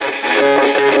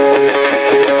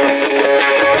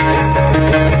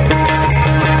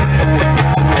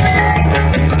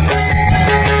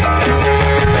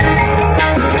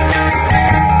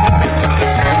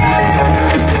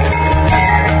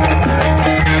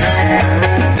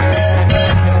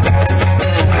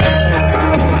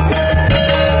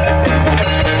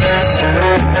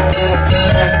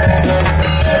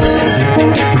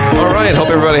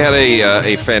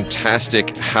a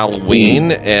fantastic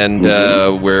Halloween, and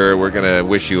we're gonna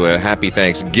wish you a happy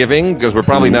Thanksgiving, because we're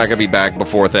probably not gonna be back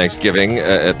before Thanksgiving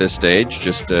at this stage,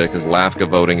 just because LAFCA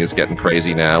voting is getting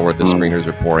crazy now, where the screeners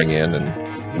are pouring in,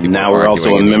 and now we're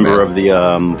also a member of the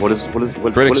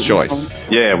Critics' Choice.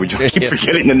 Yeah, we just keep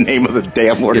forgetting the name of the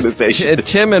damn organization.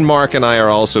 Tim and Mark and I are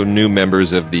also new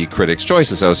members of the Critics'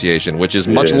 Choice Association, which is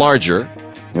much larger,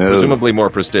 presumably more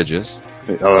prestigious.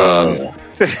 But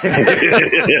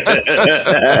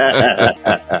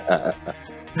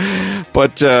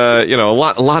a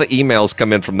lot of emails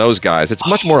come in from those guys. It's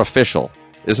much more official,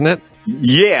 isn't it?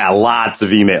 Yeah, lots of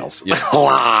emails. Yeah.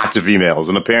 Lots of emails.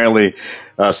 And apparently,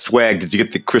 Swag, did you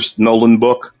get the Chris Nolan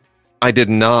book? I did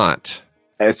not.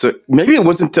 So maybe it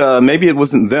wasn't them. Maybe it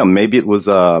was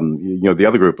the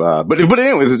other group. But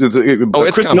anyways, it's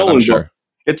Chris coming, Nolan book.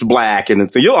 It's black, and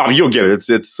you'll get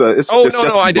it.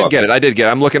 I did get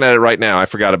it. I'm looking at it right now. I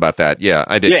forgot about that. Yeah,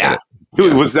 I did get it.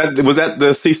 Who was that? Was that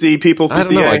the CC people? CCA? I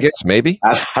don't know. I guess maybe.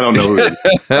 I don't know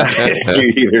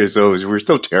either. So we're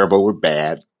so terrible. We're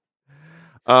bad.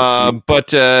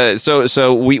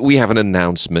 So we have an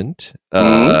announcement.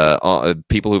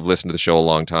 People who've listened to the show a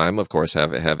long time, of course,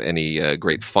 have any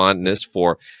great fondness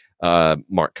for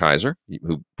Mark Kaiser,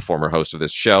 former host of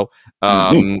this show.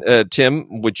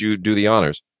 Tim, would you do the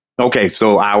honors? Okay,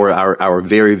 so our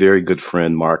very, very good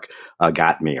friend Mark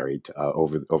got married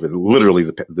over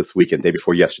literally this weekend, day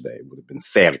before yesterday. It would have been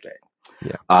Saturday.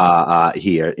 Yeah.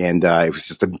 Here, and it was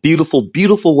just a beautiful,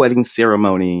 beautiful wedding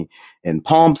ceremony in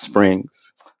Palm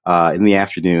Springs. In the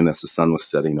afternoon, as the sun was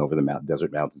setting over the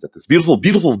desert mountains, at this beautiful,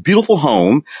 beautiful, beautiful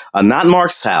home. Not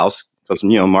Mark's house, because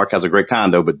Mark has a great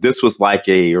condo, but this was like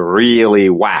a really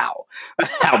wow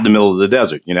out in the middle of the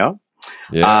desert. Yeah.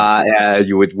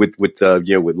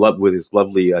 With his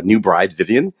lovely new bride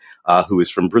Vivian, who is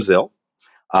from Brazil,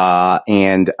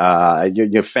 and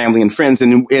your family and friends,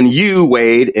 and you,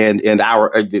 Wade, and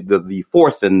our the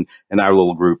fourth in our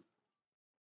little group.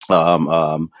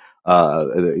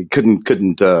 Couldn't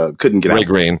get Ray out.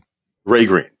 Green. Ray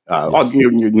Green.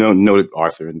 Noted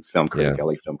Arthur and film critic,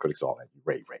 LA film critics, all that.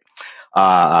 Ray.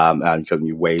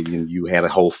 Wade, and you had a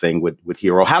whole thing with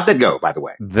Hero. How'd that go, by the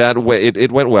way?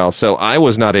 It went well. So I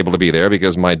was not able to be there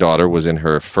because my daughter was in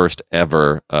her first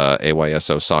ever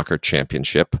AYSO soccer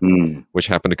championship, which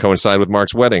happened to coincide with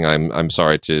Mark's wedding. I'm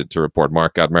sorry to report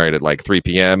Mark got married at like 3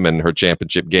 p.m. and her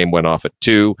championship game went off at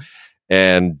 2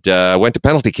 and went to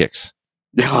penalty kicks.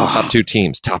 Top two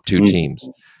teams.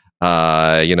 They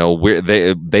are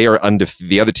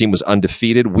the other team was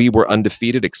undefeated. We were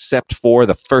undefeated except for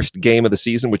the first game of the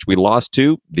season, which we lost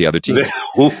to the other team.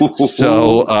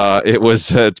 So it was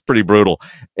it's pretty brutal.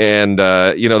 And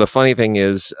the funny thing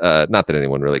is, not that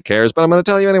anyone really cares, but I'm going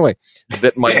to tell you anyway,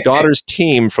 that my daughter's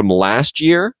team from last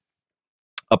year,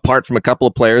 apart from a couple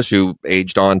of players who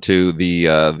aged on to the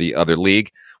other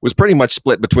league, was pretty much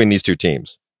split between these two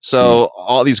teams. So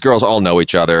all these girls all know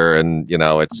each other, and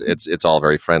it's all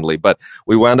very friendly. But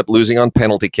we wound up losing on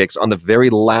penalty kicks on the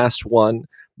very last one.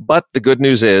 But the good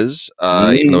news is,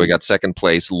 even though we got second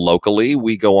place locally,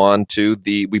 we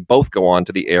both go on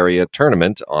to the area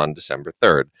tournament on December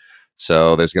 3rd.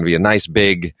 So there's going to be a nice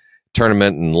big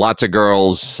tournament and lots of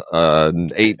girls, 8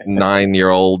 and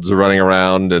 9-year-olds running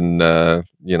around and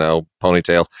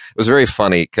ponytails. It was very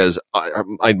funny because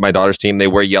my daughter's team, they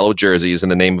wear yellow jerseys,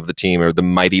 and the name of the team are the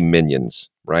Mighty Minions,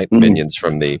 right? Minions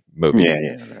from the movie.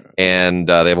 Yeah. And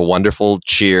they have a wonderful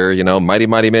cheer, Mighty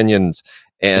Mighty Minions,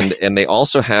 and they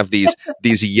also have these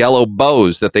yellow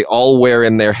bows that they all wear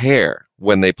in their hair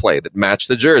when they play that match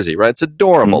the jersey, right? It's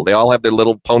adorable. They all have their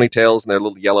little ponytails and their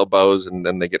little yellow bows, and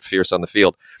then they get fierce on the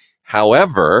field.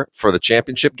 However, for the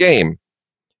championship game,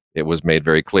 it was made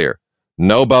very clear: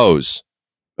 no bows.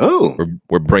 Oh,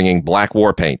 we're bringing black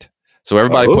war paint. So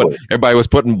everybody was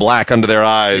putting black under their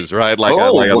eyes, right? Like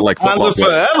football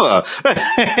forever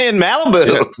in Malibu.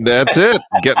 Yeah, that's it.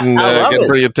 Getting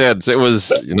pretty intense. It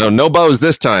was no bows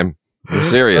this time. I'm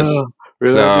serious.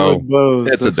 So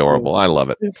it's adorable. I love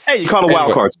it. Hey, you caught a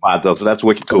wild card spot though, so that's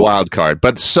wicked cool. Wild card,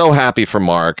 but so happy for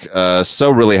Mark.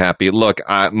 So really happy. Look,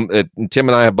 Tim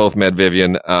and I have both met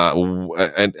Vivian,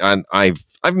 and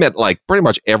I've met like pretty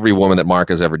much every woman that Mark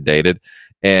has ever dated,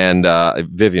 and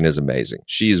Vivian is amazing.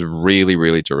 She's really,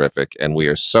 really terrific, and we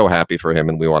are so happy for him,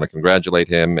 and we want to congratulate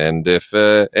him. And if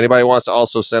anybody wants to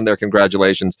also send their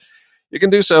congratulations, you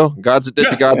can do so.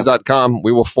 gods@gods.com.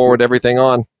 We will forward everything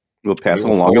on. We'll pass it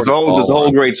along. There's a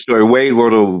whole great story. Wade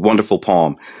wrote a wonderful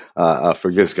poem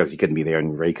for this because he couldn't be there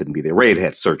and Ray couldn't be there. Ray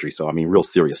had surgery, so real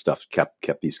serious stuff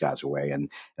kept these guys away, and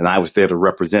I was there to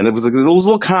represent. It was a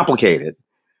little complicated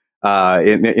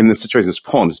in this situation.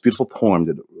 This beautiful poem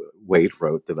that Wade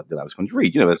wrote that I was going to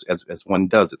read, as one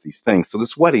does at these things. So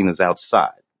this wedding is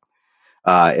outside.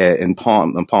 In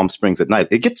Palm Springs at night.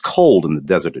 It gets cold in the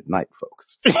desert at night,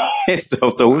 folks. Yes,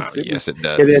 it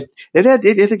does.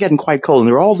 It had gotten quite cold, and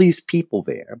there were all these people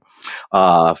there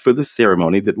for the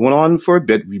ceremony that went on for a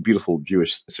bit. Beautiful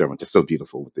Jewish ceremony, just so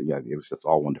beautiful. It was just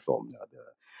all wonderful.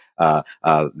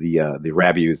 The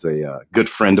rabbi is a good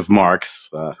friend of Mark's,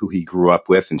 who he grew up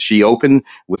with, and she opened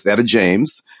with Etta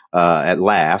James. At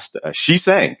last, she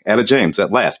sang Etta James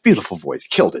at last. Beautiful voice,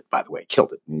 killed it. By the way,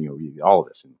 killed it. All of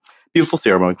this. Beautiful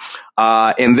ceremony.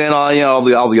 And then, all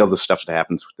the other stuff that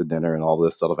happens with the dinner and all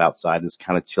this sort of outside is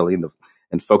kind of chilly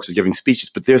and folks are giving speeches.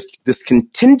 But there's this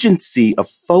contingency of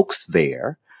folks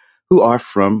there who are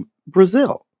from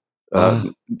Brazil.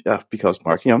 Because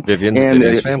Mark,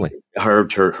 Vivian's family, her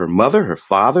mother, her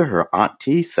father, her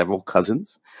auntie, several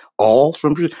cousins, all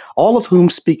of whom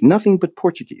speak nothing but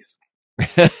Portuguese.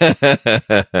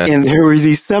 And there were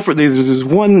these separate. There's this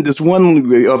one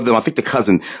of them. I think the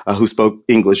cousin who spoke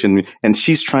English, and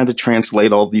she's trying to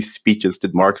translate all these speeches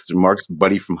to Mark's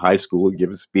buddy from high school. He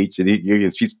give a speech,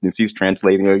 and she's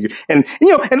translating. And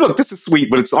look, this is sweet,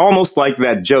 but it's almost like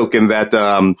that joke in that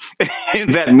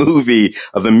in that movie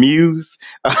of The Muse.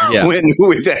 When the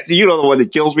one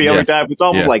that kills me every time. It's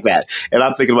almost like that. And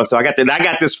I'm thinking to myself, I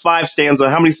got this 5 stanza.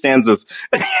 How many stanzas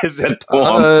is that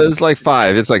poem? It's like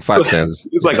 5. It's like 5 stanzas.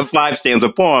 It's like a 5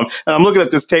 stanza poem. And I'm looking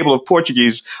at this table of all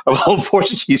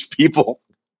Portuguese people.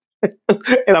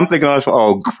 And I'm thinking,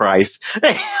 oh Christ.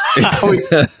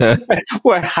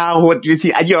 What do you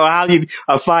see?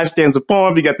 A 5 stanza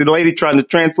poem. You got the lady trying to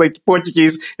translate the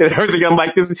Portuguese and everything. I'm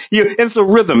like, it's a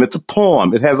rhythm. It's a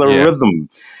poem. It has a rhythm.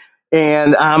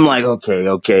 And I'm like, okay.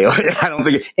 I don't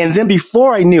think it. And then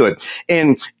before I knew it,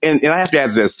 and I have to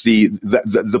add this,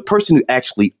 the person who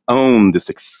actually owned this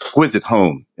exquisite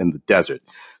home in the desert,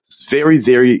 this very,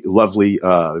 very lovely,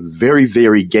 very,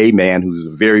 very gay man who's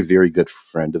a very, very good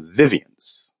friend of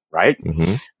Vivian's. Right?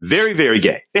 Mm-hmm. Very, very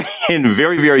gay and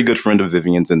very, very good friend of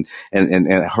Vivian's and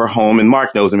her home. And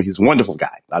Mark knows him. He's a wonderful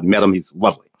guy. I've met him. He's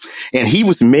lovely. And he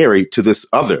was married to this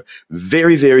other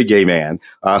very, very gay man,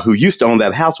 who used to own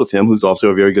that house with him, who's also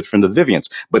a very good friend of Vivian's,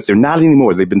 but they're not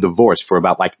anymore. They've been divorced for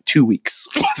about like 2 weeks.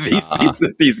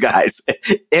 These guys,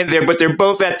 but they're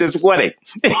both at this wedding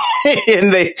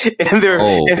and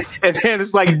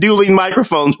it's like dueling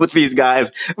microphones with these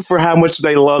guys for how much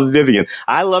they love Vivian.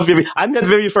 I love Vivian. I met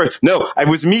Vivian first. No, it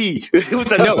was me. It was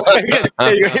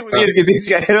these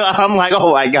guys. I'm like,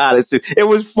 oh my God. It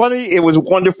was funny. It was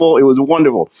wonderful. It was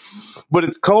wonderful. But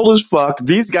it's cold as fuck.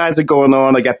 These guys are going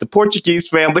on. I got the Portuguese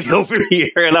family over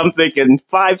here, and I'm thinking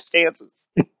 5 stanzas.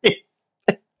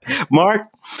 Mark,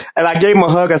 and I gave him a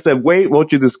hug. I said, wait,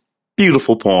 won't you this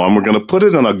beautiful poem? We're going to put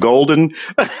it in a golden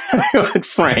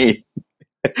frame.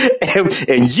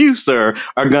 And you, sir,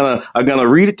 are gonna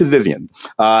read it to Vivian.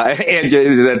 And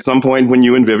at some point when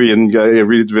you and Vivian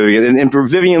read it to Vivian, and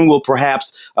Vivian will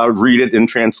perhaps read it in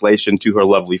translation to her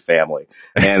lovely family.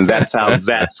 And that's how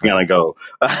that's gonna go.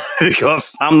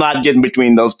 Because I'm not getting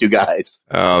between those two guys.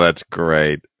 Oh, that's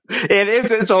great. And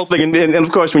it's the whole thing. And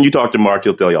of course, when you talk to Mark,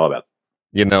 he'll tell you all about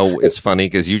it. It's funny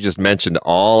because you just mentioned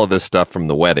all of this stuff from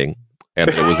the wedding,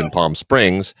 and it was in Palm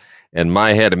Springs. And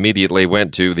my head immediately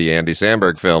went to the Andy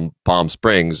Samberg film, Palm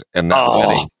Springs, and that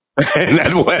wedding. And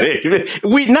that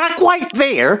wedding. We not quite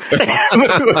there. But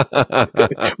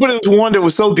it was wonderful. It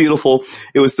was so beautiful.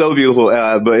 It was so beautiful.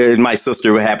 But my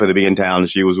sister happened to be in town, and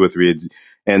she was with me,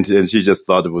 and she just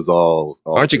thought it was all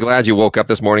Aren't you glad you woke up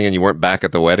this morning and you weren't back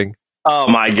at the wedding?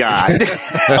 Oh my God.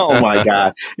 Oh my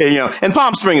God. And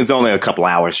Palm Springs is only a couple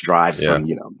hours drive from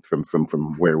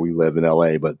where we live in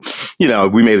LA. But,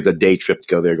 we made it a day trip to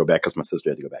go there, go back because my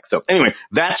sister had to go back. So anyway,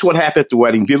 that's what happened at the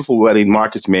wedding. Beautiful wedding.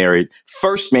 Mark is married.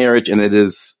 First marriage. And it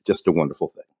is just a wonderful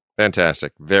thing.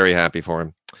 Fantastic. Very happy for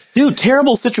him. Dude,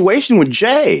 terrible situation with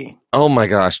Jay. Oh my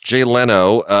gosh, Jay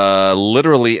Leno,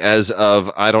 literally as of,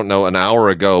 I don't know, an hour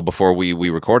ago before we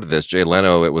recorded this, Jay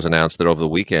Leno, it was announced that over the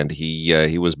weekend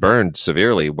he was burned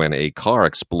severely when a car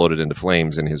exploded into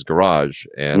flames in his garage.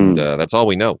 And that's all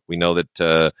we know. We know that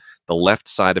the left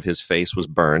side of his face was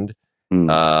burned.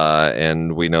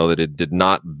 And we know that it did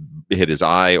not hit his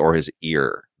eye or his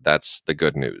ear. That's the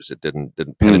good news. It didn't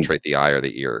penetrate the eye or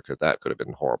the ear, because that could have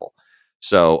been horrible.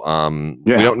 So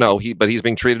we don't know. But he's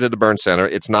being treated at the burn center.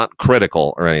 It's not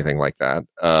critical or anything like that.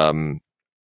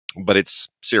 But it's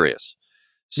serious.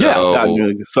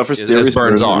 So suffers serious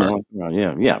burns are.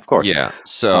 Yeah, of course. Yeah.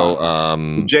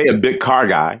 So Jay, a big car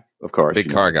guy, of course.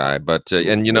 Big car guy. But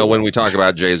when we talk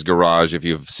about Jay's garage, if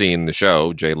you've seen the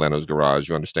show, Jay Leno's Garage,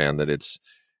 you understand that it's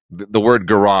the word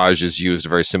garage is used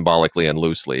very symbolically and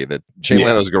loosely. That Jay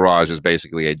Leno's garage is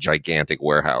basically a gigantic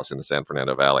warehouse in the San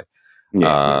Fernando Valley.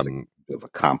 It's a bit of a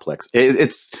complex.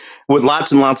 It's with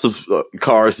lots and lots of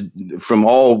cars from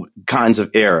all kinds of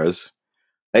eras.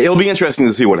 It'll be interesting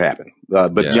to see what happened.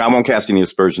 But I won't cast any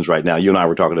aspersions right now. You and I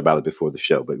were talking about it before the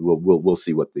show, but we'll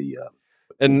see what the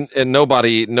and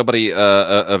nobody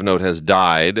of note has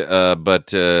died. But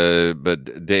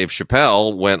Dave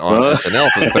Chappelle went on SNL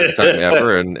for the third time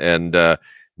ever, and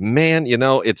man,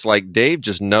 it's like Dave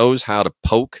just knows how to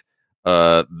poke.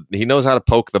 He knows how to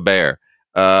poke the bear.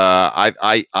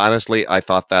 I honestly, I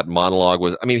thought that monologue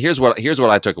was. I mean, here's what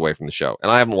I took away from the show,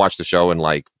 and I haven't watched the show in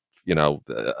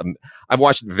I've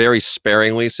watched it very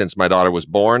sparingly since my daughter was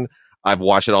born. I've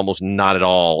watched it almost not at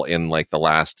all in like the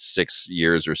last 6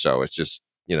 years or so. It's just,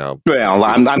 Well,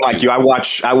 I'm like you. I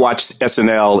watch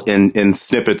SNL in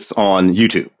snippets on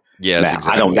YouTube. Yes,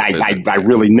 now, exactly. I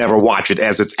really never watch it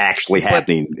as it's actually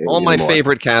happening. All my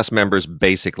favorite cast members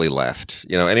basically left.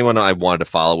 Anyone I wanted to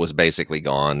follow was basically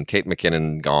gone. Kate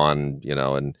McKinnon gone.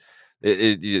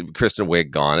 And Kristen Wiig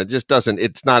gone. It just doesn't.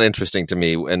 It's not interesting to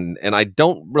me, and I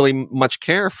don't really much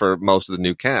care for most of the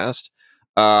new cast.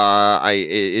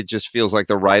 It just feels like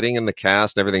the writing and the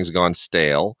cast, everything's gone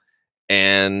stale.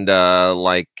 And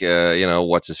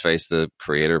what's his face, the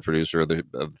creator producer of the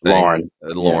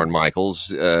Lorne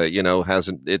Michaels,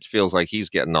 hasn't. It feels like he's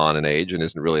getting on in age and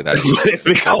isn't really that. It's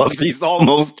because he's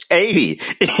almost 80.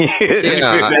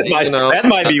 That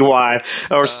might be why,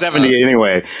 or 70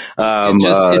 anyway.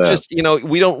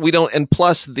 We don't, and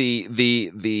plus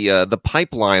the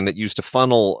pipeline that used to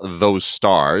funnel those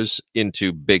stars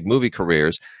into big movie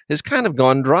careers has kind of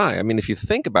gone dry. I mean, if you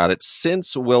think about it,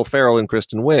 since Will Ferrell and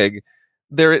Kristen Wiig,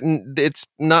 it's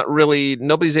not really,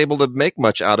 nobody's able to make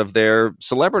much out of their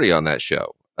celebrity on that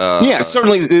show.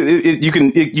 Certainly you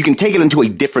can take it into a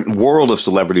different world of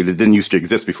celebrity that didn't used to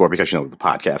exist before, because the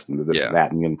podcast and this and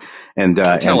that and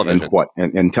television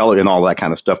and all that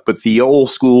kind of stuff. But the old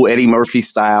school Eddie Murphy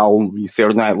style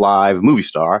Saturday Night Live movie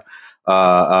star,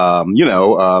 and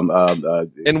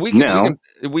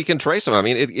we can trace them. I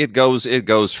mean, it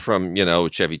goes from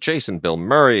Chevy Chase and Bill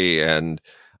Murray and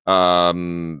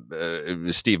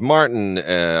Steve Martin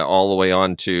all the way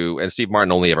on to, and Steve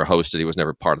Martin only ever hosted. He was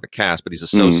never part of the cast, but he's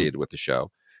associated with the show.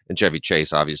 And Chevy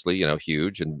Chase, obviously,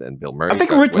 huge, and Bill Murray. I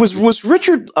think was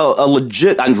Richard a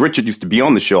legit? And Richard used to be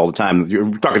on the show all the time.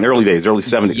 You're talking early days, early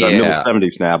 70s, middle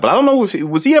 70s now. But I don't know,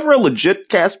 was he ever a legit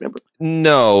cast member?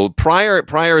 No,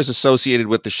 Pryor is associated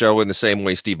with the show in the same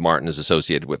way Steve Martin is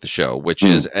associated with the show, which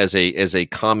is as a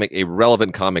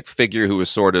relevant comic figure who was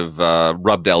sort of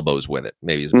rubbed elbows with it.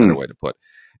 Maybe is a better way to put.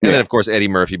 And then, of course, Eddie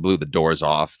Murphy blew the doors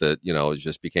off. That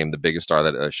just became the biggest star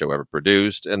that a show ever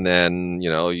produced. And then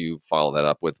you follow that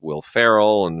up with Will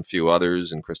Ferrell and a few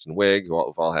others, and Kristen Wiig,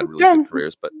 who've all had really good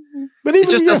careers. But it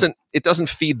just doesn't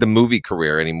feed the movie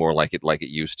career anymore like it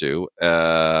used to.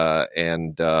 Some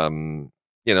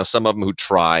of them who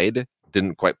tried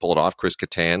didn't quite pull it off. Chris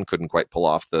Kattan couldn't quite pull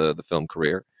off the film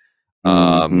career.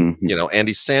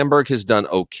 Andy Samberg has done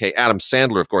okay. Adam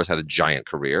Sandler, of course, had a giant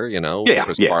career.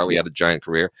 Chris Farley had a giant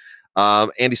career.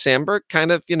 Andy Samberg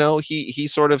kind of, he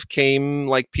sort of came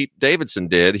like Pete Davidson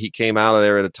did. He came out of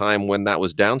there at a time when that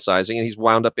was downsizing, and he's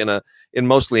wound up in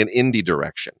mostly an indie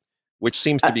direction, which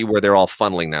seems to be where they're all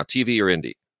funneling now. TV or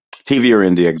indie. TV or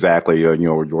indie, exactly.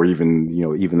 Or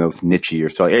even those niche-y or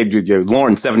so. Hey,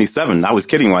 Lauren, 77. I was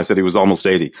kidding when I said he was almost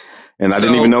 80. And I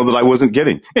didn't even know that I wasn't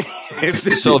kidding.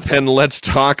 So then let's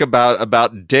talk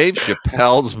about Dave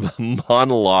Chappelle's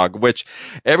monologue, which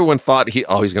everyone thought he's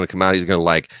going to come out. It's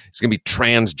going to be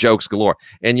trans jokes galore.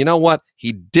 And you know what?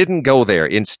 He didn't go there.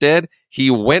 Instead,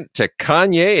 he went to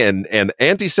Kanye and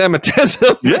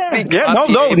anti-Semitism.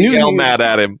 New mad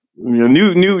at him.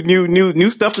 New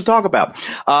stuff to talk about.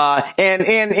 And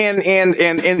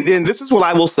this is what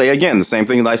I will say again, the same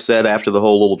thing that I said after the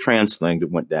whole little trans thing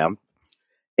that went down.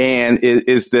 And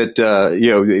is that,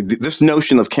 this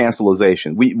notion of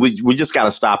cancelization, we just got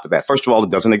to stop at that. First of all, it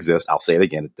doesn't exist. I'll say it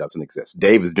again. It doesn't exist.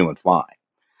 Dave is doing fine.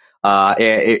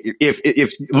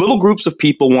 If little groups of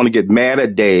people want to get mad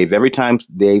at Dave every time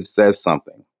Dave says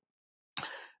something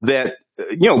that,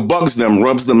 bugs them,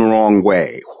 rubs them the wrong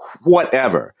way,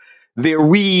 whatever, they're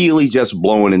really just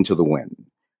blowing into the wind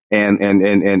and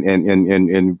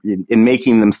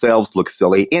making themselves look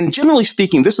silly. And generally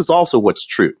speaking, this is also what's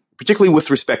true, particularly with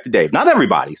respect to Dave. Not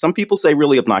everybody. Some people say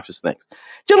really obnoxious things.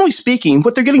 Generally speaking,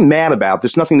 what they're getting mad about,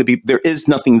 there is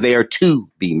nothing there to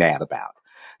be mad about.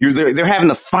 They're having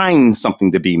to find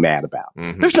something to be mad about.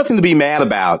 Mm-hmm. There's nothing to be mad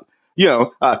about.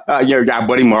 Our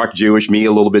buddy Mark Jewish, me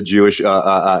a little bit Jewish.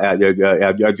 There's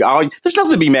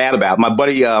nothing to be mad about. My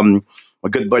buddy, my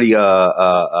good buddy,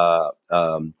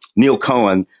 Neil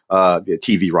Cohen, a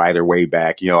TV writer way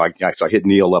back. You know, I hit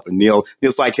Neil up, and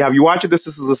Neil's like, have you watched it? This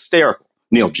is hysterical.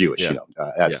 Neil Jewish, you know,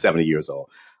 at 70 years old,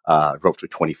 wrote for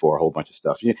 24, a whole bunch of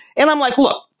stuff. And I'm like,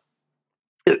 look,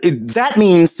 that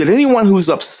means that anyone who's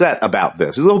upset about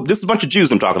this is a bunch of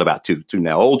Jews I'm talking about too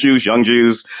now, old Jews, young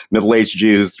Jews, middle-aged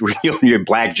Jews,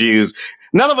 black Jews.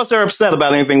 None of us are upset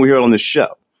about anything we hear on this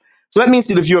show. So that means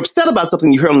that if you're upset about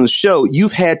something you heard on the show,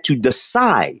 you've had to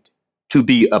decide to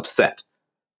be upset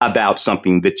about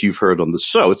something that you've heard on the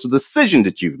show. It's a decision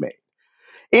that you've made.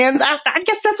 And I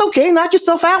guess that's okay. Knock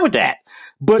yourself out with that.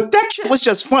 But that shit was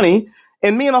just funny.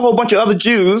 And me and a whole bunch of other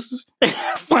Jews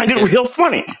find it real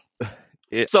funny.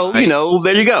 So,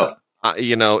 there you go.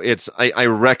 I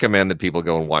recommend that people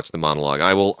go and watch the monologue.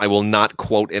 I will not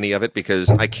quote any of it because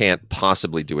I can't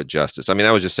possibly do it justice. I mean,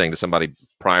 I was just saying to somebody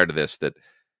prior to this that,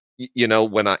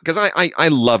 because I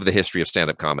love the history of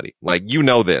stand-up comedy. Like,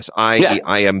 this. I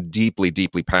am deeply,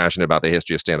 deeply passionate about the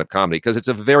history of stand-up comedy because it's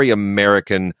a very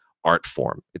American art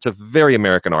form. It's a very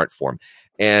American art form.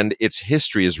 And its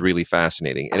history is really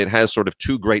fascinating. And it has sort of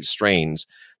two great strains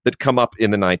that come up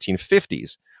in the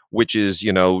 1950s. Which is,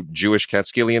 Jewish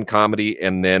Catskillian comedy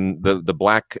and then the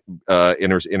black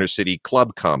inner city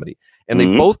club comedy. And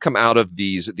they both come out of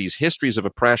these histories of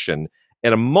oppression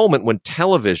at a moment when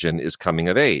television is coming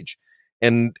of age.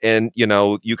 And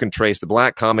you can trace the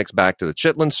black comics back to the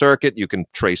Chitlin circuit. You can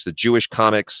trace the Jewish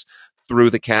comics through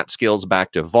the Catskills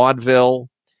back to vaudeville.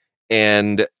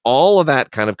 And all of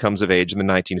that kind of comes of age in the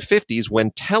 1950s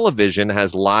when television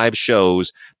has live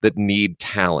shows that need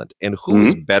talent. And who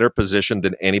is better positioned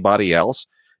than anybody else?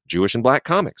 Jewish and black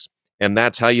comics. And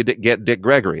that's how you get Dick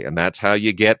Gregory. And that's how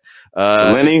you get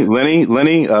Lenny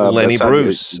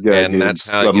Bruce. And that's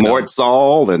how Mort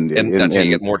Saul. And that's how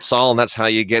you get Mort Saul. And that's how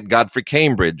you get Godfrey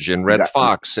Cambridge and Red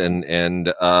Fox and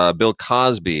Bill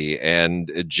Cosby and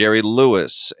Jerry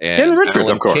Lewis and Richard,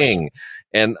 of course. King.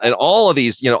 And all of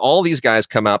these, all these guys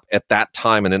come up at that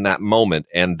time and in that moment.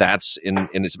 And that's and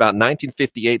it's about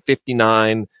 1958,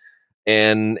 59.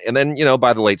 And then,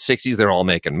 by the late 60s, they're all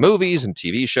making movies and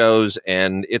TV shows,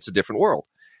 and it's a different world.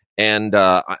 And,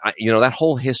 that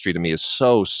whole history to me is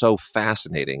so, so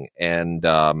fascinating. And,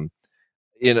 out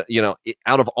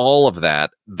of all of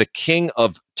that, the king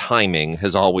of timing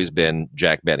has always been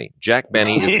Jack Benny. Jack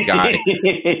Benny is the guy.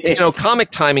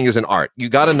 Comic timing is an art. You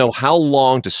got to know how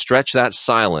long to stretch that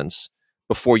silence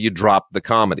before you drop the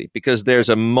comedy, because there's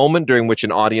a moment during which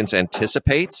an audience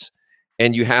anticipates,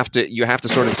 and you have to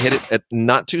sort of hit it at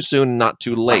not too soon, not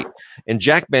too late. And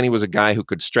Jack Benny was a guy who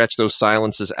could stretch those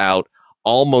silences out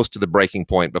almost to the breaking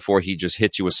point before he just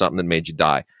hit you with something that made you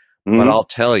die. But I'll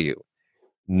tell you,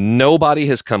 nobody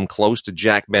has come close to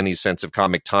Jack Benny's sense of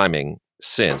comic timing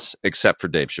since, except for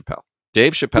Dave Chappelle.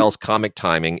 Dave Chappelle's comic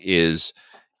timing it's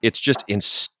just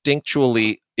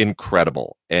instinctually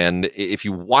incredible. And if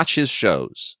you watch his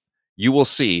shows, you will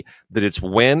see that it's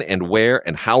when and where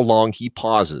and how long he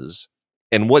pauses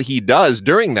and what he does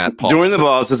during that pause. During the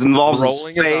pauses involves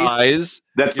rolling his face. Eyes.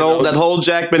 That whole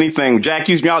Jack Benny thing. Jack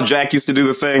used to do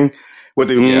the thing.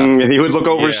 And he would look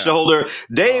over his shoulder.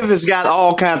 Dave has got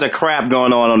all kinds of crap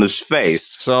going on his face.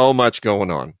 So much going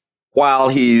on. While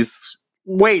he's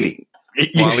waiting.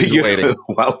 While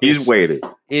he's waiting.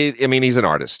 He's an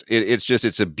artist.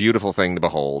 It's a beautiful thing to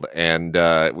behold. And,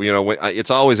 it's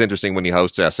always interesting when he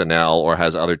hosts SNL or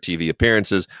has other TV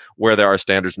appearances where there are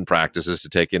standards and practices to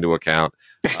take into account,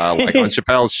 like on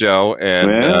Chappelle's show.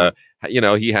 And,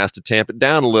 he has to tamp it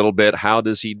down a little bit. How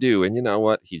does he do? And you know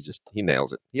what? He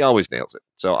nails it. He always nails it.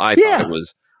 So I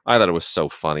thought it was so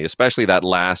funny, especially that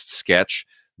last sketch,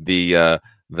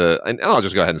 and I'll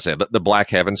just go ahead and say it, the Black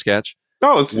Heaven sketch.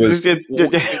 Oh,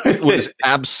 it was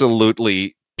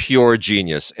absolutely pure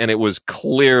genius, and it was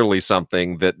clearly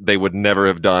something that they would never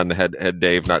have done had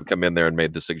Dave not come in there and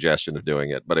made the suggestion of doing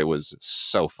it. But it was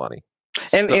so funny.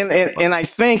 And I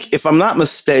think, if I'm not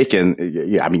mistaken,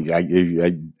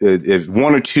 if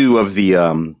one or two of the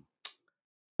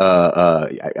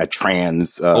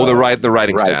trans the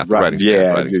writing staff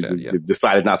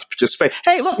decided not to participate.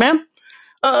 Hey, look, man,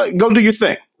 go do your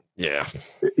thing. Yeah.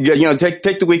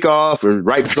 Take the week off or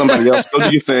write for somebody else. Go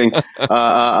do your thing.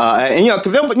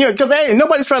 Because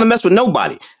nobody's trying to mess with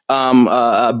nobody.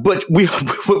 But we're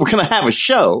going to have a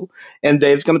show, and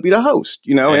Dave's going to be the host.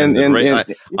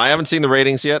 I haven't seen the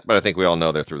ratings yet, but I think we all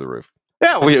know they're through the roof.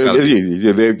 Yeah.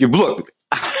 Look.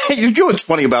 You know what's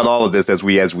funny about all of this as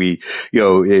we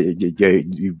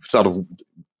sort of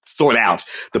sort out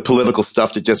the political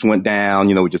stuff that just went down.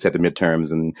 We just had the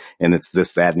midterms and it's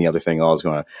this, that, and the other thing all is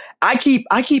going on. I keep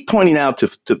pointing out to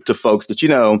folks that,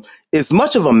 as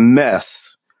much of a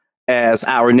mess as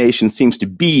our nation seems to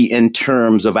be in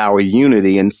terms of our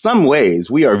unity. In some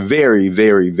ways, we are very,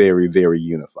 very, very, very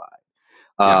unified.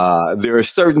 There are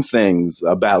certain things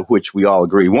about which we all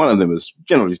agree. One of them is,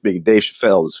 generally speaking, Dave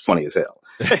Chappelle is funny as hell.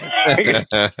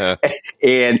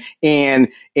 and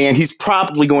he's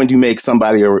probably going to make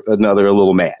somebody or another a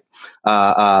little mad.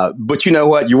 But you know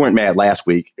what? You weren't mad last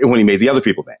week when he made the other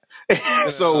people mad.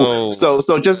 so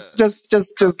just get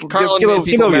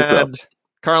over yourself.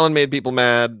 Carlin made people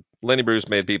mad. Lenny Bruce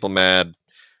made people mad.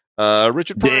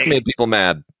 Richard Pryor made people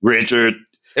mad. Richard,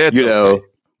 it's okay.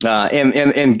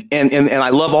 And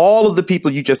I love all of the people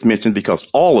you just mentioned, because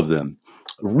all of them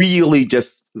really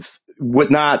just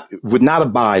would not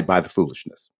abide by the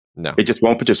foolishness. No, they just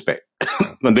won't participate.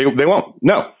 they won't.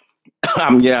 No,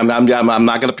 I'm not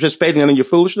going to participate in any of your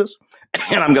foolishness,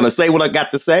 and I'm going to say what I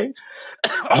got to say.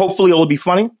 Hopefully, it'll be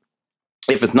funny.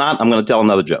 If it's not, I'm going to tell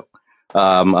another joke.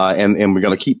 And we're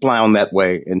going to keep plowing that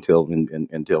way until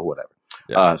whatever.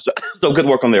 Yeah. So good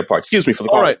work on their part. Excuse me for the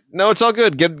call. All right. No, it's all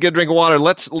good. Get a drink of water.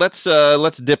 Let's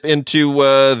dip into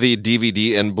the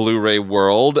DVD and Blu-ray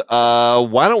world.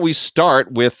 Why don't we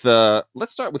start with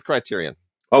let's start with Criterion.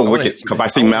 Oh, wicked. Because I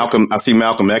see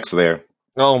Malcolm X there.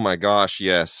 Oh my gosh,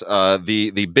 yes.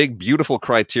 The big beautiful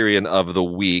Criterion of the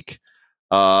week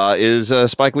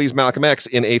is Spike Lee's Malcolm X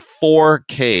in a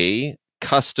 4K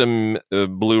custom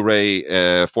Blu-ray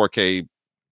 4K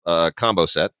combo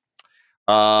set.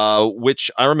 Which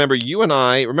I remember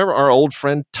remember our old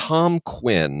friend Tom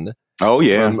Quinn. Oh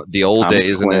yeah, from the old Thomas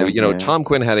days, Quinn, and yeah. Tom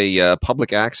Quinn had a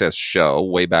public access show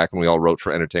way back when we all wrote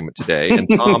for Entertainment Today. And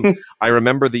Tom, I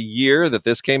remember the year that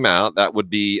this came out. That would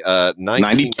be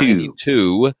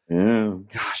 1992. Yeah.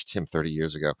 Gosh, Tim, 30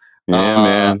 years ago. Yeah,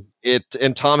 man.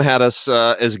 And Tom had us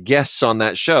as guests on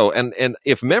that show. And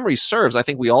if memory serves, I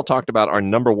think we all talked about our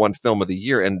number one film of the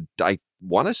year. And I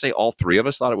want to say all three of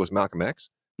us thought it was Malcolm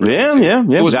X. Yeah.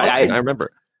 It was I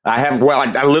remember.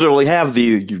 I literally have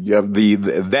who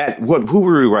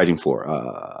were we writing for?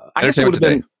 I guess it would have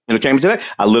been Entertainment Today.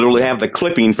 I literally have the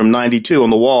clipping from 92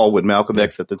 on the wall with Malcolm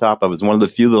X at the top of it. It's one of the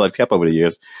few that I've kept over the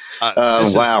years.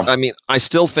 Wow. I mean, I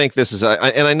still think this is,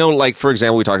 and I know, like, for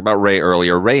example, we talked about Ray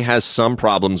earlier. Ray has some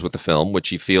problems with the film, which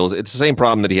he feels it's the same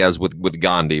problem that he has with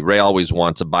Gandhi. Ray always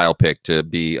wants a biopic to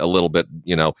be a little bit,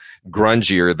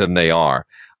 grungier than they are.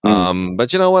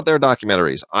 But you know what? They're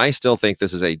documentaries. I still think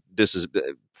this is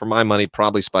for my money,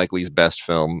 probably Spike Lee's best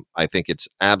film. I think it's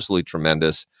absolutely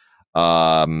tremendous.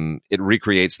 It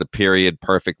recreates the period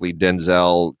perfectly.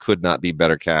 Denzel could not be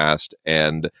better cast,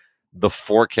 and the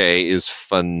 4K is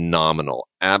phenomenal,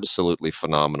 absolutely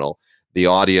phenomenal. The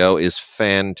audio is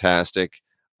fantastic,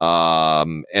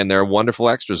 and there are wonderful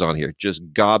extras on here,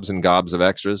 just gobs and gobs of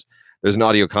extras. There's an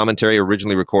audio commentary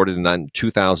originally recorded in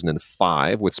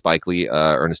 2005 with Spike Lee,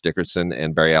 Ernest Dickerson,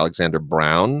 and Barry Alexander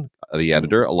Brown, the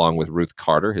editor, along with Ruth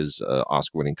Carter, his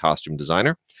Oscar-winning costume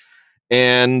designer.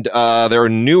 And there are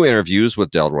new interviews with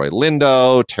Delroy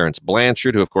Lindo, Terrence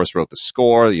Blanchard, who, of course, wrote the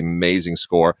score, the amazing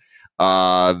score.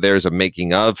 There's a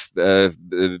making of featurette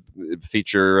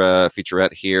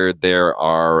here.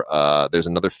 There's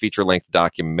another feature-length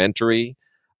documentary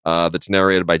that's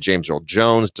narrated by James Earl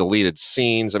Jones, deleted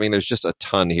scenes. I mean, there's just a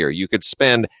ton here. You could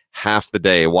spend half the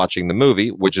day watching the movie,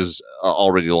 which is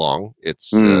already long.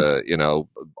 It's,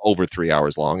 over 3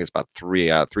 hours long. It's about 3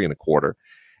 and a quarter.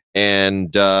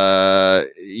 And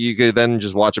you could then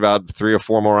just watch about 3 or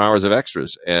 4 more hours of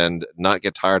extras and not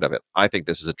get tired of it. I think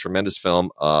this is a tremendous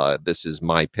film. This is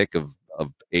my pick of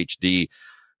HD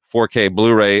 4K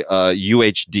Blu-ray,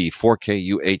 4K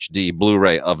UHD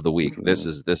Blu-ray of the week. This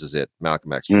is it.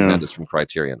 Malcolm X, tremendous from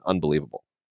Criterion, unbelievable.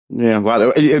 Yeah, wow.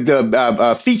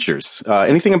 The features,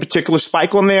 anything in particular?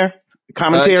 Spike on there?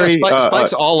 Commentary?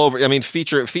 Spike's all over. I mean,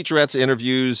 featurettes,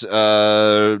 interviews,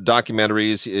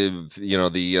 documentaries.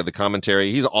 The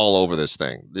commentary. He's all over this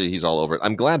thing. He's all over it.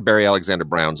 I'm glad Barry Alexander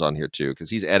Brown's on here too, because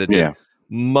he's edited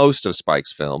most of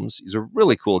Spike's films. He's a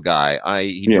really cool guy.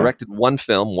 He directed one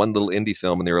little indie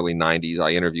film in the early 90s.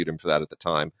 I interviewed him for that at the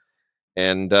time.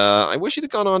 And I wish he'd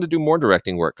gone on to do more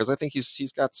directing work, because I think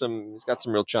he's got some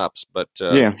real chops. But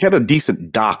he had a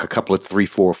decent doc a couple of 3,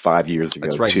 4, 5 years ago.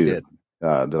 That's right, too. He did.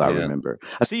 That I remember.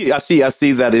 I see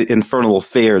that Infernal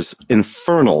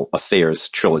Affairs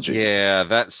trilogy. Yeah,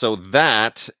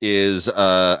 that is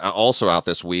also out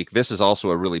this week. This is also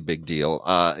a really big deal.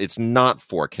 It's not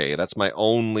 4K. That's my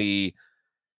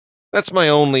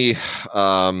only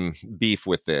beef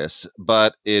with this,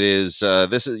 but it is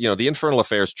this is the Infernal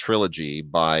Affairs trilogy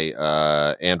by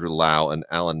Andrew Lau and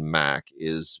Alan Mack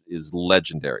is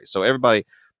legendary. So everybody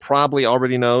probably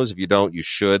already knows. If you don't, you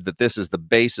should. That this is the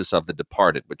basis of The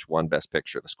Departed, which won Best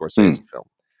Picture, the Scorsese film.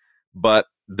 but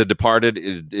The Departed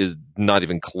is not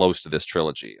even close to this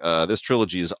trilogy. This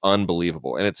trilogy is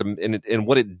unbelievable, and and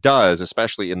what it does,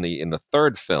 especially in the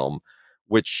third film,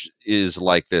 which is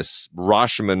like this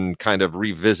Rashomon kind of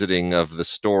revisiting of the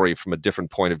story from a different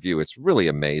point of view. It's really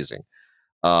amazing.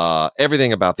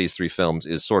 Everything about these three films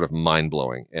is sort of mind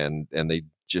blowing, and they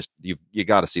just you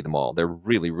got to see them all. They're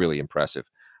really really impressive.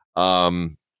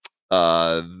 Um,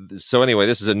 so anyway,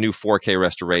 this is a new 4K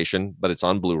restoration, but it's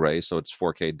on Blu-ray, so it's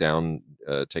 4K down,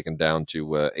 taken down to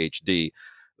HD.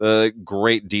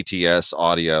 Great DTS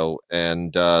audio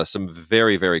and some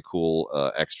very very cool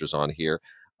extras on here.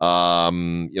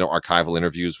 Archival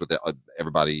interviews with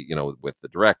everybody, with the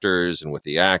directors and with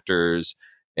the actors.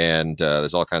 And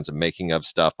there's all kinds of making of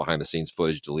stuff, behind the scenes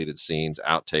footage, deleted scenes,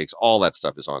 outtakes, all that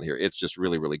stuff is on here. It's just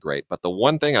really, really great. But the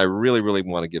one thing I really, really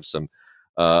want to give some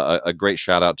a great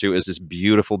shout out to is this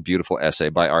beautiful, beautiful essay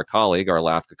by our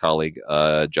LAFCA colleague,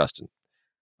 Justin.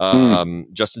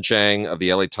 Justin Chang of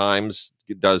the LA Times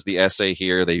does the essay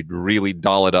here. They really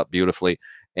doll it up beautifully.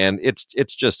 And it's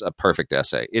just a perfect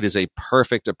essay. It is a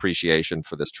perfect appreciation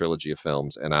for this trilogy of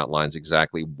films and outlines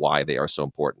exactly why they are so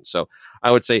important. So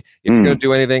I would say if you're going to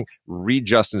do anything, read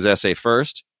Justin's essay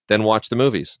first, then watch the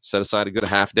movies. Set aside a good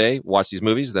half day, watch these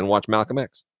movies, then watch Malcolm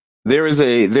X. There is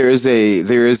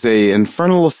a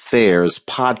Infernal Affairs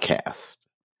podcast.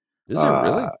 Is there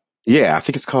really? Yeah, I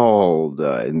think it's called,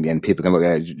 and people can look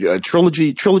at it,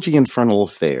 Trilogy Infernal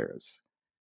Affairs.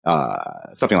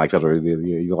 Something like that, or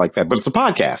you like that, but it's a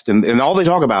podcast, and all they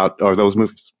talk about are those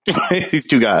movies. These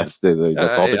two guys,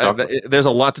 that's all they talk about. There's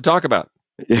a lot to talk about.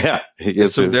 Yeah,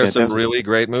 there's some really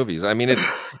great movies. I mean,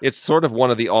 it's sort of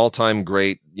one of the all-time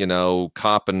great,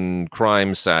 cop and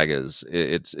crime sagas.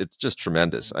 It's just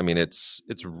tremendous. I mean, it's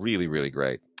really, really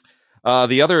great.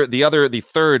 The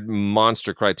third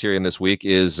monster criterion this week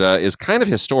is kind of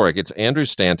historic. It's Andrew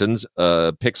Stanton's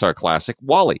Pixar classic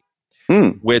WALL-E.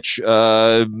 Which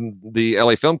the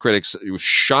LA Film Critics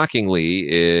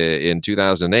shockingly in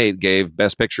 2008 gave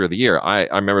Best Picture of the Year. I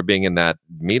remember being in that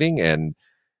meeting, and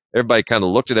everybody kind of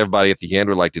looked at everybody at the end.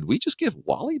 We're like, did we just give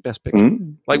WALL-E Best Picture?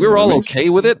 Like, we were all okay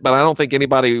with it, but I don't think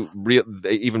anybody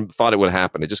even thought it would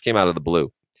happen. It just came out of the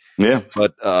blue. Yeah.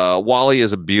 But WALL-E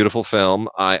is a beautiful film.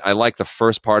 I like the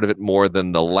first part of it more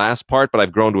than the last part, but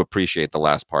I've grown to appreciate the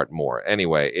last part more.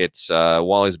 Anyway, it's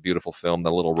WALL-E's a beautiful film.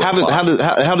 The little how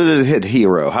did it hit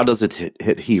Hero? How does it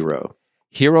hit Hero?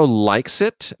 Hero likes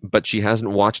it, but she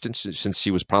hasn't watched it since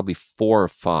she was probably 4 or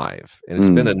 5, and it's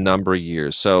been a number of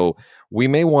years. So we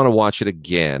may want to watch it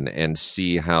again and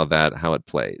see how it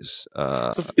plays.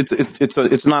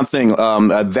 It's not a thing.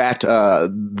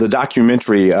 The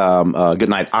documentary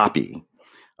Goodnight Oppie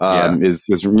is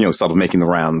sort of making the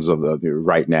rounds of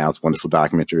right now. It's a wonderful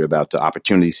documentary about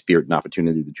Opportunity, Spirit, and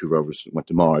Opportunity. The two rovers went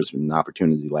to Mars, and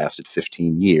Opportunity lasted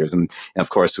 15 years. And of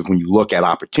course, when you look at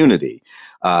Opportunity,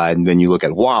 and then you look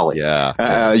at WALL-E,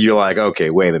 you're like, okay,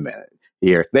 wait a minute.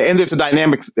 Here and there's a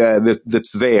dynamic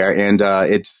that's there, and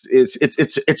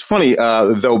it's funny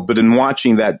though. But in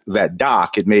watching that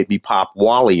doc, it made me pop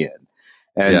WALL-E in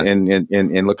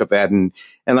and look at that, and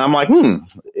I'm like,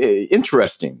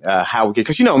 interesting how,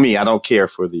 because me, I don't care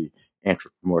for the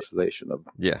anthropomorphization of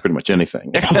pretty much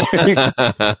anything.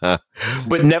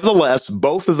 But nevertheless,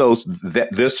 both of those,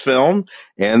 this film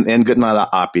and Goodnight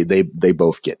Oppie, they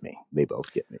both get me. They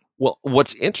both get me. Well,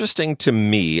 what's interesting to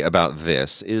me about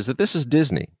this is that this is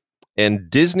Disney, and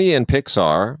Disney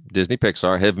Pixar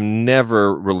have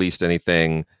never released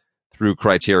anything through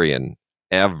Criterion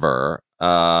ever.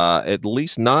 At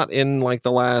least not in like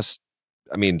the last,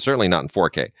 certainly not in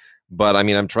 4K. But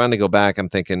I'm trying to go back. I'm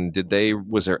thinking,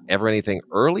 was there ever anything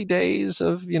early days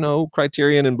of,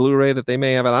 Criterion and Blu-ray that they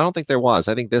may have? And I don't think there was.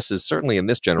 I think this is certainly in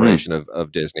this generation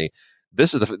of Disney.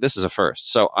 This is a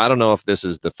first. So I don't know if this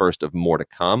is the first of more to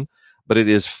come, but it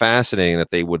is fascinating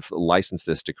that they would license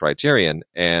this to Criterion,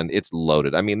 and it's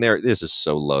loaded. This is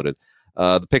so loaded.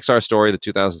 The Pixar Story, the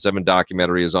 2007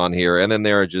 documentary, is on here, and then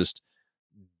there are just,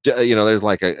 there's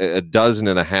like a dozen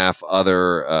and a half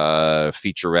other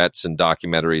featurettes and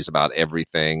documentaries about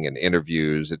everything and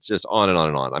interviews. It's just on and on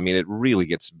and on. It really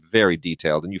gets very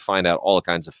detailed, and you find out all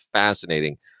kinds of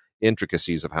fascinating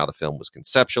intricacies of how the film was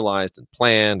conceptualized and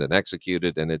planned and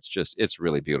executed, and it's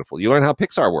really beautiful. You learn how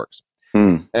Pixar works.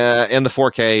 And the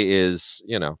 4K is,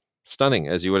 stunning,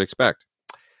 as you would expect.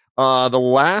 The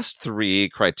last three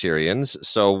criterions,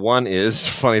 so one is,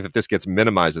 funny that this gets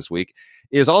minimized this week,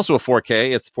 is also a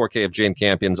 4K. It's 4K of Jane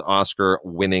Campion's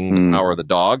Oscar-winning Power of the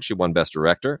Dog. She won Best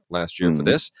Director last year for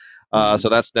this. So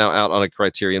that's now out on a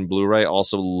Criterion Blu-ray,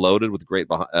 also loaded with great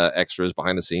extras,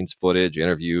 behind-the-scenes footage,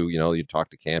 interview. You talk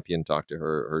to Campion, talk to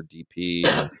her DP,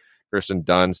 Kirsten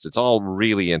Dunst. It's all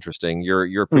really interesting.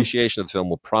 Your appreciation of the film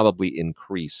will probably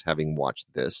increase having watched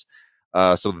this.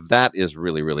 So that is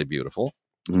really, really beautiful.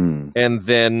 And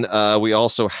then we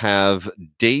also have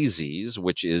Daisies,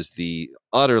 which is the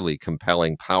utterly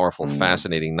compelling, powerful,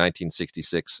 fascinating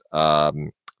 1966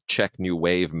 Czech New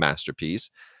Wave masterpiece,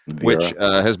 which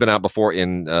has been out before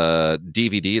in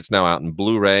DVD. It's now out in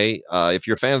Blu-ray. If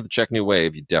you're a fan of the Czech New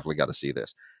Wave, you definitely got to see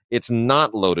this. It's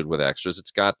not loaded with extras.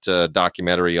 It's got a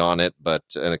documentary on it,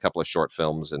 and a couple of short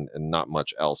films and not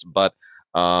much else. But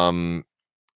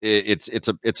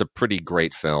it's a pretty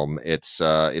great film. It's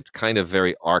kind of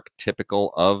very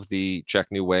archetypical of the Czech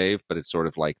New Wave, but it's sort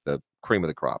of like the cream of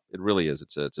the crop. It really is.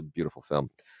 It's a beautiful film,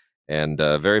 and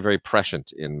very, very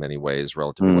prescient in many ways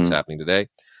relative to what's happening today.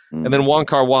 And then Wong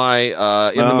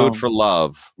Kar-wai, In the Mood for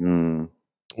Love,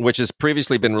 which has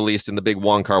previously been released in the big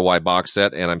Wong Kar-wai box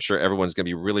set, and I'm sure everyone's going to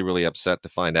be really, really upset to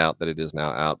find out that it is now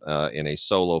out in a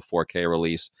solo 4K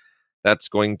release. That's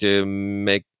going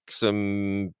to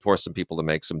force some people to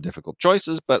make some difficult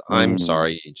choices, but I'm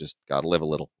sorry, you just got to live a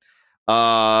little.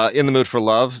 In the Mood for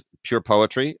Love, pure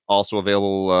poetry, also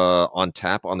available on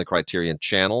tap on the Criterion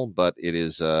Channel, but it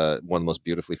is one of the most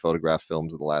beautifully photographed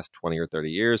films of the last 20 or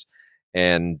 30 years.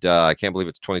 And I can't believe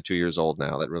it's 22 years old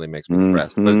now. That really makes me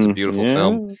depressed. But it's a beautiful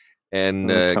film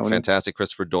and fantastic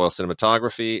Christopher Doyle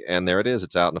cinematography. And there it is.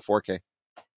 It's out in a 4K.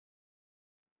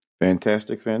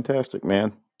 Fantastic,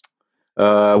 man.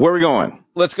 Where are we going?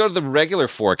 Let's go to the regular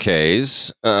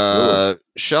 4Ks.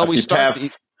 Shall we start?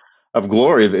 Paths of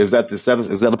Glory. Is that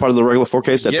a part of the regular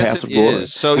 4Ks? That yes, Paths of Glory.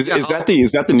 So is that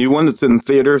the new one that's in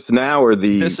theaters now, or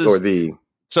the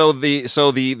So the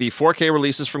 4K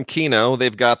releases from Kino,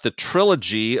 they've got the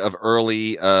trilogy of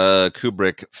early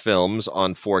Kubrick films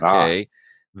on 4K.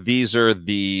 These are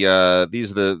the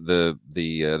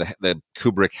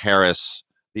Kubrick Harris,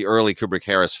 the early Kubrick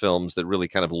Harris films that really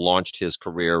kind of launched his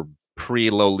career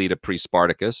pre-Lolita,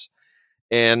 pre-Spartacus.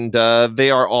 And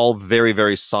they are all very,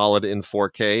 very solid in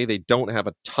 4K. They don't have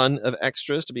a ton of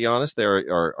extras, to be honest. There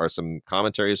are some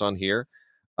commentaries on here.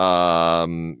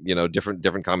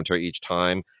 Different commentary each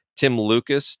time. Tim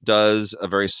Lucas does a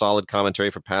very solid commentary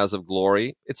for Paths of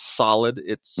Glory. It's solid.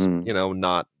 It's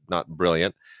not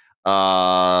brilliant.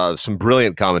 Some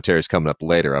brilliant commentaries coming up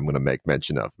later I'm going to make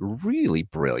mention of. Really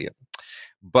brilliant.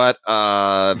 But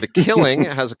The Killing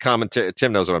has a commentary.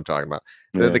 Tim knows what I'm talking about.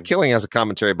 The Killing has a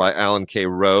commentary by Alan K.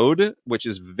 Rode, which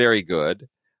is very good.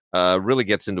 Really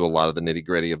gets into a lot of the nitty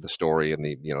gritty of the story and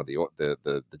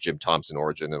the Jim Thompson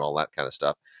origin and all that kind of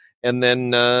stuff. And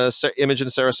then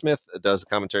Imogen Sarah Smith does the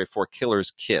commentary for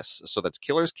Killer's Kiss. So that's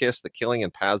Killer's Kiss, The Killing,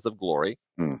 and Paths of Glory.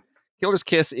 Killer's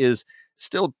Kiss is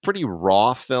still a pretty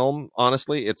raw film,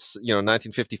 honestly. It's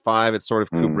 1955. It's sort of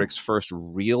Kubrick's first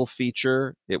real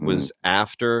feature. It was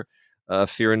after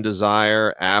Fear and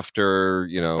Desire, after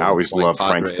I always loved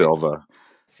Frank Silva.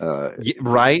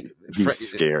 Right? He's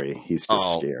scary. He's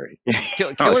just scary.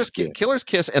 Killer's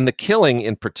Kiss and The Killing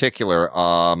in particular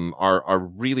are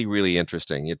really, really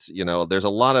interesting. It's, there's a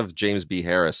lot of James B.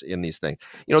 Harris in these things.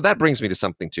 That brings me to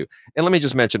something too. And let me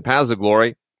just mention Paths of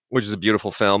Glory, which is a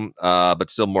beautiful film, but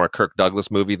still more a Kirk Douglas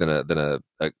movie than a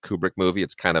Kubrick movie.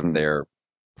 It's kind of their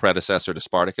predecessor to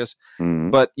Spartacus.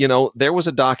 But, there was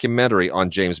a documentary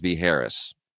on James B.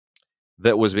 Harris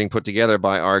that was being put together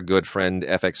by our good friend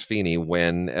FX Feeney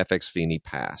when FX Feeney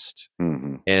passed.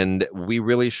 And we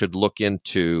really should look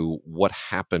into what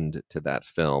happened to that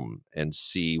film and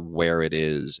see where it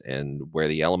is and where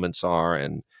the elements are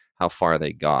and how far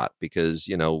they got. Because,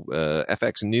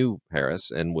 FX knew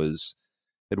Harris and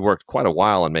had worked quite a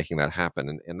while on making that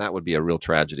happen. And that would be a real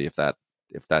tragedy if that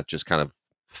just kind of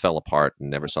fell apart and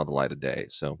never saw the light of day.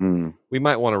 So we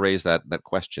might want to raise that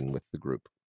question with the group.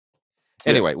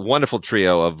 Anyway, wonderful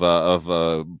trio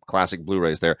of classic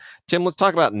Blu-rays there. Tim, let's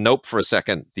talk about Nope for a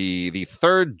second. The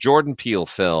third Jordan Peele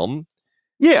film.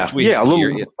 A little.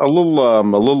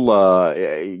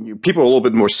 People are a little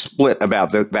bit more split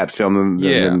about that film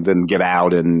than Get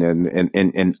Out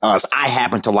and Us. I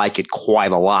happen to like it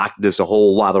quite a lot. There's a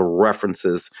whole lot of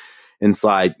references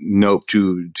inside Nope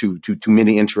to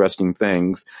many interesting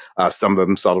things. Some of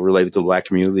them sort of related to the Black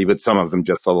community, but some of them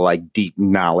just sort of like deep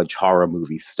knowledge horror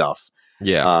movie stuff.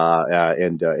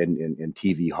 And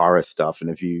TV horror stuff. And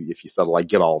if you sort of like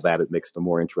get all that, it makes it a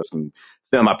more interesting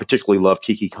film. I particularly love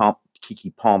Keke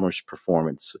Palmer's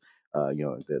performance,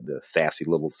 the sassy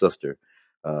little sister.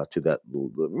 to that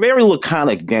very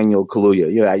laconic Daniel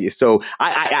Kaluuya. Yeah. So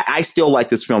I still like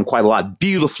this film quite a lot.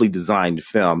 Beautifully designed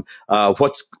film.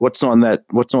 What's on that?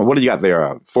 What do you got there?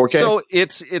 4K? So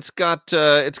it's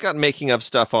got making of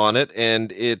stuff on it,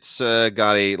 and it's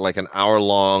got an hour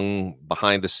long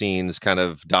behind the scenes kind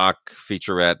of doc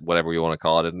featurette, whatever you want to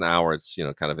call it. An hour, it's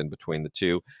kind of in between the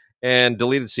two, and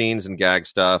deleted scenes and gag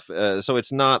stuff. So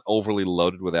it's not overly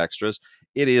loaded with extras.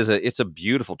 It's a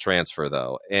beautiful transfer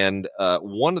though, and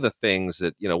one of the things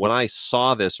that when I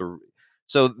saw this,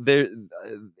 so there,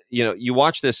 you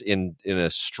watch this in a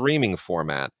streaming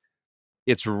format,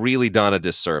 it's really done a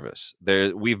disservice.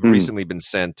 We've recently been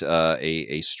sent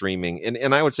a streaming,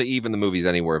 and I would say even the Movies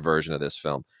Anywhere version of this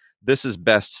film. This is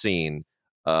best seen,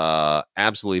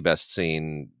 absolutely best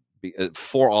seen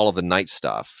for all of the night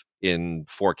stuff in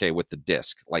 4K with the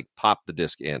disc. Like pop the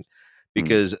disc in,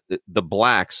 because the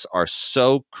blacks are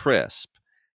so crisp.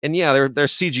 And yeah, they're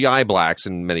CGI blacks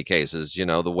in many cases.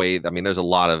 The way, there's a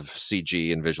lot of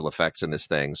CG and visual effects in this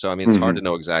thing. So it's hard to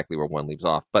know exactly where one leaves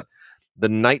off, but the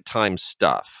nighttime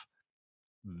stuff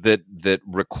that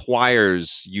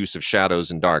requires use of shadows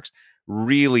and darks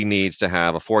really needs to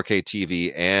have a 4K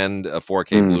TV and a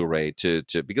 4K Blu-ray to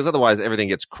because otherwise everything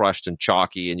gets crushed and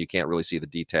chalky and you can't really see the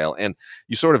detail. And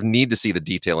you sort of need to see the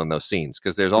detail in those scenes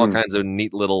because there's all kinds of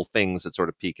neat little things that sort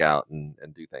of peek out and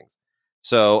do things.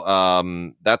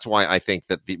 So that's why I think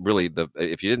that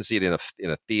if you didn't see it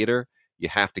in a theater, you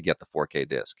have to get the 4K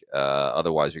disc.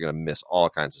 Otherwise, you're going to miss all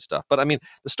kinds of stuff. But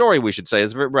the story, we should say,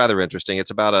 is rather interesting.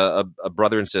 It's about a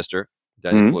brother and sister,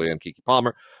 Daniel Kaluuya and Keke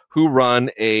Palmer, who run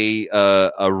a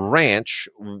ranch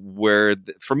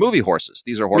for movie horses.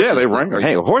 These are horses. Yeah,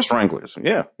 they horse wranglers.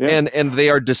 Yeah. And they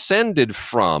are descended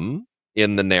from,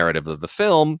 in the narrative of the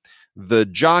film, the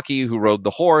jockey who rode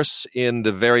the horse in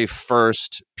the very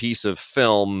first piece of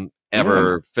film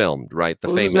ever filmed, right? The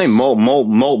famous name,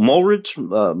 Mulridge,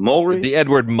 the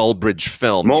Edward Muybridge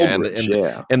film.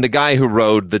 And the guy who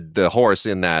rode the horse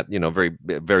in that, very,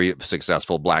 very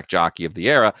successful black jockey of the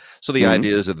era. So the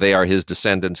idea is that they are his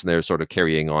descendants and they're sort of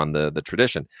carrying on the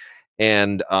tradition.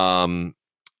 And, so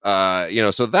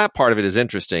that part of it is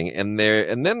interesting. And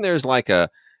then there's like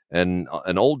an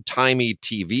old timey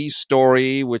TV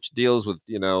story which deals with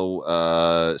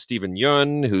Steven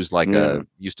Yeun, who's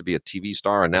used to be a TV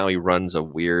star and now he runs a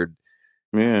weird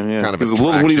kind of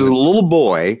when he was a little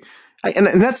boy.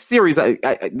 And that series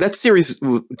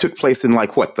took place in the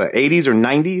 80s or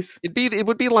 90s? It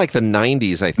would be like the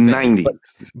 90s, I think.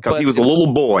 90s, because he was a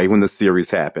little boy when the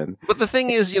series happened. But the thing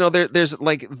is, there's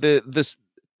like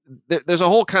there's a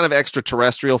whole kind of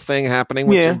extraterrestrial thing happening,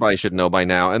 which everybody should know by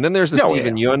now. And then there's the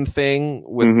Steven Yeun thing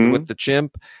with the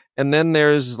chimp. And then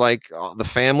there's the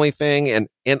family thing.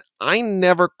 And I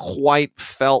never quite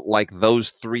felt like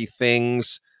those three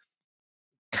things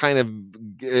kind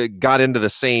of got into the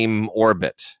same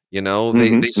orbit.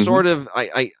 They sort of,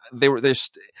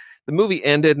 the movie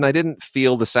ended and I didn't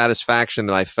feel the satisfaction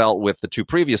that I felt with the two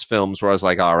previous films where I was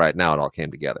like, all right, now it all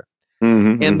came together.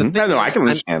 And I can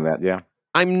understand that. Yeah.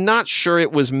 I'm not sure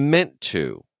it was meant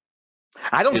to.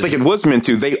 I don't think it was meant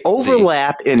to. They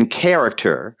overlap in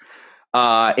character,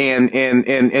 and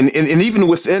even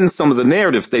within some of the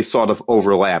narratives, they sort of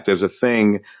overlap. There's a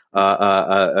thing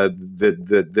that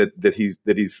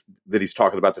he's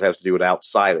talking about that has to do with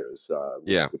outsiders,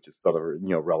 which is sort of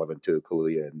relevant to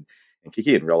Kaluuya and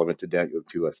Keke, and relevant to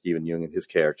Steven Yeun and his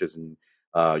characters, and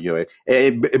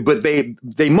but they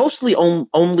mostly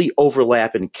only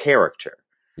overlap in character.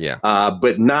 Yeah.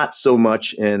 But not so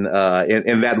much in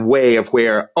that way of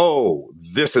where,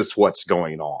 this is what's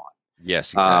going on.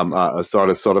 Yes. Exactly.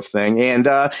 Sort of thing. And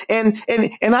I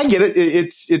get it.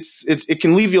 It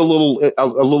can leave you a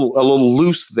little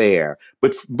loose there.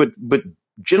 But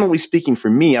generally speaking,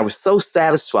 for me, I was so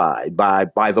satisfied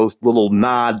by those little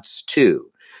nods too.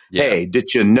 Yeah. Hey,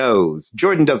 did you knows?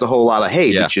 Jordan does a whole lot of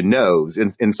did you knows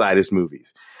inside his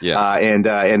movies. Yeah. And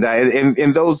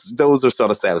those are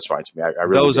sort of satifying to me. I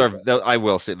really I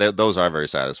will say those are very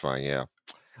satisfying. Yeah.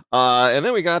 And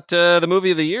then we got the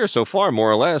movie of the year so far, more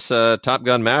or less, Top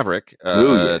Gun Maverick.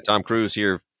 Tom Cruise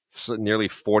here nearly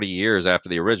 40 years after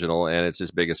the original, and it's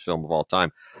his biggest film of all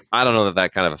time. I don't know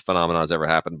that kind of a phenomenon has ever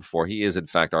happened before. He is, in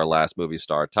fact, our last movie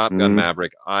star. Top Gun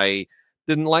Maverick. I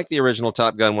didn't like the original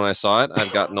Top Gun when I saw it.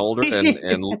 I've gotten older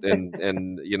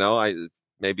and I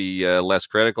maybe less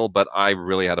critical, but I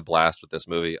really had a blast with this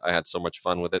movie. I had so much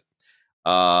fun with it.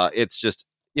 It's just,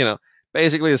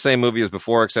 basically the same movie as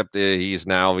before, except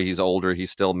he's older.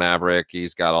 He's still Maverick.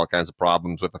 He's got all kinds of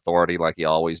problems with authority like he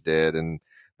always did. And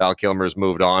Val Kilmer's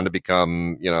moved on to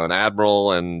become, an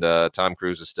admiral, and Tom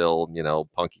Cruise is still,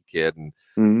 punky kid. And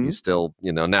he's still,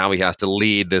 now he has to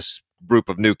lead this group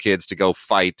of new kids to go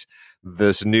fight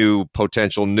this new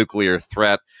potential nuclear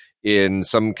threat in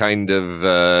some kind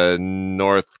of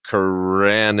North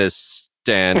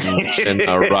Koreanistan,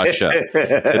 Russia.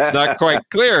 It's not quite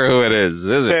clear who it is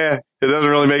it? Yeah, it doesn't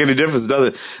really make any difference, does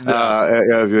it? No.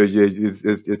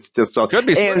 It's just so. Could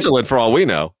be Switzerland for all we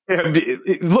know.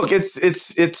 Look,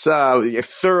 it's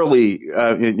thoroughly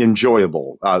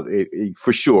enjoyable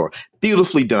for sure.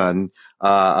 Beautifully done.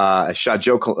 Shot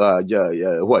Joe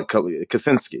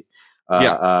Kosinski.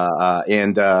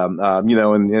 And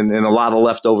a lot of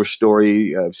leftover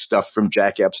story stuff from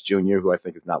Jack Epps Jr., who I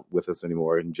think is not with us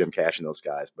anymore, and Jim Cash and those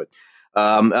guys. But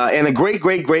and a great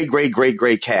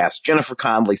cast. Jennifer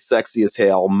Connelly, sexy as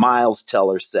hell. Miles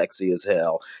Teller, sexy as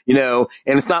hell. And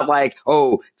it's not like, a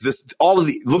lot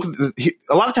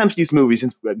of times these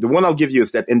movies, the one I'll give you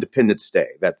is that Independence Day.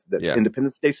 That's the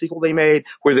Independence Day sequel they made,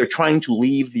 where they're trying to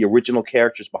leave the original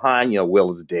characters behind.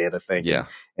 Will is dead, I think. Yeah.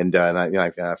 And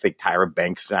I think Tyra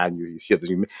Banks.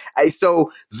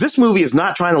 So this movie is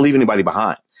not trying to leave anybody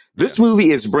behind. This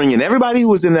movie is bringing everybody who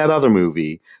was in that other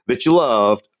movie that you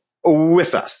loved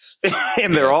with us.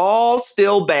 And they're all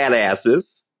still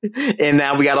badasses. And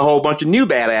now we got a whole bunch of new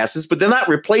badasses, but they're not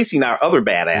replacing our other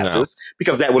badasses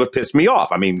because that would have pissed me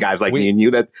off. I mean, guys like me and you,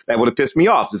 that would have pissed me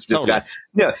off. This guy,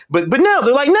 but no,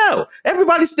 they're like, no,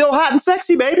 everybody's still hot and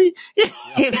sexy, baby.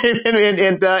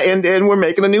 and we're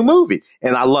making a new movie.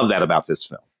 And I love that about this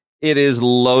film. It is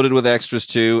loaded with extras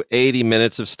too. 80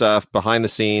 minutes of stuff behind the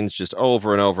scenes, just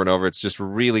over and over and over. It's just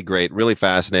really great, really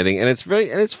fascinating. And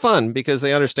it's fun because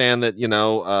they understand that,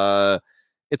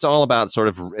 it's all about sort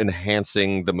of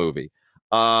enhancing the movie.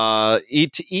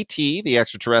 E.T., the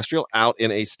extraterrestrial, out in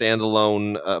a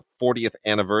standalone 40th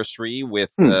anniversary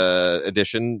with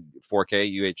edition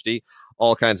 4K UHD,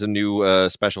 all kinds of new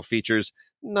special features.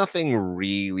 Nothing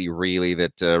really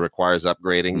that requires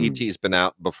upgrading. E.T.'s been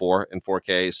out before in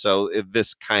 4K, so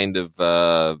this kind of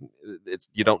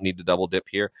you don't need to double dip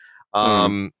here.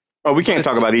 We can't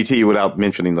talk about E.T. without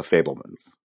mentioning the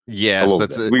Fabelmans. Yes,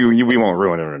 we won't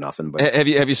ruin it or nothing. But have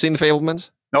you seen the Fabelmans?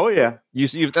 Oh yeah,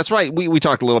 that's right. We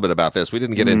talked a little bit about this. We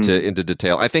didn't get into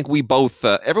detail. I think we both.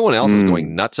 Everyone else is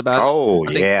going nuts about it. Oh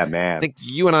man. I think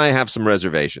you and I have some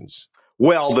reservations.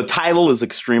 Well, the title is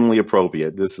extremely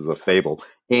appropriate. This is a fable,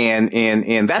 and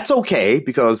that's okay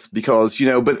because but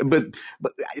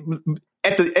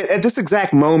at this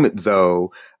exact moment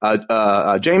though,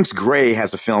 James Gray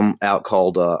has a film out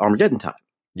called Armageddon Time.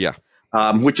 Yeah.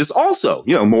 Which is also,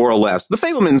 more or less, The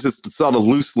Fabelmans is sort of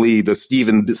loosely the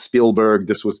Steven Spielberg.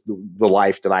 This was the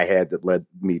life that I had that led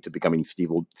me to becoming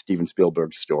Steven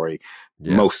Spielberg's story,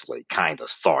 mostly, kind of,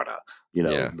 sort of,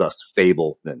 thus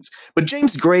Fabelmans. But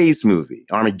James Gray's movie,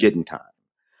 Armageddon Time,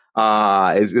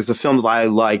 is a film that I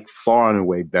like far and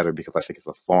away better because I think it's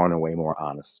a far and away more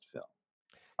honest film.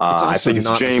 I think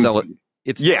it's James. I'm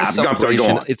sorry,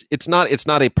 go on. It's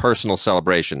not a personal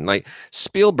celebration. Like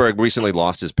Spielberg recently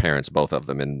lost his parents, both of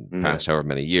them, in past however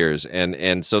many years,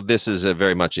 and so this is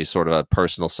very much a sort of a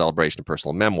personal celebration, a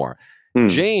personal memoir.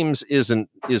 James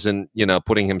isn't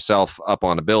putting himself up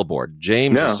on a billboard.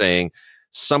 James is saying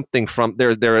something from there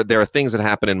are things that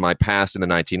happened in my past in the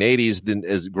 1980s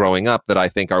as growing up that I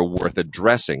think are worth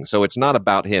addressing. So it's not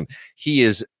about him. He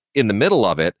is in the middle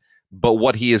of it, but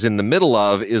what he is in the middle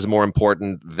of is more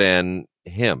important than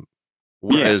him.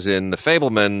 Whereas in the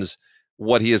Fabelmans,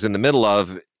 what he is in the middle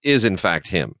of is in fact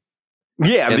him.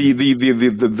 Yeah,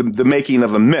 the making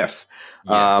of a myth.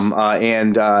 Yes.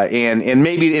 And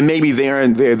maybe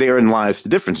therein lies the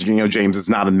difference. James is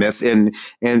not a myth,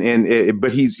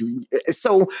 but he's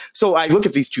so I look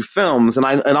at these two films and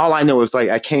all I know is like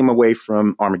I came away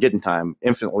from Armageddon Time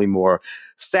infinitely more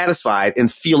satisfied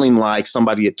and feeling like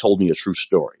somebody had told me a true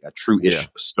story, a true-ish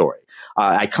story.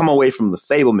 I come away from the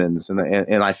Fabelmans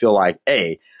and I feel like,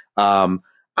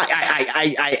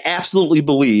 I absolutely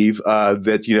believe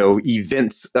that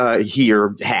events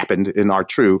here happened and are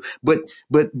true, but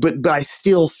I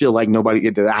still feel like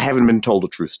I haven't been told a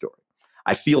true story.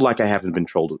 I feel like I haven't been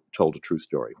told a true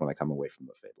story when I come away from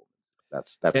the Fabelmans.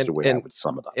 That's the way I would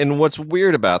sum it up. And what's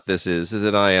weird about this is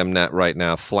that I am not right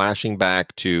now flashing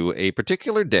back to a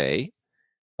particular day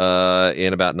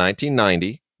in about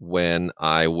 1990 when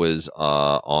I was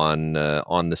on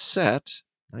the set.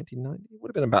 1990? It would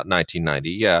have been about 1990,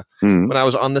 yeah. When I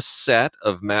was on the set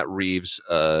of Matt Reeves'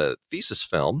 thesis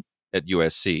film at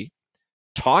USC,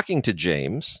 talking to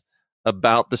James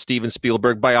about the Steven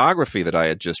Spielberg biography that I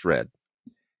had just read.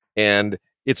 And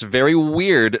it's very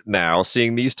weird now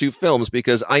seeing these two films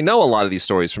because I know a lot of these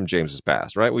stories from James's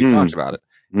past, right? We've talked about it.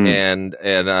 And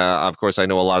of course, I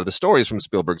know a lot of the stories from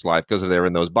Spielberg's life because they're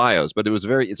in those bios. But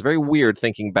it's very weird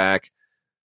thinking back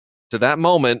to that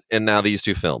moment, and now these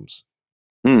two films.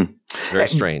 Very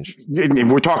strange.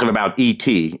 We're talking about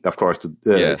E.T., of course.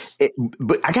 Yes.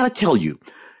 But I got to tell you,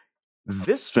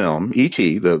 this film,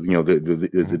 E.T., the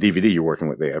DVD you're working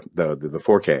with there, the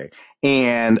 4K,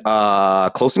 and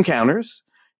Close Encounters,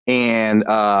 and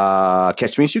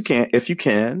Catch Me If You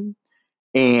Can,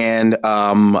 and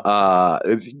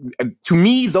to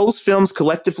me, those films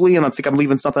collectively, and I think I'm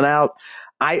leaving something out,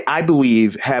 I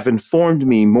believe have informed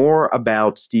me more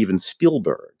about Steven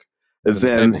Spielberg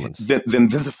than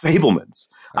the Fabelmans.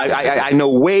 I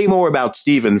know way more about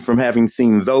Steven from having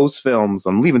seen those films.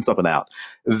 I'm leaving something out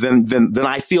than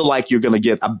I feel like you're going to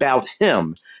get about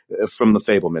him from the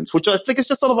Fabelmans, which I think is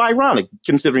just sort of ironic,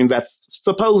 considering that's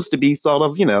supposed to be sort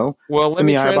of,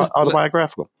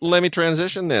 semi-autobiographical. Let me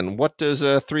transition then. What does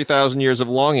 3,000 Years of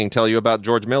Longing tell you about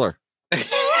George Miller?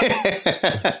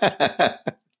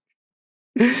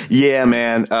 Yeah,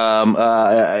 man.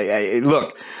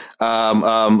 Look,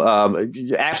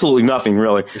 absolutely nothing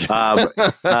really.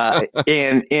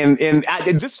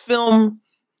 This film,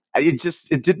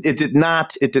 it's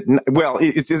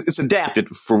adapted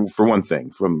for one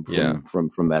thing from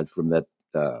that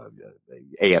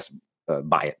A.S.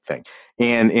 Byatt thing,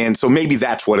 and so maybe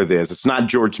that's what it is. It's not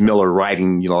George Miller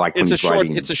writing, like when he's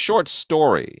writing. It's a short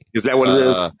story. Is that what it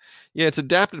is? Yeah, it's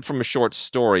adapted from a short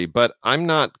story, but I'm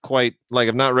not quite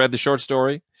I've not read the short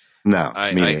story. No,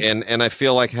 and I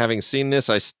feel like having seen this,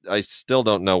 I still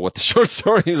don't know what the short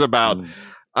story is about.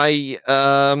 This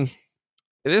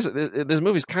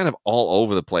movie's kind of all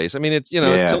over the place. I mean, it's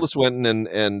it's Tilda Swinton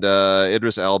and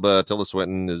Idris Elba. Tilda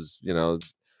Swinton is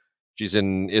she's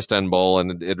in Istanbul,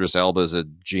 and Idris Elba is a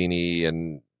genie,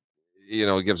 and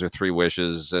gives her 3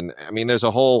 wishes, and I mean, there's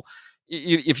a whole.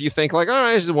 If you think all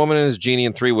right, she's a woman and his genie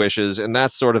and 3 wishes, and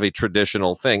that's sort of a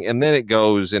traditional thing, and then it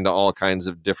goes into all kinds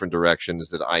of different directions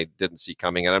that I didn't see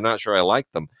coming, and I'm not sure I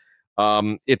like them.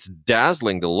 It's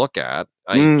dazzling to look at.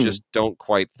 I just don't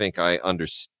quite think I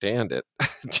understand it,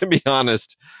 to be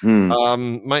honest.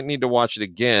 Might need to watch it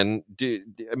again. I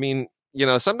mean,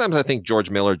 sometimes I think George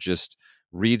Miller just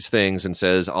reads things and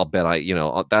says, I'll bet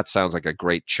that sounds like a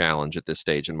great challenge at this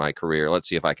stage in my career. Let's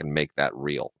see if I can make that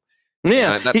real.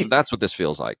 Yeah, that's what this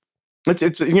feels like.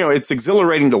 It's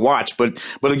exhilarating to watch, but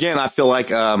again, I feel like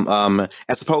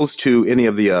as opposed to any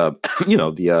of the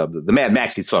the Mad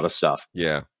Maxy sort of stuff,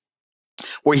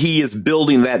 where he is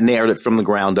building that narrative from the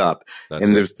ground up,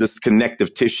 there's this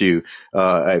connective tissue,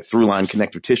 through line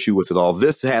connective tissue with it all.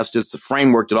 This has just a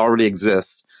framework that already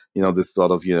exists, this sort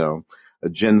of a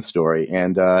Jen story,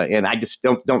 and I just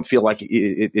don't feel like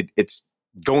it's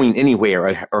going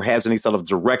anywhere or has any sort of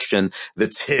direction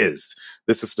that's his.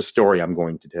 This is the story I'm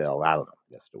going to tell. I don't know.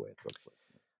 That's the way it's looks like.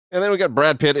 And then we got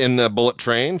Brad Pitt in Bullet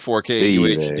Train,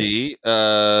 4K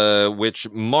UHD, which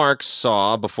Mark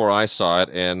saw before I saw it.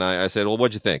 And I said, well,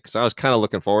 what'd you think? Because I was kind of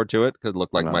looking forward to it because it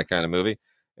looked like my kind of movie.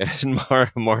 And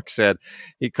Mark said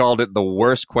he called it the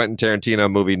worst Quentin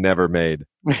Tarantino movie never made.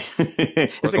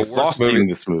 It's exhausting,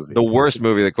 this movie. The worst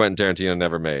movie that Quentin Tarantino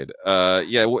never made.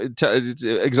 It's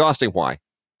exhausting. Why?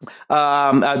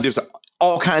 There's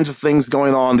all kinds of things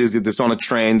going on. There's on a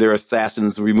train. There are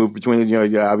assassins. We move between,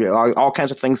 all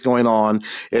kinds of things going on.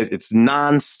 It's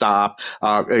nonstop.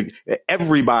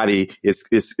 Everybody is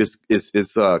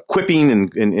quipping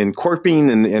and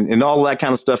quirping and all that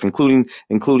kind of stuff, including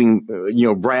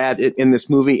Brad in this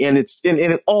movie. And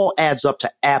it all adds up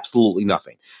to absolutely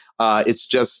nothing.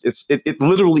 It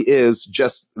literally is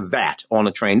just that on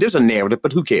a train. There's a narrative,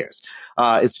 but who cares?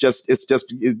 It's just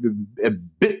a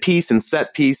bit piece and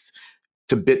set piece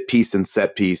to bit piece and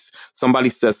set piece. Somebody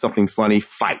says something funny,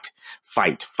 fight,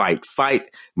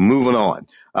 moving on.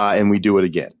 And we do it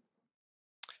again.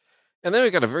 And then we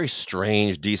got a very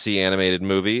strange DC animated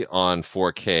movie on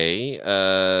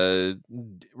 4K.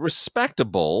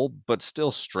 Respectable, but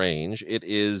still strange. It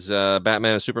is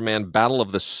Batman and Superman Battle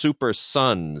of the Super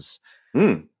Sons.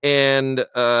 And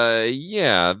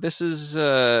this is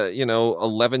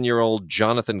 11-year-old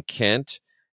Jonathan Kent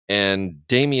and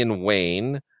Damian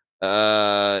Wayne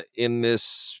in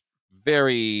this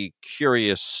very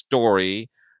curious story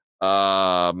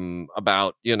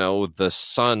about the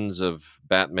sons of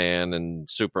Batman and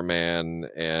Superman,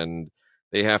 and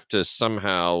they have to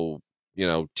somehow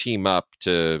team up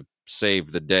to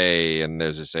save the day, and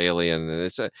there's this alien, and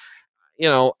it's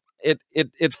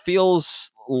it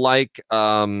feels like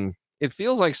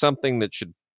something that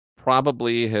should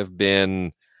probably have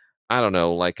been, I don't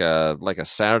know, like a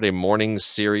Saturday morning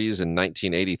series in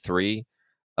 1983.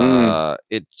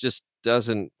 It just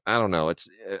doesn't. I don't know. It's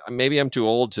maybe I'm too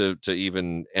old to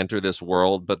even enter this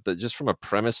world, but just from a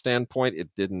premise standpoint, it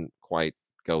didn't quite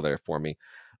go there for me.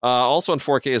 Also on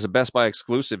 4K is a Best Buy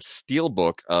exclusive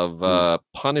steelbook of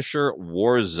Punisher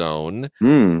Warzone.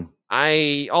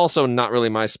 I also not really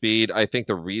my speed. I think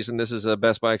the reason this is a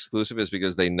Best Buy exclusive is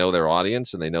because they know their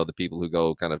audience and they know the people who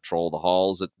go kind of troll the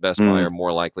halls at Best Buy are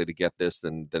more likely to get this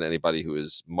than anybody who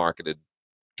is marketed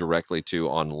directly to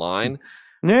online.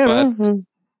 Yeah, but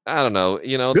I don't know.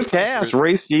 Good cast: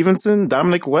 Ray Stevenson,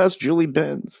 Dominic West, Julie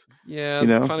Benz. Yeah,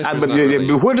 but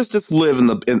where does this live in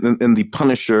the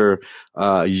Punisher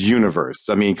universe?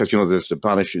 I mean, because there's the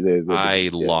Punisher. I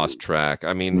lost track.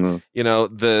 I mean,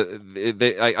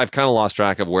 I've kind of lost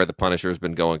track of where the Punisher has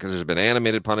been going because there's been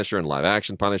animated Punisher and live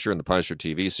action Punisher and the Punisher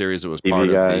TV series. It was part of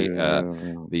the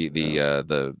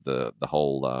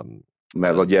whole.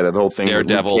 That whole thing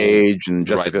Daredevil, with Luke Cage and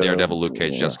Jessica. Right, Daredevil, Luke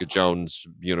Cage, Jessica Jones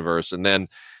universe, and then.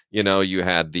 You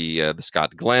had the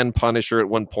Scott Glenn Punisher at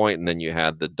one point, and then you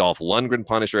had the Dolph Lundgren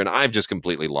Punisher, and I've just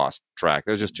completely lost track.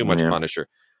 There's just too much Punisher.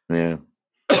 Yeah.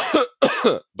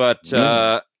 But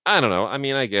I don't know. I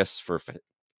mean, I guess for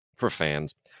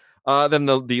fans. Then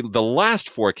the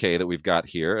last 4K that we've got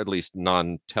here, at least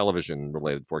non-television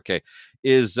related 4K,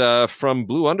 is from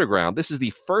Blue Underground. This is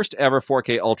the first ever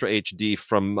 4K Ultra HD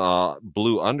from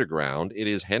Blue Underground. It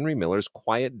is Henry Miller's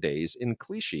Quiet Days in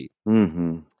Clichy.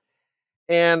 Mm-hmm.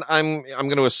 And I'm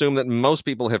going to assume that most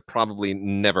people have probably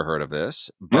never heard of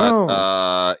this,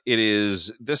 but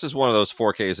this is one of those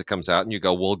 4Ks that comes out and you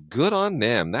go, well, good on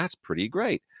them. That's pretty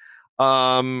great.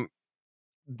 So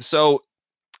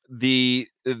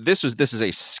this is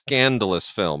a scandalous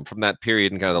film from that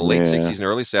period in kind of the late 60s and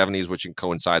early 70s, which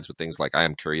coincides with things like I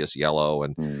Am Curious Yellow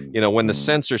and when the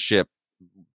censorship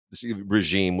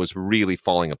regime was really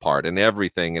falling apart and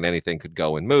everything and anything could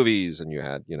go in movies, and you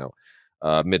had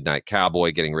Midnight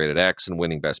Cowboy getting rated X and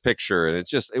winning Best Picture, and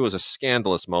it was a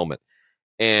scandalous moment.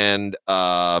 And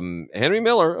Henry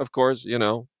Miller, of course,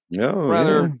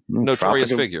 rather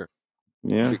notorious figure.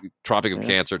 Yeah, Tropic of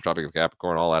Cancer, Tropic of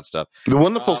Capricorn, all that stuff. The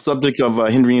wonderful subject of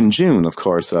Henry and June, of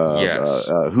course. Yes.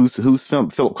 Whose film?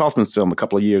 Philip Kaufman's film. A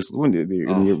couple of years. About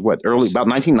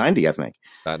 1990, I think.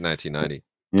 About 1990.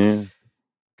 Yeah.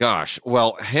 Gosh,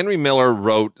 well, Henry Miller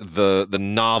wrote the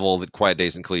novel that Quiet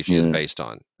Days in Clichy is based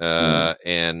on,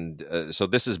 and so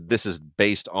this is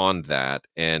based on that,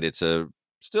 and it's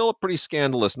still a pretty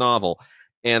scandalous novel,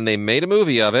 and they made a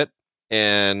movie of it,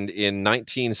 and in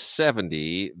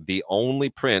 1970, the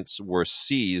only prints were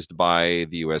seized by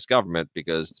the U.S. government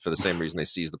because for the same reason they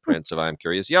seized the prints of I Am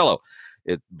Curious Yellow.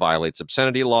 It violates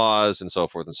obscenity laws and so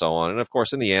forth and so on, and of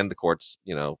course, in the end, the courts,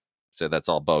 said that's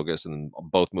all bogus, and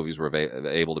both movies were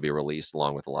able to be released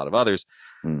along with a lot of others.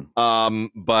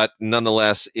 But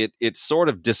nonetheless, it sort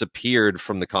of disappeared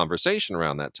from the conversation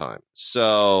around that time.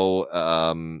 So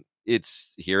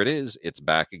here it is. It's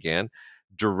back again,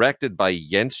 directed by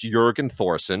Jens Jørgen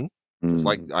Thorsen. It's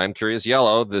like I'm Curious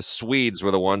Yellow. The Swedes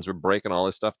were the ones who were breaking all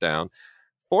this stuff down.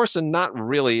 Thorsen, not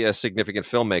really a significant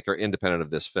filmmaker independent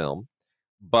of this film,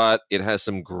 but it has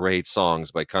some great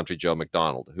songs by Country Joe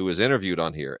McDonald, who is interviewed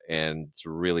on here, and it's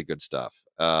really good stuff.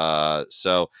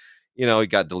 So, you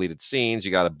got deleted scenes. You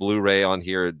got a Blu-ray on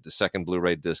here, the second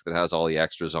Blu-ray disc that has all the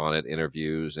extras on it,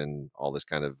 interviews, and all this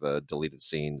kind of deleted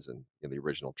scenes and the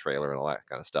original trailer and all that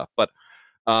kind of stuff. But,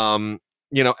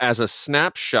 as a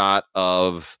snapshot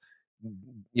of,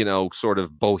 sort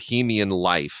of bohemian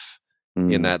life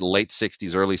in that late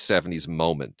 60s, early 70s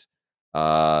moment,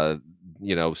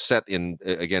 set in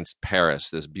against Paris,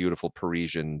 this beautiful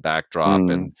Parisian backdrop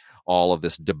and all of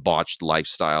this debauched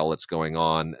lifestyle that's going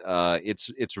on.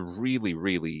 It's really,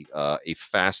 really a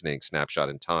fascinating snapshot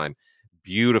in time,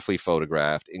 beautifully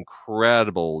photographed,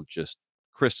 incredible just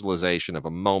crystallization of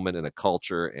a moment in a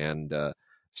culture and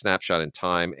snapshot in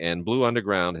time. And Blue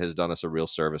Underground has done us a real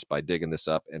service by digging this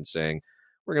up and saying,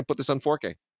 we're going to put this on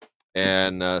 4K.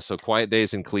 And so Quiet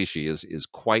Days in Clichy is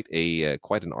quite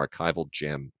an archival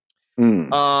gem.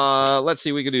 Let's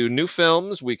see. We could do new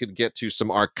films. We could get to some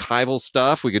archival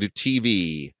stuff. We could do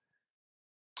TV.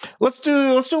 Let's do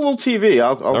a little TV.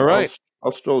 All right.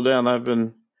 I'll scroll down. I've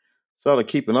been sort of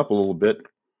keeping up a little bit.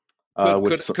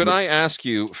 Could I ask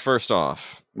you first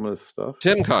off? Stuff.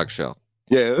 Tim Cogshell.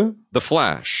 Yeah. The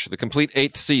Flash, the complete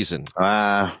 8th season.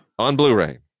 On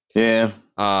Blu-ray. Yeah.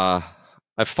 I've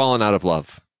fallen out of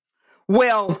love.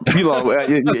 Well, the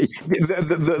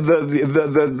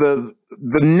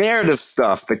narrative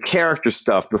stuff, the character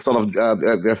stuff, the sort of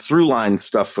the through line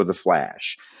stuff for the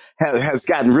Flash has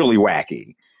gotten really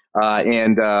wacky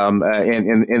and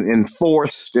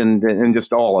enforced and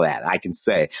just all of that. I can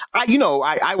say,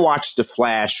 I watched the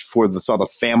Flash for the sort of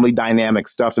family dynamic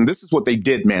stuff, and this is what they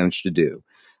did manage to do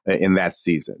in that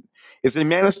season. is they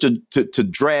managed to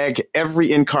drag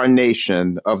every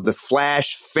incarnation of the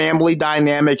Flash family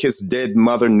dynamic, his dead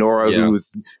mother, Nora, who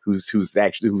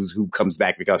comes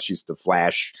back because she's the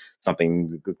Flash,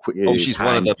 something. She's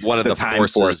one of the time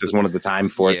forces, one of the time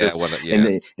forces.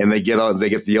 And they get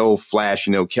the old Flash,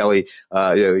 Kelly,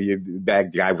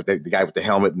 the guy with the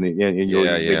helmet, and they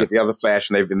get the other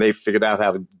Flash, and they figured out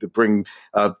how to bring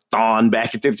Thawne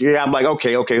back into the. I'm like,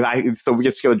 okay, so we're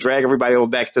just gonna drag everybody all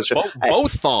back to the show.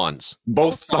 Both Thawnes.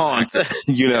 Both Thawnes,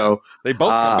 They both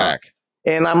come back.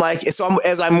 And I'm like, so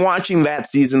as I'm watching that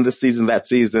season, that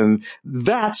season,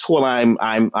 that's what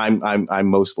I'm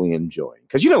mostly enjoying.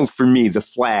 Because, for me, the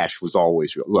Flash was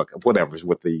always, look, whatever's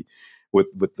with the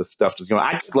stuff that's going on.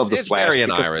 I just love the Flash. Barry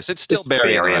and Iris. It's still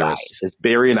Barry and Iris. It's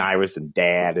Barry and Iris and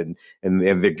Dad and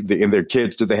their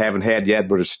kids that they haven't had yet,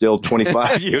 but are still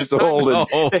 25 years old.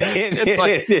 It's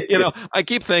like, I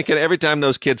keep thinking every time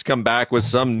those kids come back with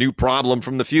some new problem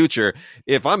from the future,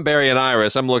 if I'm Barry and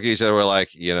Iris, I'm looking at each other, we're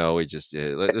like, we just,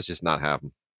 let's just not have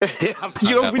them.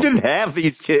 If we didn't have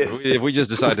these kids, if we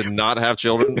just decided to not have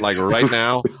children, like right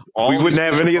now, we wouldn't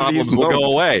have any of these will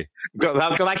go away. Because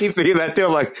I keep thinking that too.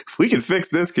 I'm like, if we can fix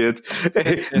this, kids,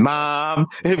 Mom,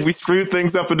 if we screw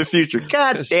things up in the future,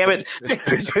 God damn it!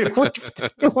 What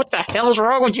the hell's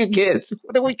wrong with you kids?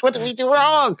 What did we do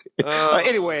wrong?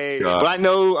 Anyway, but I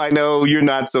know you're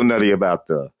not so nutty about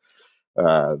the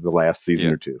last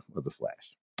season or two of The Flash.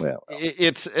 Well,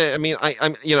 it's. I mean,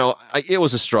 it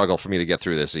was a struggle for me to get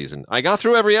through this season. I got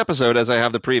through every episode as I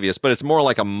have the previous, but it's more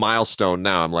like a milestone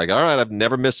now. I'm like, all right, I've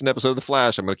never missed an episode of The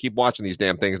Flash. I'm going to keep watching these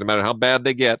damn things, no matter how bad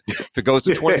they get. If it goes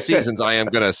to 20 seasons, I am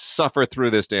going to suffer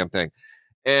through this damn thing.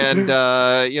 And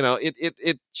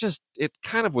it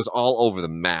kind of was all over the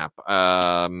map.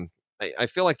 I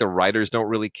feel like the writers don't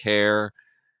really care.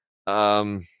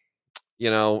 But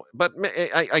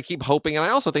I keep hoping, and I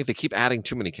also think they keep adding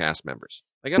too many cast members.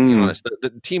 I got to be honest,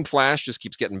 the Team Flash just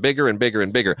keeps getting bigger and bigger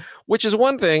and bigger, which is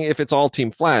one thing if it's all Team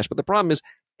Flash, but the problem is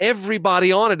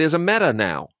everybody on it is a meta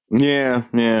now. Yeah.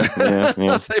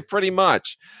 They pretty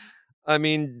much. I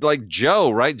mean, like Joe,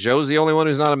 right? Joe's the only one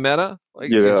who's not a meta. Like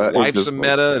his wife's a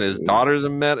meta and his daughter's a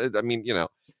meta. I mean,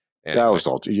 Anyway. That was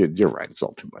all. You're right. It's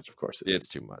all too much. Of course, it's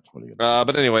too much.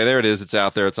 But anyway, there it is. It's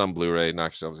out there. It's on Blu-ray.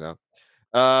 Knock yourselves out.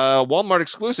 Walmart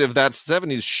exclusive, That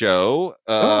 70s Show,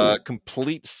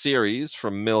 complete series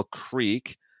from Mill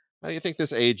Creek. How do you think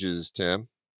this ages, Tim?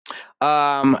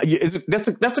 That's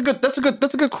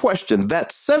a good question. That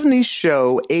 70s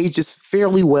Show ages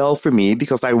fairly well for me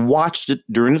because I watched it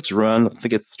during its run. I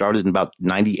think it started in about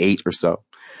 98 or so.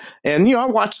 And, I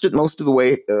watched it most of the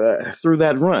way through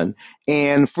that run.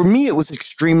 And for me, it was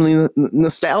extremely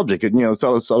nostalgic,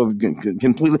 sort of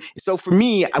completely. So for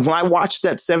me, when I watched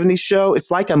that 70s show, it's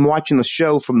like I'm watching the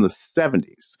show from the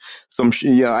 70s.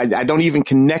 I don't even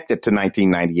connect it to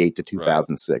 1998 to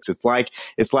 2006. Right.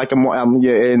 It's like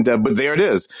but there it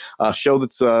is. A show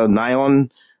that's nigh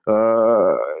on,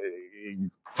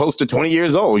 close to 20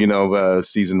 years old,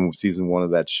 season one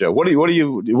of that show. What do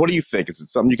you think? Is it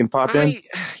something you can pop in?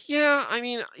 Yeah, I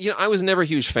mean, I was never a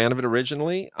huge fan of it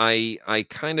originally. I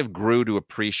kind of grew to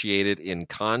appreciate it in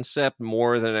concept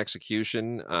more than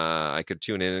execution. I could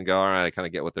tune in and go, all right, I kind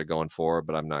of get what they're going for,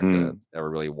 but I'm not going to ever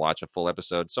really watch a full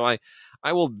episode. So I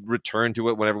will return to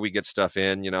it whenever we get stuff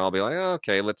in. I'll be like, oh,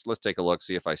 okay, let's take a look,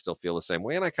 see if I still feel the same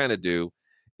way, and I kind of do.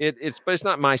 But it's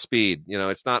not my speed.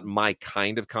 It's not my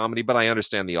kind of comedy, but I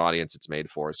understand the audience it's made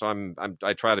for. So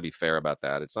I try to be fair about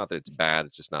that. It's not that it's bad.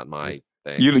 It's just not my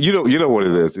thing. You know what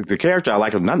it is. The character I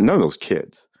like, none of those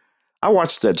kids. I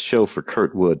watched that show for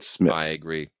Kurtwood Smith. I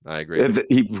agree.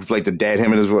 He played the dad,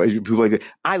 him and his wife. He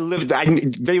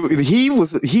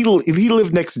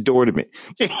lived next door to me.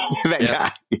 That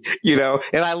guy,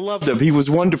 and I loved him. He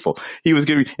was wonderful. He was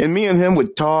good. And me and him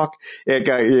would talk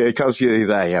because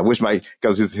he's like,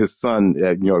 because his son,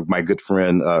 my good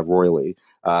friend, Roy Lee,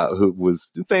 who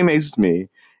was the same age as me.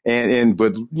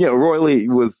 But Roy Lee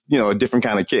was, a different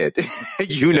kind of kid,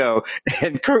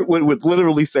 and Kurt would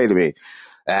literally say to me,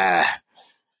 I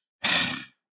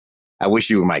wish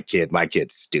you were my kid. My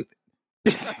kid's stupid.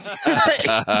 And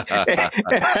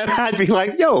I'd be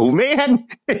like, yo, man,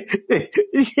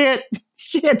 you can't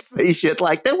say shit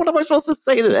like that. What am I supposed to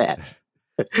say to that?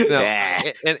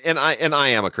 And I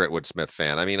am a Kurtwood Smith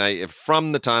fan. I mean,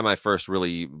 from the time I first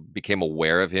really became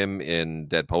aware of him in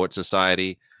Dead Poet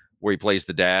Society, where he plays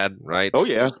the dad, right? Oh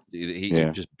yeah, he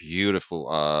just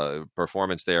beautiful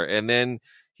performance there, and then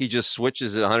he just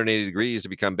switches at 180 degrees to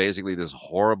become basically this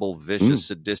horrible, vicious,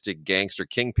 sadistic gangster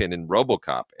kingpin in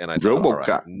RoboCop. And I thought, all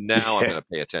right, now I'm going to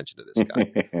pay attention to this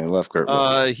guy. I love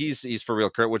Kurtwood. He's for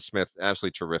real. Kurtwood Smith,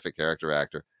 absolutely terrific character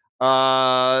actor.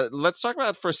 Let's talk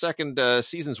about for a second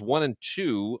seasons 1 and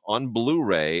 2 on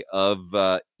Blu-ray of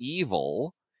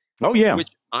Evil. Oh yeah,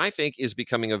 which I think is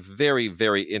becoming a very,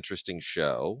 very interesting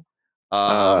show.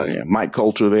 yeah, Mike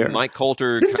Coulter there. Mike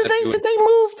Coulter Did, kind did of they doing. did they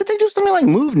move? Did they do something like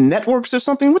move networks or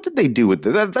something? What did they do with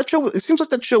that show? It seems like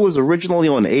that show was originally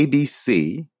on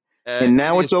ABC, and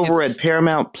now it's over at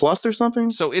Paramount Plus or something.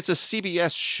 So it's a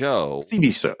CBS show.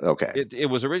 CBS show. Okay. It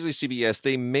was originally CBS.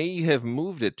 They may have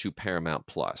moved it to Paramount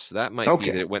Plus. That might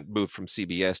be that it moved from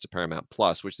CBS to Paramount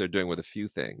Plus, which they're doing with a few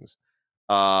things.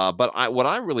 But what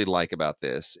I really like about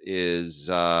this is,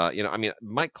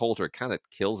 Mike Coulter kind of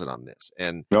kills it on this,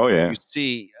 and you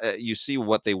see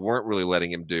what they weren't really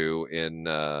letting him do in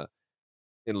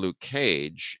Luke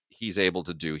Cage. He's able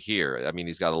to do here. I mean,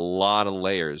 he's got a lot of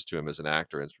layers to him as an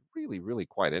actor, and it's really, really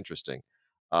quite interesting.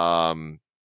 The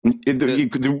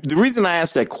reason I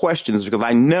asked that question is because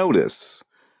I notice.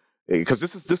 Because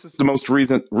this is the most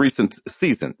recent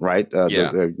season, right? And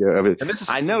this is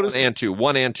I noticed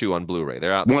one and two on Blu-ray.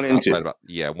 They're out 1 and 2. Right about,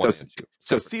 one and 2.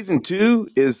 Because season 2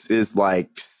 is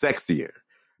like sexier,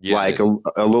 like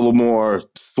a little more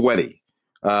sweaty,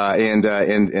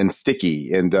 and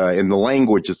sticky, and the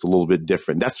language is a little bit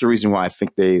different. That's the reason why I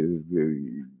think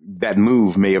that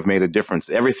move may have made a difference.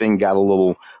 Everything got a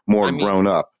little more grown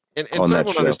up. And so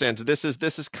everyone understands this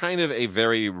is kind of a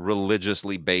very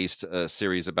religiously based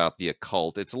series about the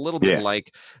occult. It's a little bit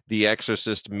like The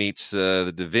Exorcist meets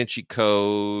the Da Vinci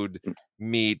Code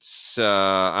meets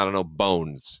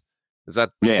Bones. Does that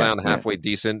sound halfway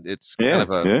decent? It's kind of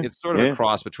it's sort of a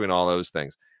cross between all those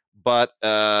things, but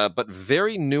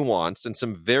very nuanced and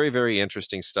some very, very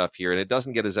interesting stuff here. And it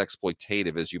doesn't get as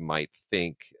exploitative as you might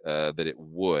think that it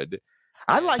would.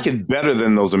 I like it better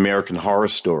than those American Horror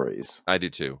Stories. I do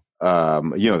too. There are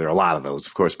a lot of those,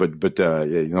 of course, but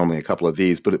only a couple of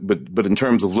these. But in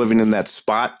terms of living in that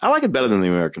spot, I like it better than the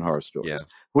American Horror Stories,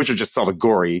 which are just sort of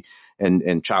gory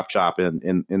and chop.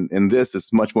 And this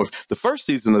is much more. The first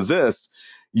season of this,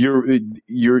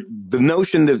 the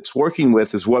notion that it's working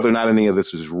with is whether or not any of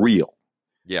this is real.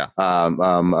 Yeah. And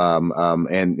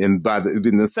in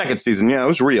the second season, it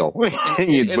was real. But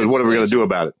what are we going to do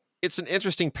about it? It's an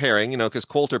interesting pairing, because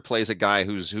Coulter plays a guy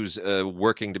who's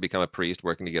working to become a priest,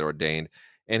 working to get ordained,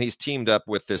 and he's teamed up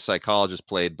with this psychologist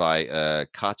played by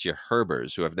Katja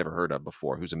Herbers, who I've never heard of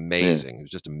before, who's amazing,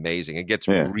 who's just amazing. It gets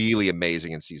really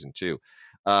amazing in season 2.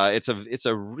 It's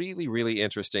a really, really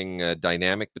interesting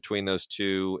dynamic between those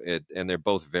two, and they're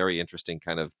both very interesting,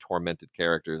 kind of tormented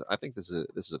characters. I think this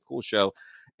is a cool show,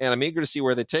 and I'm eager to see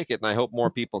where they take it, and I hope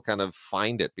more people kind of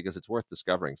find it because it's worth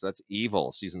discovering. So that's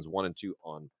Evil, seasons 1 and 2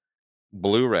 on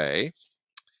Blu-ray.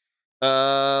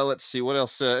 Let's see what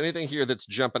else. Anything here that's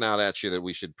jumping out at you that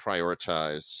we should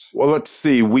prioritize? Well, let's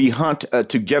see. We Hunt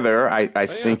Together. I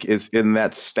think is in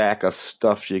that stack of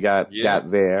stuff you got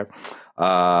there.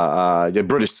 The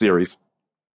British series,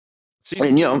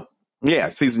 season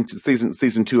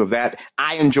 2 of that.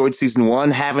 I enjoyed season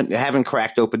 1. Haven't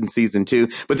cracked open season 2,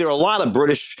 but there are a lot of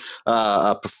British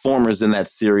performers in that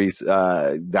series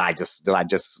that I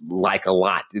just like a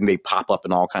lot, and they pop up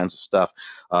in all kinds of stuff.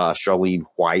 Charlene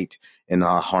White and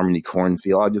Harmony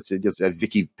Cornfield. I just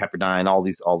Vicky Pepperdine, all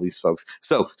these folks.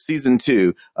 So season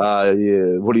 2,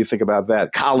 what do you think about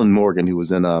that? Colin Morgan, who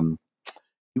was in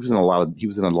he was in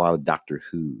a lot of Doctor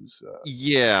Who's.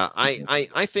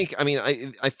 I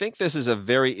think this is a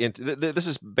very this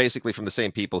is basically from the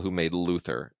same people who made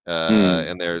Luther,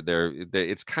 and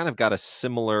it's kind of got a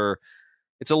similar.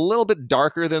 It's a little bit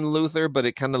darker than Luther, but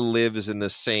it kind of lives in the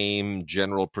same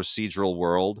general procedural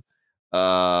world,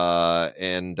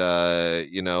 and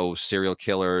serial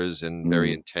killers and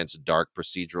very intense dark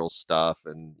procedural stuff,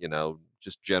 and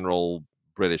just general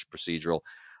British procedural.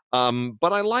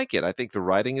 But I like it. I think the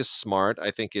writing is smart.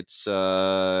 I think it's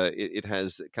it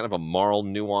has kind of a moral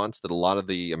nuance that a lot of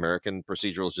the American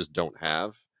procedurals just don't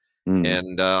have,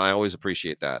 and I always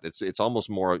appreciate that. It's almost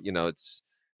more, it's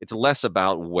less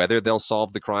about whether they'll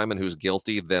solve the crime and who's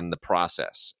guilty than the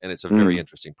process, and it's a very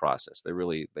interesting process.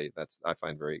 That's I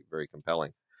find very, very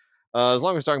compelling. As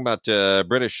long as we're talking about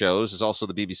British shows, is also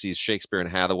the BBC's Shakespeare and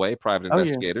Hathaway, Private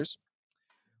Investigators.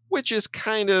 Which is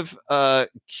kind of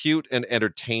cute and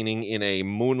entertaining in a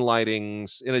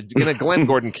moonlighting, in a Glenn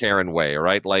Gordon Caron way,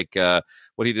 right? Like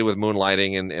what he did with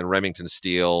Moonlighting and Remington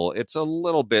Steele. It's a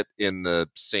little bit in the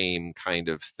same kind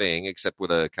of thing, except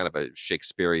with a kind of a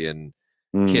Shakespearean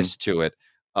kiss to it.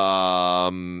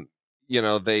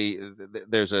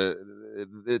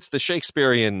 It's the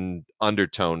Shakespearean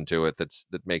undertone to it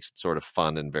that makes it sort of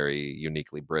fun and very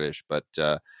uniquely British, but.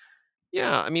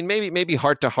 Yeah, I mean, maybe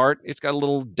Heart to Heart. It's got a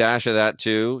little dash of that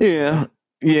too. Yeah,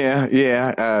 Look,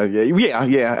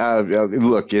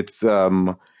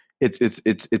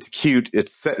 it's cute.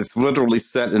 It's literally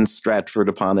set in Stratford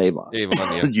upon Avon.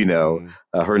 Avon, yeah. You know,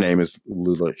 her name is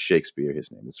Lula Shakespeare.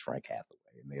 His name is Frank Hathaway,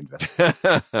 and they invested.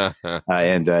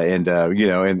 And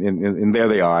there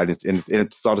they are, and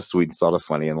it's sort of sweet and sort of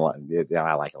funny, and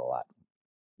I like it a lot.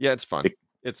 Yeah, it's fun.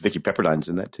 It's Vicky Pepperdine's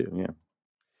in that too. Yeah.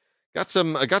 Got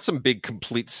some big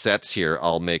complete sets here.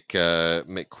 I'll make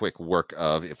quick work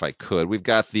of if I could. We've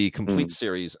got the complete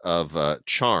series of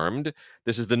Charmed.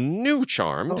 This is the new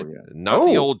Charmed, not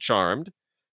the old Charmed.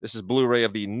 This is Blu-ray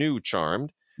of the new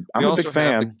Charmed. I'm a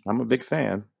big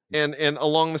fan. And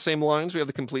along the same lines, we have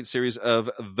the complete series of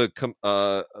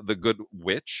the Good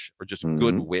Witch, or just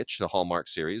Good Witch, the Hallmark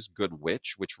series, Good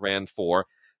Witch, which ran for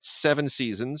 7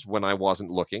 seasons when I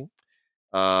wasn't looking.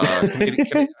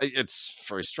 It's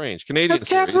very strange. Canadian. That's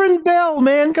Catherine Bell,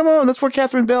 man. Come on, that's where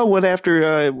Catherine Bell went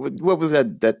after. What was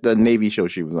that Navy show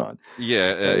she was on?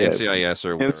 Yeah, NCIS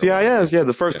or whatever. NCIS. Yeah,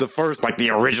 the first, like the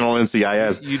original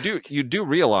NCIS. You do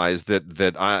realize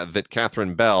that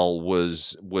Catherine Bell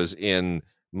was in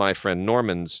my friend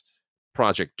Norman's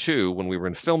Project 2 when we were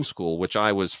in film school, which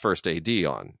I was first AD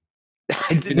on.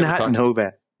 I did not know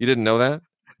that. You didn't know that?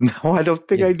 No, I don't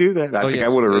think I do that. I think I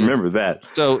would have remembered that.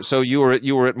 So you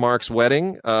were at Mark's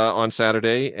wedding on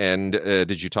Saturday, and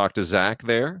did you talk to Zach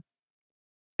there?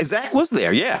 Zach was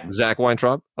there, yeah. Zach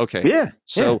Weintraub? Okay. Yeah.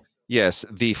 So, yes,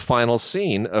 the final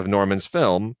scene of Norman's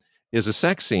film is a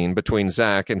sex scene between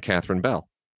Zach and Catherine Bell.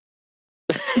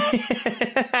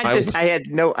 I had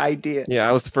no idea. Yeah,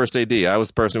 I was the first AD. I was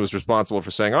the person who was responsible for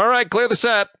saying, all right, clear the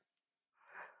set.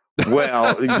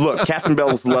 Well, look, Catherine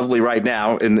Bell's lovely right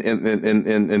now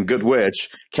in Good Witch.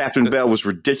 Catherine Bell was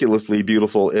ridiculously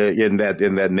beautiful in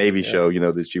that Navy show, you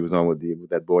know, that she was on with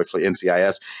that boy for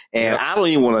NCIS. And I don't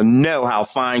even want to know how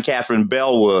fine Catherine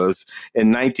Bell was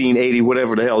in 1980,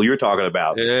 whatever the hell you're talking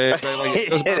about. It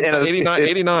was about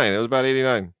 89. It was about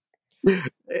 89.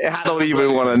 I don't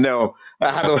even want to know.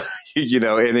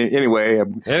 Anyway,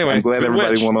 I'm glad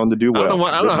everybody went on to do well.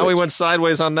 I don't know how we went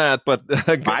sideways on that, but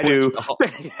I do.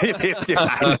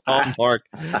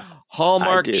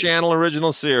 Hallmark Channel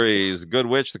original series, Good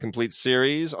Witch, the complete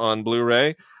series on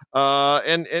Blu-ray.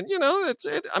 And you know, it's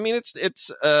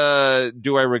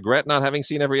do I regret not having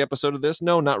seen every episode of this?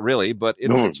 No, not really, but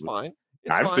it's fine.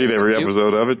 I've seen every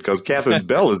episode of it because Catherine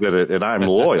Bell is in it, and I'm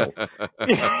loyal.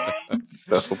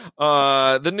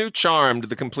 The new Charmed,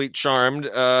 the complete Charmed.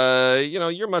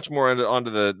 You're much more onto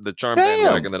the Charmed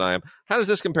bandwagon than I am. How does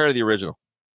this compare to the original?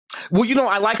 Well,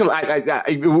 I like it.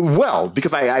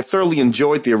 Because I thoroughly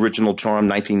enjoyed the original Charm,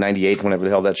 1998, whenever the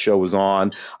hell that show was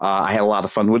on. I had a lot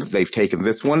of fun with it. They've taken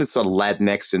this one. It's sort of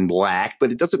Latinx in black, but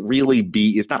it's not really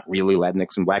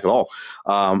Latinx in black at all.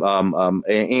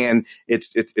 And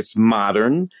it's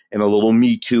modern and a little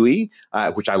Me Too-y,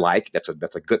 which I like. That's a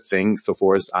good thing so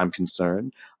far as I'm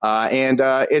concerned. And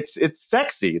it's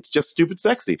sexy. It's just stupid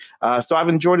sexy. So I've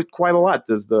enjoyed it quite a lot.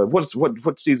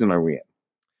 What season are we in?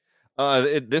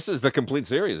 This is the complete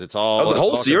series. It's all the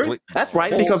whole series. That's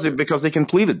right, because they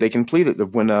completed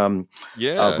when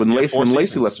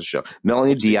Lacey left the show.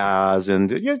 Melanie Diaz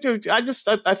and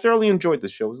I thoroughly enjoyed the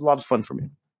show. It was a lot of fun for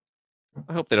me.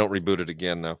 I hope they don't reboot it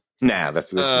again, though. Nah,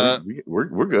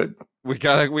 we're good.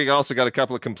 We also got a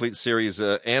couple of complete series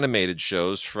animated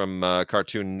shows from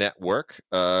Cartoon Network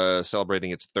celebrating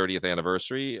its 30th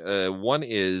anniversary. One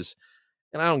is.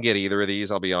 And I don't get either of these,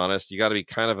 I'll be honest. You got to be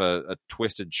kind of a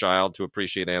twisted child to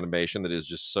appreciate animation that is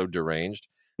just so deranged.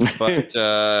 But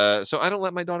so I don't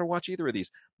let my daughter watch either of these.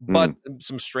 But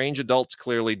some strange adults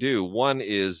clearly do. One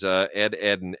is Ed,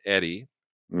 Edd n Eddy.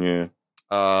 Yeah.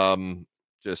 I don't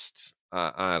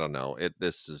know.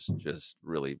 This is just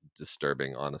really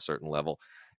disturbing on a certain level.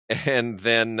 And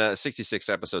then 66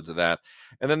 episodes of that.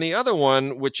 And then the other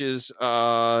one, which is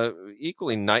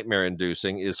equally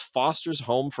nightmare-inducing, is Foster's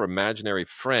Home for Imaginary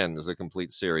Friends, the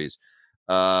complete series.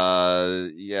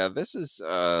 This is,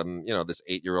 this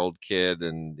 8-year-old kid,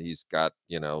 and he's got,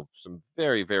 some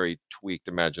very, very tweaked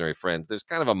imaginary friends. There's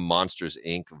kind of a Monsters,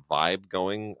 Inc. vibe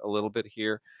going a little bit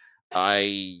here.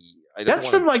 That's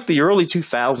from like the early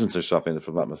 2000s or something, if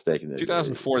I'm not mistaken.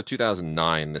 2004 to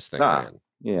 2009, this thing ran.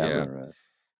 Yeah. Right.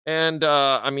 And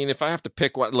if I have to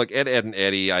pick one, look, Ed, Edd n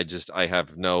Eddy, I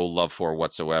have no love for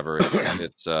whatsoever.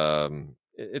 It's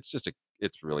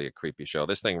really a creepy show.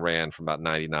 This thing ran from about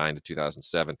 99 to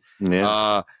 2007.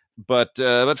 Yeah. But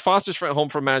Foster's Home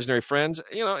for Imaginary Friends,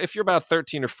 if you're about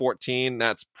 13 or 14,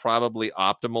 that's probably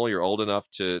optimal. You're old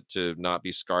enough to not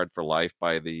be scarred for life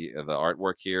by the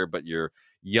artwork here, but you're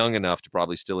young enough to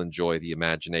probably still enjoy the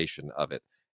imagination of it.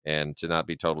 and to not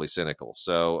be totally cynical.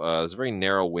 So there's a very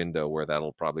narrow window where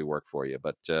that'll probably work for you.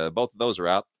 But both of those are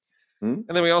out. And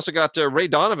then we also got Ray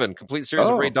Donovan, complete series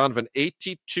of Ray Donovan,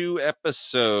 82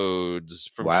 episodes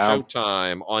from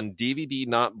Showtime on DVD,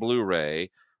 not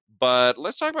Blu-ray. But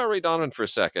let's talk about Ray Donovan for a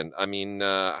second. I mean,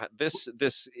 this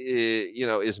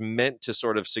is meant to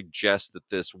sort of suggest that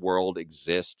this world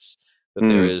exists, that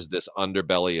there is this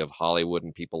underbelly of Hollywood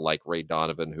and people like Ray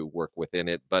Donovan who work within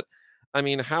it. But I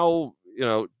mean, how,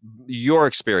 your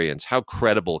experience, how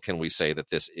credible can we say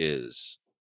that this is?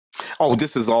 Oh,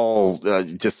 this is all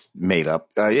just made up.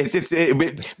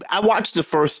 I watched the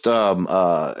first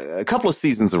a couple of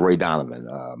seasons of Ray Donovan.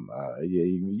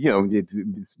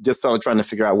 It's just sort of trying to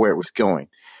figure out where it was going,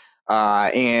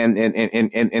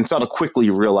 and sort of quickly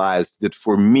realized that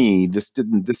for me, this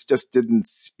just didn't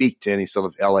speak to any sort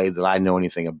of L.A. that I know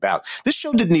anything about. This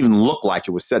show didn't even look like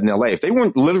it was set in L.A. If they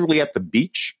weren't literally at the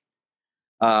beach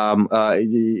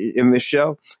in this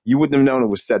show, you wouldn't have known it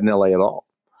was set in L.A. at all.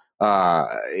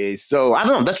 So I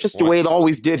don't know. That's just the way it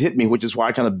always did hit me, which is why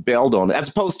I kind of bailed on it. As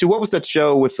opposed to, what was that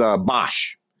show with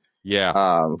Bosch?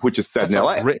 Yeah. Which is set in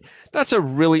LA. That's a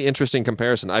really interesting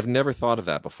comparison. I've never thought of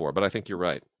that before, but I think you're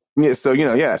right. Yeah. So,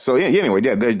 anyway,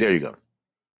 there you go.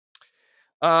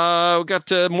 We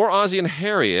got more Ozzie and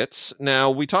Harriet.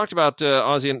 Now, we talked about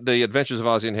the Adventures of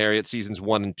Ozzie and Harriet seasons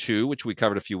 1 and 2, which we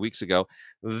covered a few weeks ago.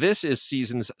 This is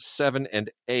seasons 7 and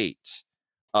 8.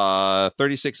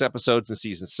 36 episodes in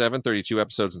season 7, 32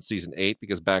 episodes in season 8,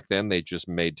 because back then they just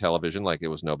made television like it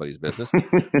was nobody's business.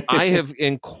 I have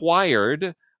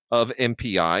inquired of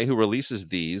MPI, who releases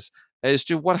these, as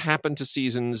to what happened to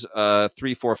seasons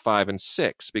 3, 4, 5, and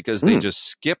 6, because they just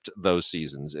skipped those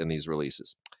seasons in these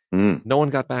releases. No one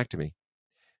got back to me.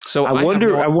 So I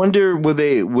wonder would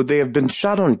they have been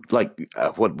shot on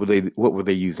what were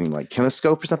they using, like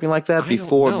kinescope or something like that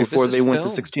before they went to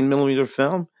 16mm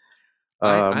film?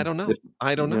 I don't know.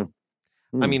 I don't know.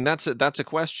 I mean, that's a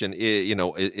question.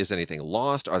 Is anything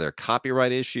lost? Are there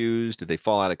copyright issues? Did they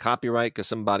fall out of copyright because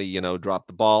somebody, dropped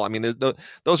the ball? I mean,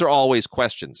 those are always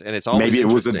questions, and it's always maybe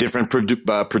it was a different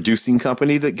producing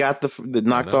company that got that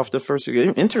knocked off the first.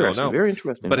 Interesting, very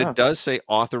interesting. But it does say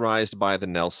authorized by the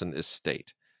Nelson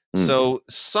estate. So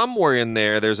somewhere in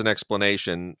there's an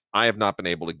explanation I have not been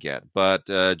able to get. But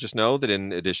just know that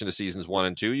in addition to seasons 1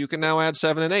 and 2, you can now add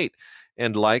 7 and 8.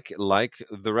 And like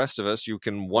the rest of us, you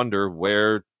can wonder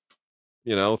where,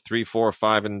 3, 4,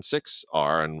 5, and 6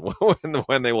 are and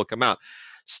when they will come out.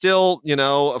 Still,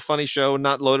 a funny show,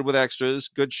 not loaded with extras.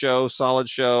 Good show, solid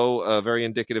show, very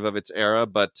indicative of its era,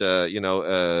 but,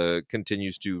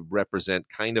 continues to represent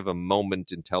kind of a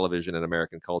moment in television and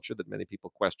American culture that many people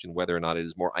question whether or not it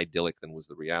is more idyllic than was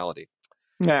the reality.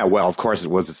 Yeah, well, of course it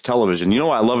was. It's television. You know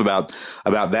what I love about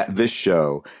this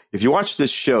show? If you watch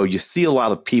this show, you see a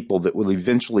lot of people that will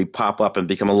eventually pop up and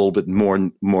become a little bit more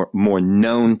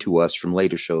known to us from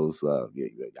later shows.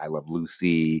 I Love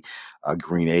Lucy,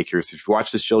 Green Acres. If you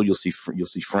watch this show, you'll see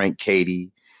Frank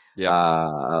Cady, who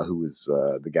was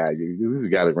the guy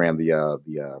that ran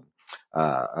the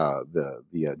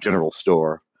general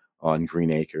store on Green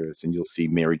Acres, and you'll see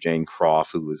Mary Jane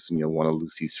Croft, who was one of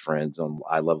Lucy's friends on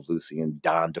I Love Lucy, and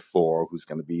Don DeFore, who's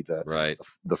going to be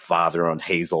the father on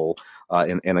Hazel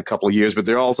in a couple of years. But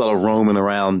they're all sort of roaming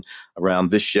around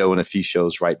this show and a few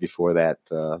shows right before that,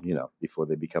 before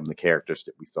they become the characters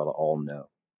that we sort of all know.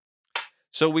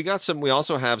 So we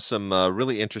also have some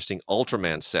really interesting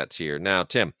Ultraman sets here. Now,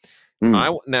 Tim,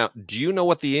 do you know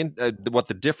what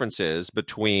the difference is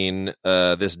between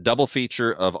this double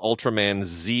feature of Ultraman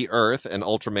Z Earth and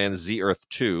Ultraman Z Earth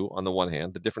 2 on the one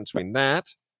hand, the difference between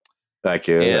that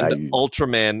and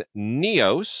Ultraman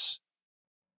Neos,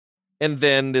 and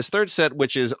then this third set,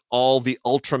 which is all the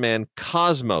Ultraman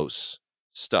Cosmos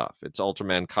stuff. It's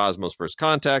Ultraman Cosmos First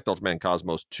Contact, Ultraman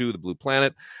Cosmos 2, The Blue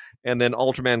Planet, and then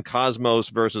Ultraman Cosmos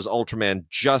versus Ultraman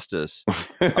Justice.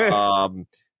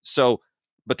 So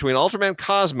between Ultraman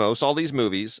Cosmos, all these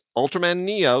movies, Ultraman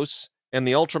Neos, and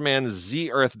the Ultraman Z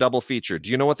Earth double feature,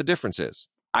 do you know what the difference is?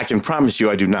 I can promise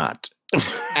you I do not.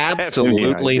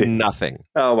 Absolutely nothing.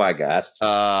 Oh my gosh.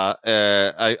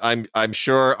 I'm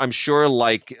sure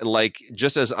like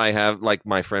just as I have, like,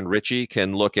 my friend Richie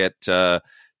can look at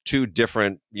two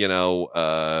different,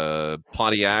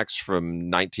 Pontiacs from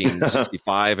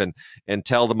 1965 and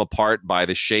tell them apart by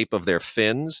the shape of their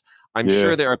fins. I'm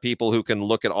sure there are people who can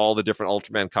look at all the different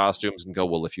Ultraman costumes and go,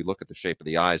 well, if you look at the shape of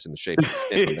the eyes and the shape of the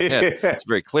fin on the head, it's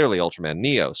very clearly Ultraman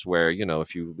Neos, where,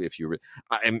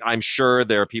 I'm sure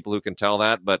there are people who can tell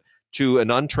that, but to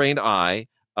an untrained eye,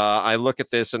 I look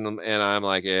at this and I'm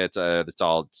like, it's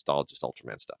all just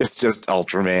Ultraman stuff. It's just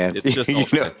Ultraman. It's just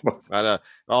Ultraman.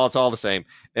 It's all the same,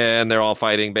 and they're all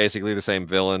fighting basically the same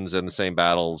villains and the same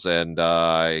battles, and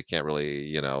I can't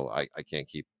really, I can't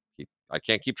keep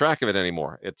track of it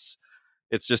anymore. It's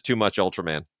just too much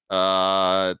Ultraman.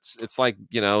 It's like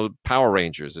Power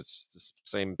Rangers. It's the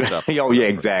same stuff. Oh yeah,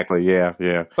 exactly. Yeah.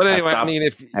 But anyway, I mean,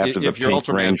 if you're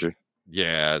Ultraman, Ranger.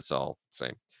 yeah, it's all the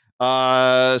same.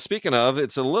 Speaking of,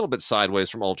 it's a little bit sideways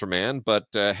from Ultraman, but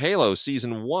Halo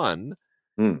Season 1.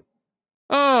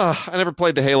 I never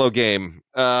played the Halo game.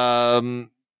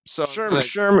 So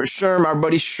Sherm, our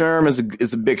buddy Sherm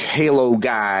is a big Halo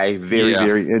guy,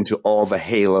 very into all the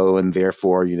Halo, and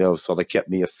therefore, sort of kept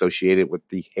me associated with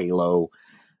the Halo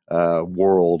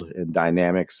world and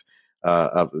dynamics,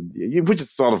 which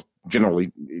is sort of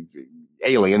generally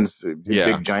aliens,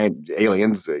 big giant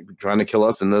aliens trying to kill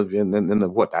us in the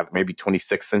what, maybe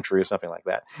 26th century or something like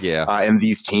that. Yeah, and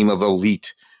these team of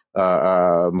elite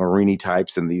Marini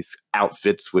types in these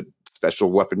outfits with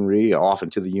special weaponry off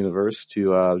into the universe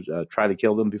to try to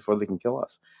kill them before they can kill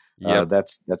us. Yeah,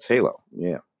 that's Halo.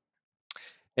 Yeah.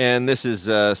 And this is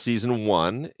Season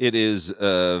 1. It is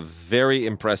very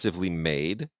impressively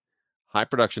made. High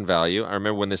production value. I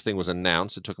remember when this thing was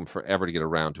announced, it took them forever to get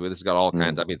around to it. This has got all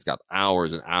kinds. I mean, it's got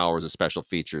hours and hours of special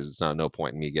features. It's no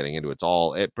point in me getting into it.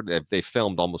 They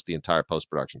filmed almost the entire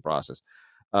post-production process.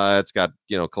 It's got,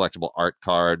 collectible art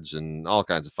cards and all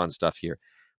kinds of fun stuff here.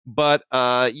 But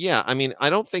I mean, I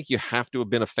don't think you have to have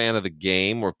been a fan of the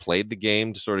game or played the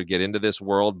game to sort of get into this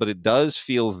world, but it does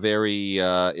feel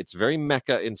it's very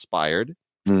mecha inspired.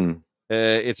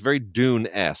 It's very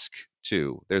Dune-esque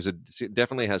too. It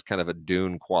definitely has kind of a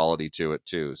Dune quality to it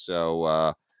too.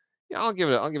 So I'll give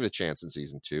it a chance in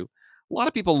Season 2. A lot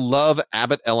of people love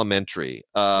Abbott Elementary.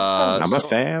 I'm a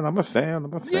fan.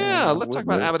 Yeah, let's talk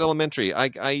about Abbott Elementary. I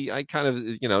kind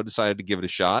of decided to give it a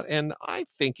shot, and I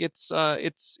think it's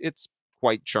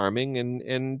quite charming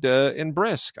and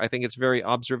brisk. I think it's very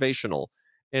observational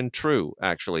and true.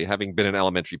 Actually, having been an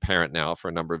elementary parent now for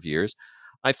a number of years,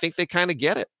 I think they kind of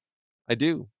get it. I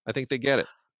do. I think they get it.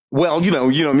 Well,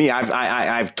 me.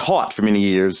 I've taught for many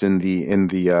years in the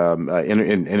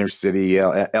inner city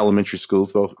elementary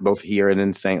schools, both here and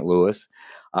in St. Louis.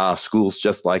 Schools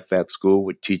just like that school,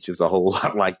 which teaches a whole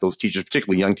lot like those teachers,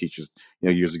 particularly young teachers.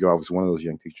 Years ago, I was one of those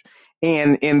young teachers,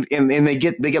 and they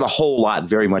get a whole lot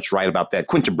very much right about that.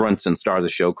 Quinta Brunson, star of the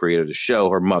show, created the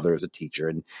show. Her mother is a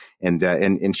teacher,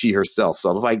 and she herself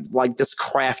sort of like just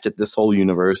crafted this whole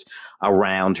universe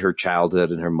around her childhood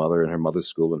and her mother and her mother's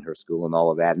school and her school and all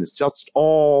of that. And it's just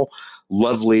all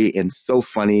lovely and so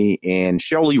funny. And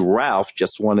Shirley Ralph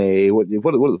just won what did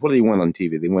they win on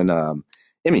TV? They won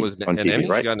Emmys on TV, Emmy?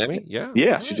 right? She got an Emmy? Yeah.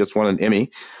 Yeah, she just won an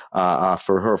Emmy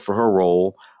for her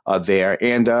role there.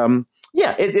 And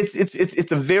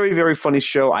it's a very, very funny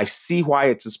show. I see why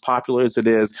it's as popular as it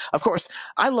is. Of course,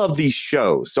 I love these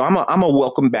shows. So I'm a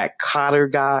Welcome Back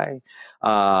Kotter guy.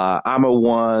 I'm a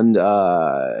one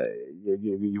what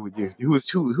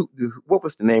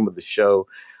was the name of the show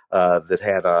that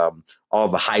had all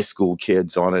the high school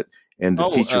kids on it? And the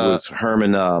teacher was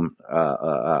Herman.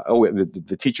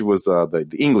 The teacher was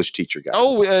the English teacher guy.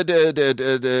 Of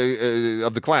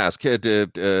the class. Head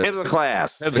of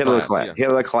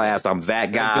the class. I'm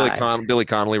that guy. Billy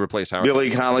Connolly replaced Howard.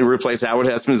 Billy Connolly replaced Howard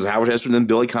Hesseman. Howard Hesseman and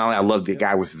Billy Connolly. I love the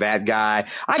guy was that guy.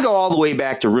 I go all the way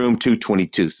back to Room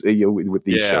 222 with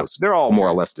these shows. They're all more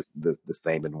or less the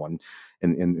same in one.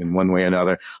 In one way or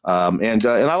another. And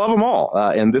I love them all.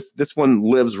 And this one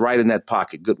lives right in that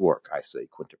pocket. Good work, I say,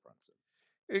 Quinta Brunson.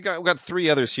 We got three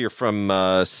others here from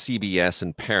CBS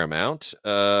and Paramount.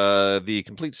 The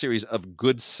complete series of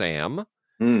Good Sam,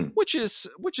 which is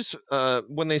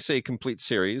when they say complete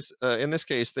series, in this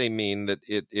case, they mean that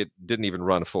it didn't even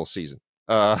run a full season.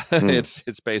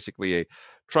 It's basically a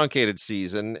truncated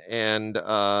season, and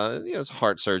it's a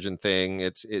heart surgeon thing.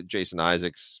 Jason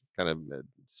Isaacs kind of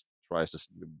tries to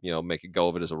make a go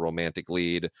of it as a romantic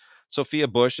lead. Sophia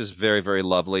Bush is very, very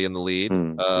lovely in the lead.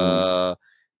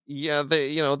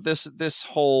 This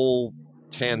whole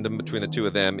tandem between the two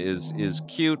of them is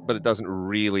cute, but it doesn't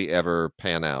really ever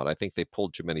pan out. I think they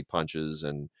pulled too many punches,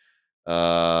 and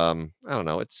I don't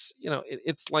know. It's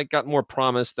it's like got more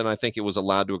promise than I think it was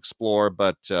allowed to explore,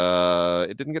 but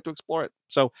it didn't get to explore it.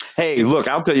 So hey, look,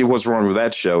 I'll tell you what's wrong with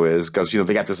that show is because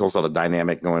they got this whole sort of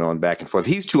dynamic going on back and forth.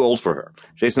 He's too old for her.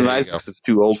 Jason Isaacs is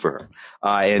too old for her,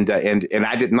 and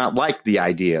I did not like the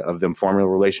idea of them forming a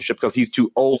relationship because he's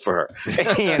too old for her.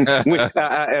 And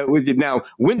now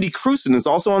Wendy Crewson is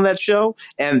also on that show,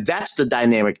 and that's the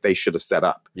dynamic they should have set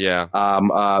up. Yeah,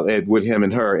 with him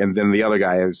and her, and then the other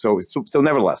guy. So so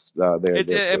nevertheless, I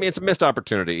mean, it's a missed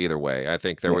opportunity either way. I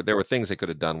think there were things they could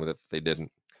have done with it that they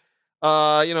didn't.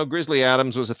 Grizzly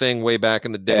Adams was a thing way back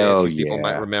in the day. Oh, a few people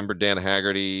might remember Dan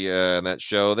Haggerty and that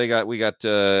show. We got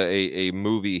a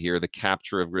movie here, The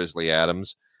Capture of Grizzly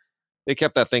Adams. They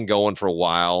kept that thing going for a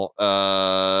while.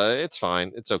 It's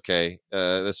fine. It's okay.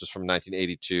 This was from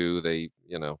 1982.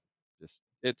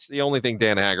 It's the only thing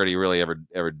Dan Haggerty really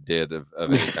ever did of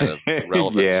any kind of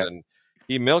relevance. And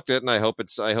he milked it, and I hope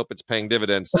it's paying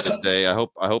dividends to this day. I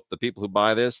hope the people who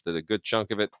buy this, that a good chunk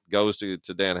of it goes to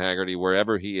Dan Haggerty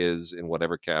wherever he is in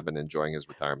whatever cabin enjoying his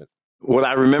retirement. What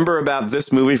I remember about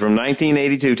this movie from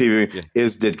 1982 TV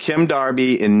is did Kim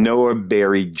Darby and Noah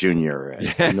Berry Jr.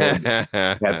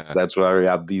 That's what I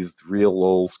have, these real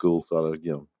old school sort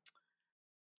of,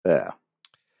 yeah.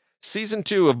 Season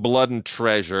 2 of Blood and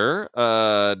Treasure.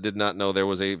 Did not know there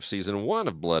was a season 1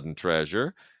 of Blood and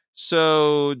Treasure.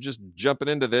 So just jumping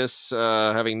into this,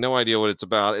 having no idea what it's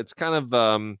about. It's kind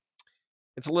of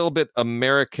it's a little bit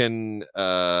American.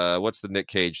 What's the Nick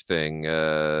Cage thing?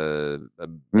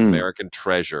 American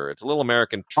Treasure. It's a little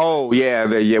American. Oh yeah,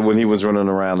 when he was running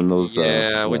around in those.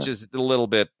 Which is a little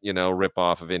bit, rip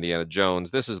off of Indiana Jones.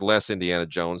 This is less Indiana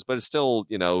Jones, but it's still,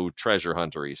 treasure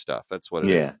huntery stuff. That's what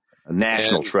it is. A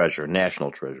national treasure.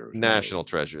 National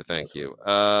treasure. Thank you.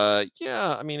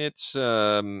 I mean, it's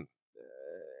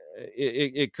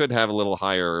it could have a little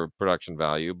higher production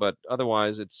value, but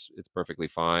otherwise it's perfectly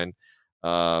fine.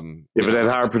 If it had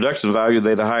higher production value,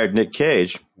 they'd have hired Nick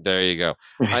Cage. There you go.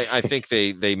 I think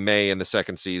they may in the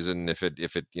second season, if it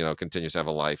continues to have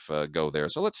a life, go there.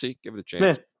 So let's see, give it a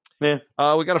chance. Yeah.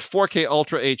 We got a 4K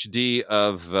Ultra HD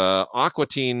of Aqua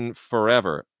Teen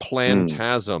Forever,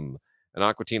 Plantasm, an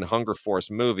Aqua Teen Hunger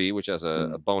Force movie, which has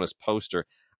a bonus poster.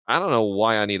 I don't know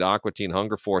why I need Aqua Teen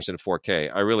Hunger Force in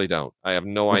 4K. I really don't. I have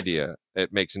no idea.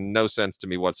 It makes no sense to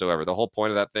me whatsoever. The whole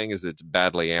point of that thing is that it's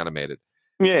badly animated.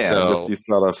 Yeah, so, just these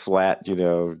sort of flat,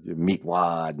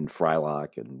 Meatwad and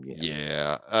Frylock and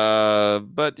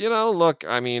but look,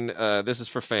 I mean, this is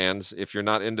for fans. If you're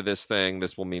not into this thing,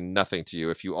 this will mean nothing to you.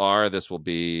 If you are, this will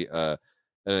be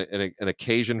an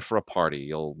occasion for a party.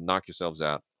 You'll knock yourselves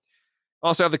out.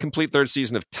 Also have the complete third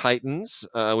season of Titans,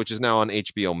 which is now on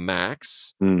HBO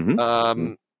Max.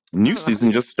 Mm-hmm. New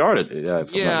season just started,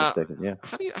 if I'm not mistaken. Yeah.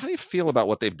 How do you feel about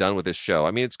what they've done with this show?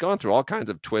 I mean, it's gone through all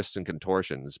kinds of twists and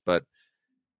contortions, but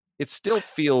it still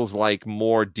feels like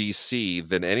more DC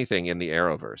than anything in the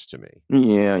Arrowverse to me.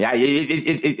 Yeah.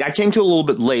 I came to it a little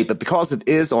bit late, but because it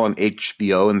is on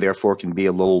HBO and therefore can be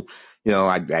a little,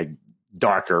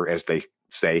 darker, as they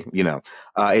say,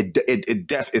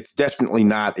 it's definitely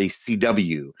not a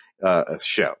CW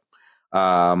show.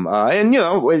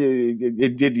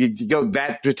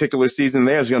 That particular season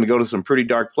there is going to go to some pretty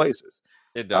dark places.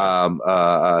 It does.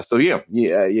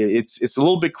 It's a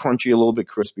little bit crunchy, a little bit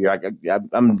crispy.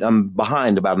 I'm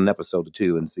behind about an episode or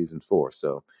two in season 4.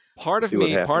 So part of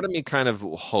me kind of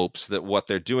hopes that what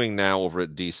they're doing now over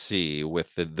at DC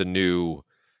with the new,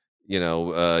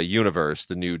 universe,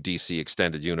 the new DC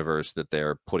extended universe that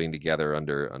they're putting together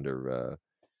under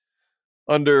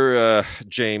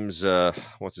James,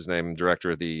 what's his name,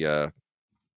 director of the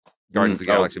Guardians of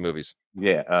the Galaxy movies.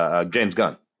 Yeah,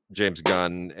 James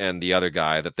Gunn and the other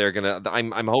guy, that they're gonna.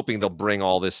 I'm hoping they'll bring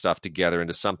all this stuff together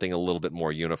into something a little bit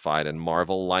more unified and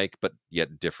Marvel-like, but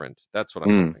yet different. That's what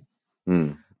I'm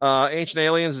hoping. Ancient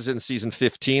Aliens is in season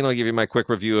 15. I'll give you my quick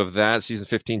review of that. Season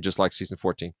 15, just like season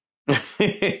 14.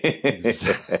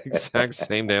 exact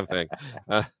same damn thing.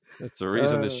 That's the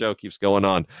reason the show keeps going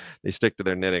on. They stick to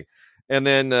their knitting. And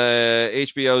then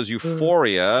HBO's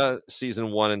Euphoria,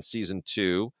 season 1 and season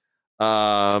 2.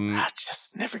 I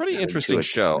just never pretty interesting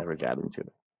show. Never got into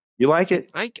it. You like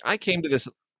it? I came to this.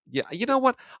 Yeah, you know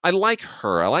what? I like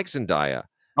her. I like Zendaya.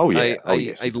 Oh yeah.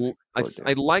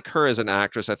 I like her as an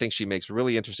actress. I think she makes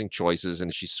really interesting choices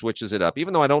and she switches it up.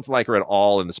 Even though I don't like her at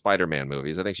all in the Spider-Man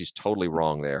movies, I think she's totally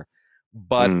wrong there.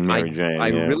 But I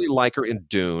really like her in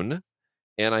Dune.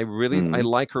 And I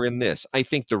like her in this. I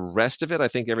think the rest of it, I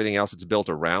think everything else that's built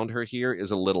around her here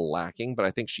is a little lacking, but I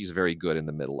think she's very good in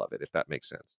the middle of it, if that makes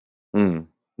sense.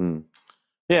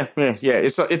 Yeah.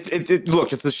 It's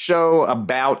a show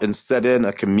about and set in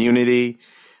a community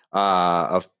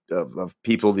of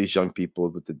people, these young people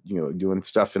with doing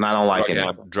stuff, and I don't like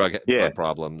drug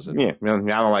problems. I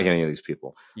don't like any of these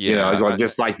people. Yeah, it's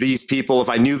just like these people. If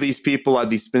I knew these people, I'd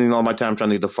be spending all my time trying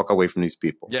to get the fuck away from these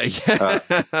people. Yeah.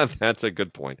 That's a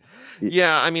good point.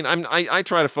 Yeah, I mean, I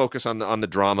try to focus on the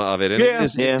drama of it, and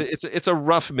it's a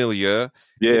rough milieu.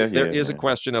 There is a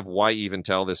question of why even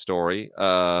tell this story,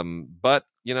 but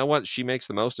you know what? She makes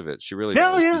the most of it. She really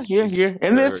Yeah, does. yeah.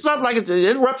 And it's not like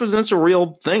it represents a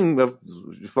real thing of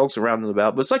folks around and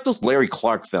about, but it's like those Larry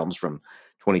Clark films from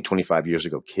 20, 25 years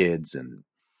ago, Kids and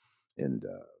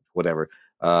whatever.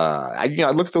 I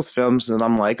look at those films and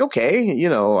I'm like, okay,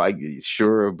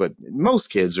 sure, but most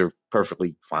kids are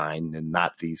perfectly fine and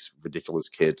not these ridiculous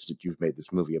kids that you've made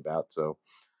this movie about. So,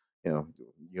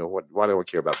 why do I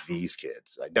care about these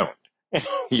kids? I don't.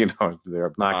 They're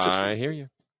obnoxious. I hear you.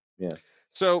 Yeah.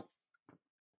 So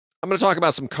I'm going to talk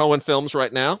about some Coen films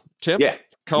right now. Tim? Yeah.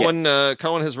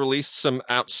 Coen has released some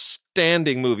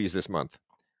outstanding movies this month.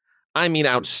 I mean,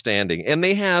 outstanding. And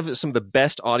they have some of the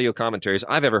best audio commentaries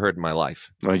I've ever heard in my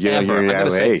life. Oh, yeah, ever.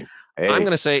 Yeah. I'm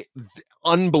going to say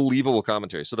unbelievable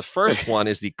commentary. So the first one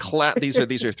is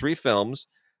these are 3 films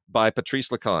by Patrice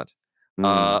Leconte.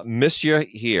 Monsieur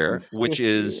Here, which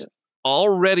is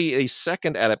already a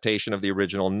second adaptation of the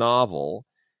original novel,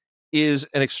 is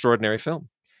an extraordinary film.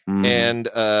 And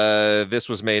this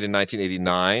was made in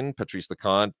 1989. Patrice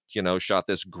Leconte, shot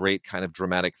this great kind of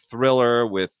dramatic thriller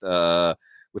with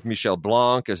Michel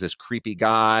Blanc as this creepy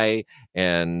guy,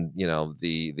 and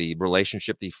the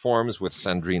relationship he forms with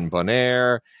Sandrine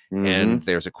Bonnaire, and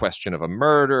there's a question of a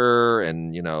murder,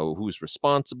 and who's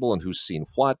responsible and who's seen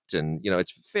what, and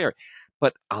it's fair.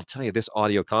 But I'll tell you, this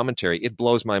audio commentary, it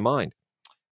blows my mind.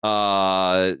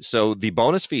 So the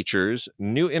bonus features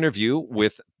new interview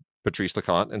with Patrice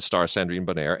Leconte and star Sandrine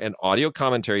Bonnaire, an audio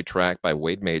commentary track by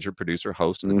Wade Major, producer,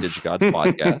 host of the DigiGods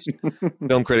podcast,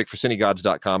 film critic for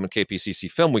CineGods.com and KPCC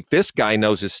Film Week. This guy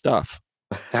knows his stuff.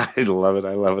 I love it.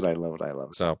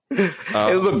 So,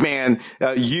 hey, look, man,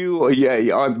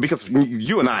 because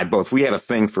you and I both, we had a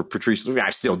thing for Patrice. I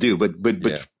still do, but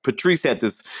Patrice had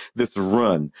this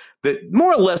run that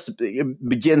more or less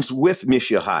begins with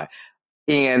Monsieur High,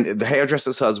 and The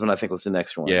Hairdresser's Husband, I think, was the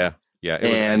next one. Yeah.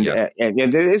 And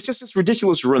it's just this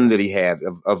ridiculous run that he had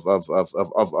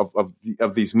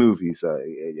of these movies,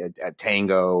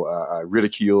 Tango,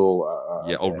 Ridicule,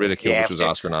 Ridicule, which was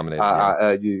Oscar nominated.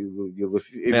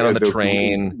 Man on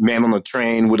the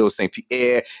Train, Widow of St.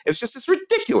 Pierre. It's just this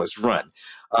ridiculous run.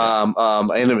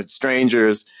 Intimate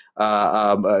Strangers.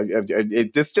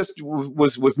 This just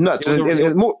was nuts.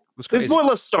 It more or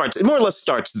less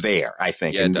starts there, I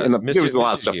think. Yeah, and there was a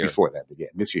lot of stuff before that, but yeah,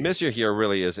 Monsieur Here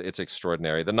really is, it's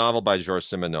extraordinary. The novel by Georges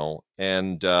Simenon,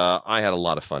 and I had a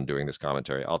lot of fun doing this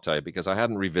commentary, I'll tell you, because I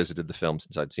hadn't revisited the film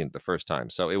since I'd seen it the first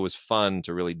time. So it was fun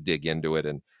to really dig into it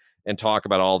and talk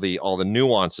about all the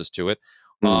nuances to it.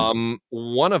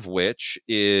 One of which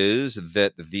is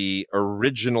that the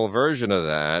original version of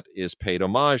that is paid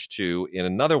homage to in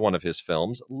another one of his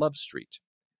films, Love Street.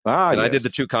 I did the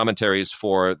 2 commentaries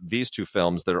for these 2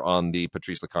 films that are on the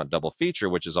Patrice Leconte double feature,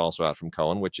 which is also out from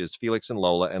Coen, which is Felix and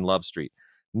Lola and Love Street.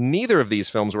 Neither of these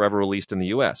films were ever released in the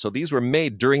U.S. So these were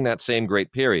made during that same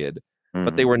great period,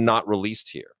 but they were not released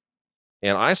here.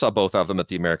 And I saw both of them at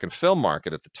the American Film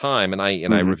Market at the time, and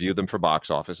I reviewed them for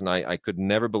box office, and I could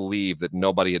never believe that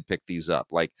nobody had picked these up.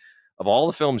 Like, of all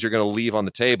the films you're going to leave on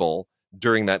the table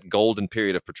during that golden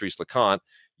period of Patrice Leconte,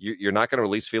 you're not going to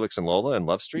release Felix and Lola and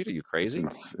Love Street? Are you crazy?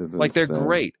 Like, they're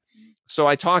great. So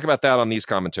I talk about that on these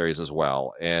commentaries as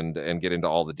well, and get into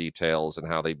all the details and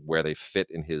where they fit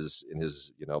in his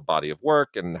body of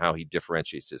work, and how he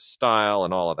differentiates his style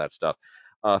and all of that stuff.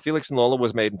 Felix and Lola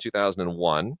was made in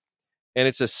 2001, and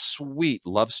it's a sweet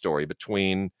love story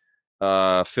between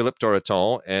Philippe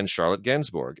Torreton and Charlotte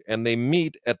Gainsbourg, and they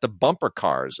meet at the bumper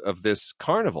cars of this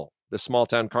carnival, this small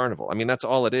town carnival. I mean, that's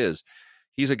all it is.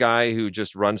 He's a guy who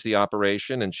just runs the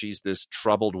operation, and she's this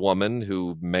troubled woman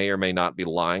who may or may not be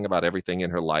lying about everything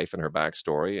in her life and her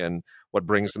backstory, and what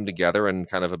brings them together and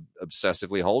kind of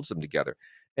obsessively holds them together.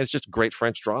 And it's just great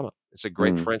French drama. It's a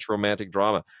great French romantic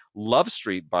drama. Love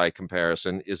Street, by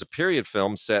comparison, is a period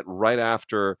film set right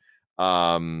after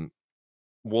World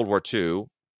War II,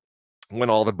 when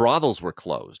all the brothels were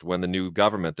closed, when the new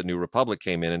government, the new republic,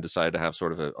 came in and decided to have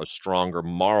sort of a stronger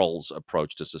morals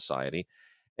approach to society.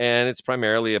 And it's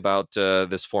primarily about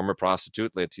this former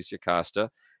prostitute, Laetitia Casta,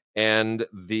 and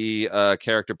the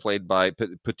character played by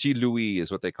Petit Louis,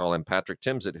 is what they call him, Patrick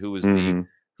Timsit, who is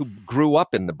who grew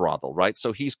up in the brothel, right?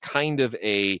 So he's kind of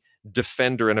a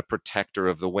defender and a protector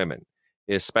of the women,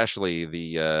 especially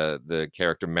the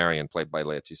character Marion, played by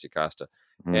Laetitia Casta.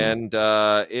 And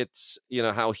it's,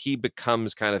 how he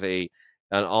becomes kind of an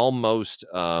almost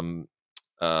Cyrano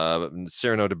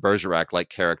de Bergerac-like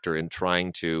character in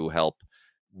trying to help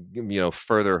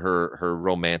further her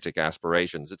romantic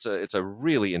aspirations. It's a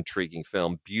really intriguing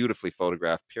film, beautifully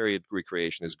photographed. Period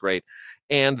recreation is great,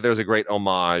 and there's a great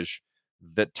homage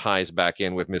that ties back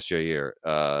in with Monsieur Year,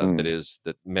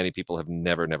 that many people have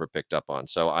never picked up on.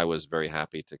 So I was very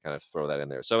happy to kind of throw that in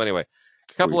there. So anyway,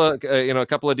 a couple of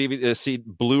DVD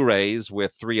Blu-rays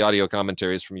with 3 audio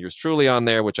commentaries from yours truly on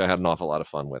there, which I had an awful lot of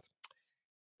fun with.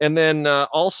 And then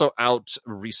also out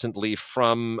recently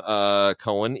from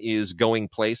Cohen is Going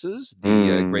Places,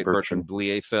 the great Bertrand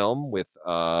Blier film with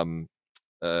Gerard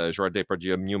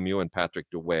Depardieu, Miu Miu, and Patrick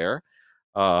Dwyer.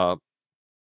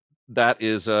 That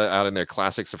is out in their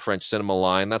Classics of French Cinema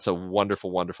line. That's a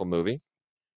wonderful, wonderful movie.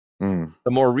 The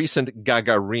more recent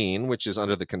Gagarine, which is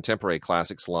under the Contemporary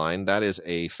Classics line, that is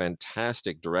a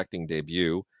fantastic directing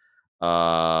debut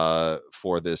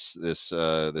for this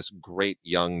great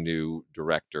young new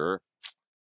director,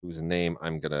 whose name I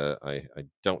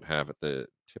don't have at the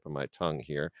tip of my tongue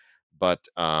here. But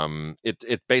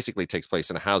it basically takes place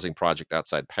in a housing project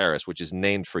outside Paris, which is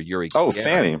named for Yuri Gagarin. Oh,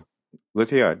 Fanny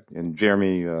Lettiard and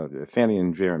Jeremy, Fanny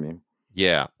and Jeremy.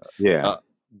 Yeah. Yeah.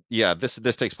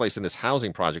 This takes place in this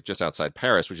housing project just outside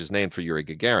Paris, which is named for Yuri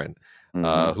Gagarin,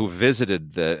 who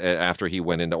visited after he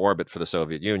went into orbit for the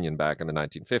Soviet Union back in the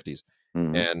 1950s.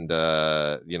 And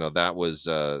that was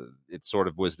it sort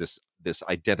of was this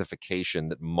identification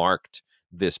that marked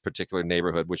this particular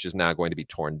neighborhood, which is now going to be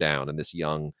torn down. And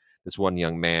this one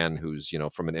young man who's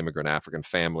from an immigrant African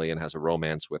family and has a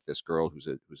romance with this girl who's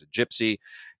a gypsy,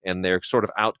 and they're sort of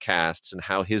outcasts, and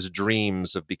how his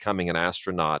dreams of becoming an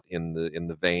astronaut in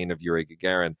the vein of Yuri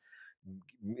Gagarin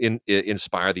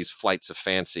inspire these flights of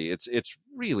fancy. It's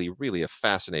really, really a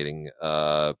fascinating,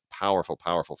 powerful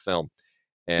film.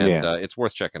 And it's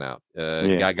worth checking out.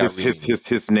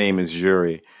 His name is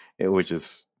Yuri, which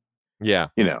is I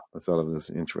thought it was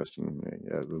interesting.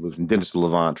 Dennis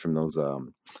Levant from those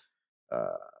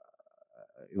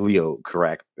Leo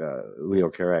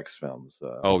Carax films.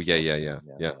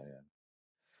 Yeah.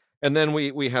 And then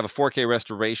we have a 4K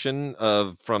restoration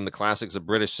from the classics of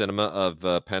British cinema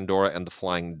of Pandora and the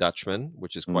Flying Dutchman,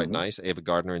 which is quite nice. Ava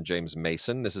Gardner and James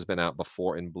Mason. This has been out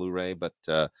before in Blu-ray, but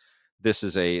this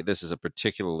is a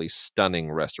particularly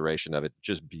stunning restoration of it.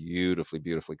 Just beautifully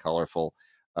colorful.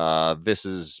 This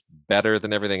is better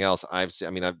than everything else I've seen.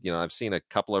 I mean, I've seen a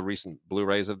couple of recent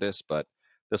Blu-rays of this, but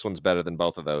this one's better than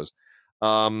both of those.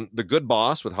 The Good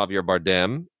Boss with Javier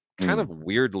Bardem, kind of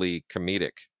weirdly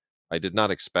comedic. I did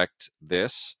not expect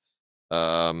this. Bit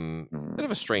of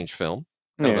a strange film.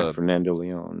 Fernando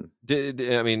Leon.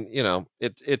 I mean,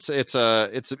 it's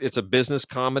a business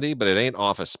comedy, but it ain't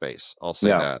Office Space. I'll say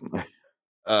that.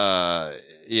 I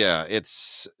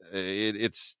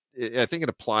think it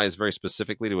applies very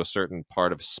specifically to a certain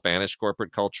part of Spanish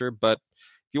corporate culture. But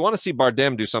if you want to see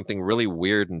Bardem do something really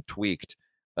weird and tweaked,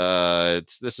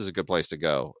 this is a good place to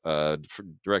go.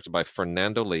 Directed by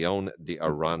Fernando Leon de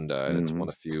Aranda, and it's won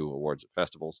a few awards at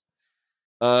festivals.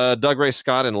 Doug Ray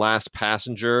Scott in Last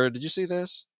Passenger. Did you see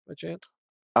this by chance?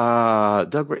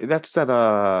 Doug Ray, that's that.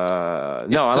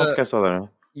 No, I don't think I saw that.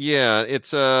 Yeah,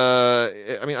 it's I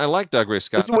mean, I like Doug Ray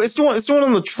Scott. It's the one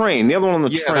on the train. The other one on the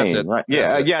train, that's it. right?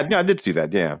 Yeah, I did see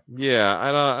that. Yeah.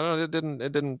 I don't.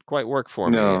 It didn't quite work for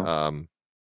me.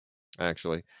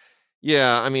 Actually.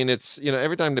 Yeah, I mean, it's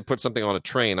every time they put something on a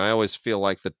train, I always feel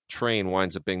like the train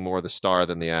winds up being more the star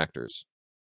than the actors.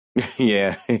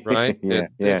 Yeah. Right.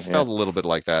 It felt a little bit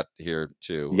like that here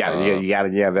too. You got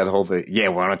that whole thing. Yeah,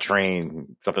 we're on a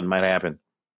train. Something might happen.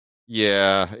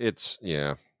 Yeah,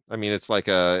 I mean, it's like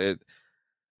a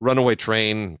runaway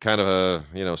train, kind of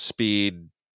a speed.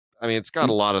 I mean, it's got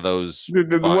a lot of those.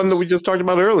 The one that we just talked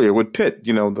about earlier with Pitt,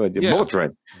 the bullet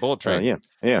train. Bullet train.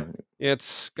 Yeah.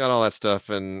 It's got all that stuff,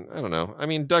 and I don't know. I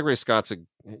mean, Doug Ray Scott's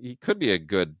he could be a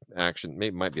good action.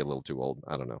 Maybe might be a little too old.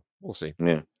 I don't know. We'll see.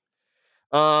 Yeah.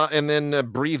 And then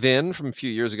Breathe In from a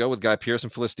few years ago with Guy Pearce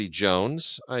and Felicity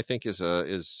Jones, I think it's a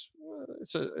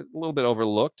little bit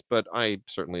overlooked, but I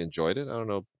certainly enjoyed it. I don't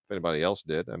know if anybody else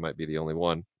did. I might be the only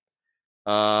one.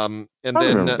 And I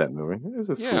then remember that movie. It was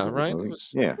a right. movie.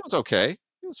 It was okay.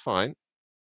 It was fine.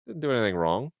 Didn't do anything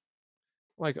wrong.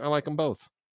 I like them both.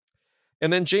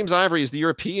 And then James Ivory's The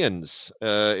Europeans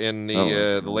in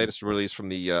the latest release from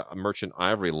the Merchant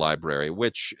Ivory Library,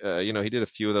 which he did a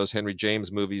few of those Henry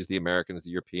James movies, The Americans,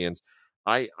 The Europeans.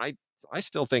 I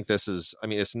still think this is. I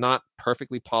mean, it's not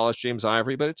perfectly polished James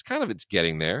Ivory, but it's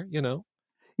getting there.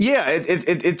 Yeah,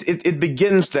 it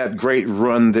begins that great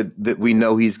run that we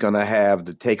know he's going to have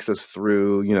that takes us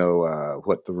through.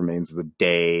 What the remains of the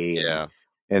day. Yeah.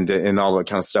 And all that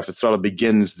kind of stuff. It sort of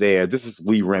begins there. This is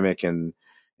Lee Remick and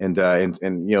they're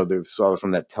sort of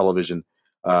from that television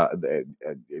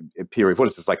period. What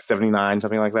is this, like 79,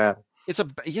 something like that? It's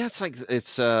like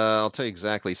I'll tell you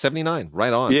exactly, 79,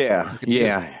 right on. Yeah, Look at you.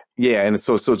 yeah, yeah, and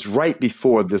so it's right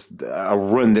before this a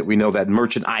run that we know, that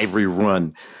Merchant Ivory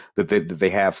run that they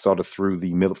have sort of through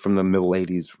the middle, from the middle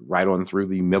 '80s right on through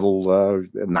the middle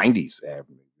 '90s.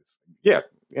 Yeah,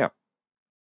 yeah.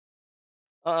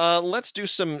 Let's do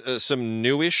some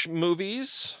newish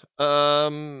movies. Yeah,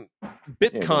 what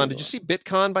BitCon. we Did you doing? see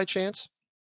BitCon by chance?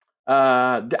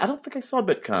 I don't think I saw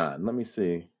BitCon. Let me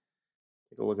see.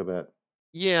 Take a look at that.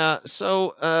 Yeah.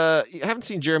 So I haven't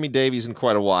seen Jeremy Davies in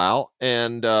quite a while,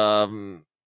 and so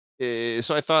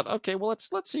I thought, okay, well,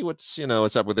 let's see what's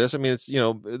up with this. I mean, it's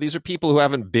these are people who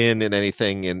haven't been in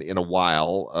anything in a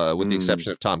while, with the Mm.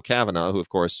 exception of Tom Cavanaugh, who of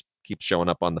course keeps showing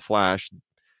up on The Flash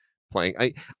playing.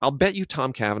 I'll bet you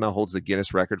Tom Cavanaugh holds the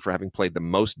Guinness record for having played the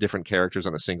most different characters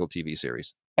on a single TV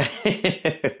series.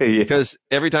 Yeah. Because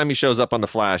every time he shows up on The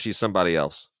Flash, he's somebody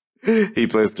else. He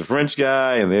plays the French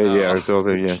guy, and there, yeah, so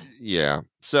there, yeah. Yeah.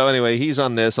 So anyway, he's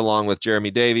on this along with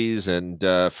Jeremy Davies and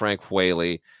Frank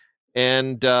Whaley,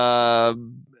 and I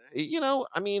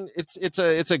mean, it's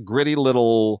a gritty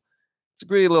little. It's a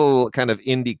gritty little kind of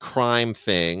indie crime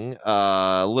thing.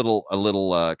 A little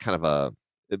kind of a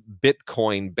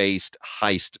Bitcoin based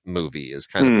heist movie is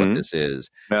kind of what Mm. this is.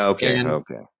 Okay, And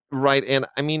okay. right. And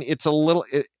I mean, it's a little,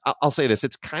 I'll say this,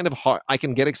 it's kind of hard. I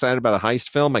can get excited about a heist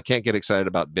film. I can't get excited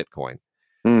about Bitcoin.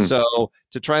 Mm. So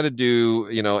to try to do,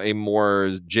 a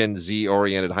more Gen Z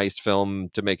oriented heist film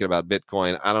to make it about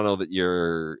Bitcoin, I don't know that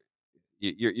you're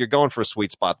going for a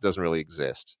sweet spot that doesn't really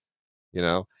exist, you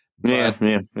know, Yeah, but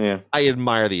yeah, yeah. I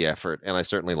admire the effort and I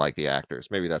certainly like the actors.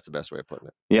 Maybe that's the best way of putting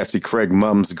it. Yeah, see, Craig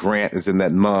Mums Grant is in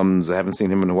that. Mums. I haven't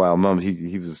seen him in a while. Mums,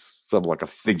 he was sort of like a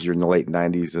figure in the late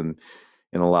 '90s and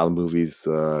in a lot of movies,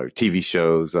 TV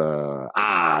shows,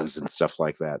 Oz and stuff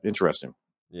like that. Interesting.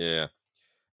 Yeah.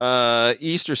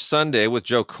 Easter Sunday with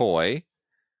Joe Coy.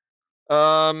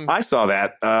 I saw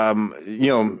that.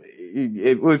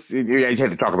 It was. I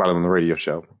had to talk about it on the radio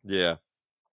show. Yeah.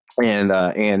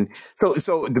 And so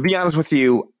to be honest with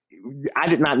you, I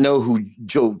did not know who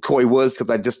Joe Coy was because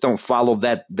I just don't follow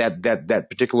that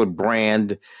particular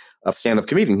brand of stand-up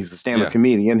comedian. He's a stand-up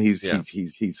comedian.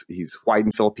 He's white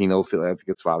and Filipino. I think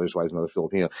his father's white, his mother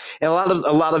Filipino, and a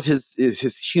lot of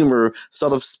his humor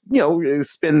sort of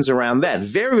spins around that.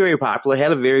 Very, very popular.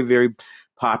 Had a very, very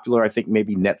popular, I think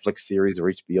maybe Netflix series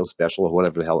or HBO special or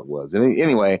whatever the hell it was. And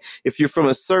anyway, if you're from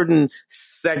a certain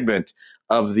segment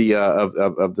of the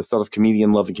of the sort of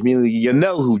comedian loving community, you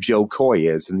know who Joe Coy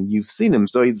is, and you've seen him.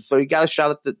 So he got a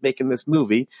shot at making this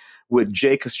movie with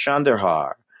Jay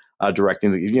Kachandar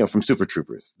directing, from Super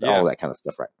Troopers, all that kind of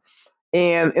stuff, right?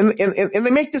 And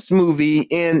they make this movie,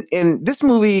 and this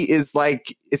movie is like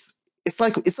it's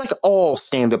like all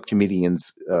stand up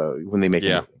comedians when they make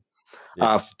a movie.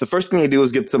 The first thing they do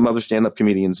is get some other stand-up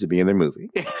comedians to be in their movie.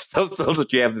 so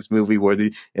that you have this movie where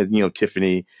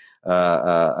Tiffany,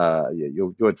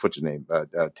 you'll go ahead and put your name,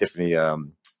 Tiffany,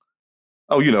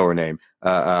 you know her name,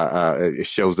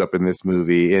 shows up in this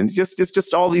movie, and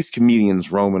just all these comedians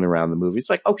roaming around the movie. It's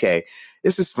like, okay,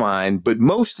 this is fine. But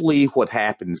mostly what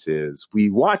happens is we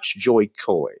watch Joey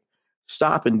Coy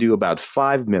stop and do about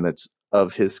 5 minutes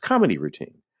of his comedy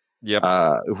routine. Yep.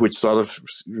 Which sort of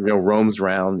roams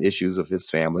around issues of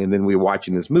his family, and then we're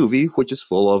watching this movie, which is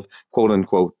full of quote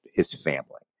unquote his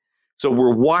family. So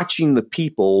we're watching the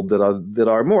people that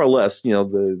are more or less,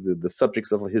 the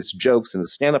subjects of his jokes and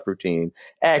his stand-up routine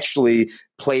actually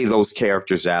play those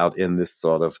characters out in this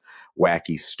sort of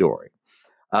wacky story.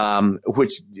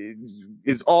 Which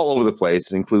is all over the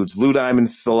place. It includes Lou Diamond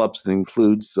Phillips. It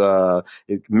includes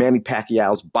Manny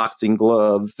Pacquiao's boxing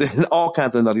gloves and all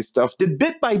kinds of nutty stuff.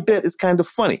 Bit by bit is kind of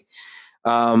funny.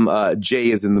 Jay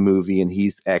is in the movie, and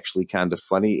he's actually kind of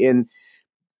funny.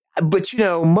 But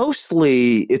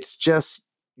mostly it's just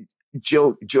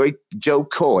Joe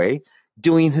Coy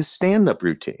doing his stand-up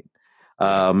routine.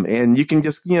 And you can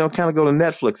just, kind of go to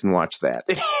Netflix and watch that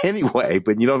anyway,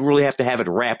 but you don't really have to have it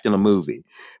wrapped in a movie,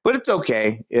 but it's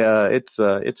okay. It's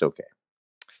okay.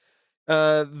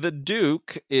 The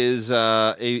Duke is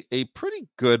a pretty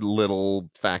good little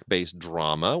fact-based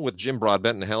drama with Jim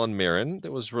Broadbent and Helen Mirren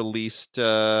that was released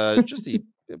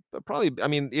probably, I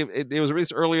mean, it was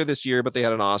released earlier this year, but they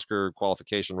had an Oscar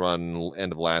qualification run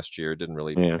end of last year. It didn't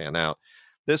really pan out.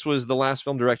 This was the last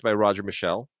film directed by Roger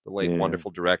Michell, the late wonderful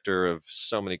director of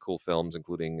so many cool films,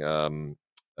 including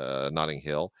Notting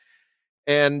Hill.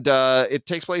 And it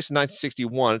takes place in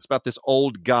 1961. It's about this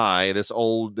old guy, this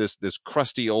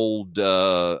crusty old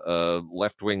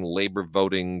left-wing labor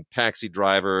voting taxi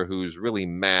driver who's really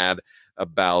mad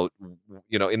about,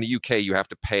 in the UK, you have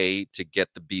to pay to get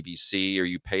the BBC, or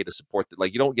you pay to support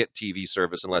you don't get TV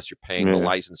service unless you're paying the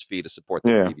license fee to support the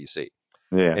BBC.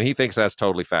 Yeah. And he thinks that's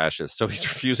totally fascist. So he's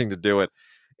refusing to do it.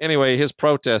 Anyway, his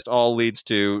protest all leads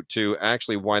to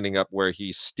actually winding up where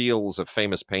he steals a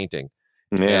famous painting.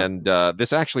 Yeah. And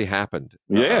this actually happened.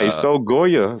 Yeah, he stole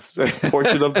Goya's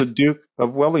portrait of the Duke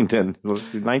of Wellington. It was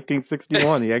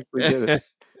 1961. He actually did it.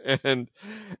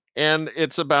 And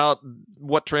it's about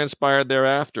what transpired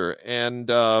thereafter.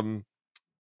 And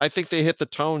I think they hit the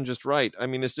tone just right. I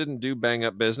mean, this didn't do bang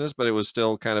up business, but it was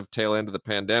still kind of tail end of the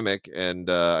pandemic. And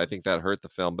I think that hurt the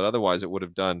film. But otherwise, it would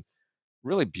have done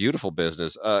really beautiful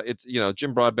business. It's,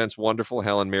 Jim Broadbent's wonderful.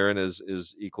 Helen Mirren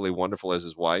is equally wonderful as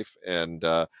his wife. And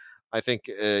I think,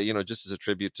 just as a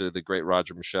tribute to the great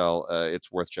Roger Michell,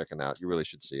 it's worth checking out. You really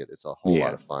should see it. It's a whole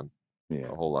lot of fun. Yeah.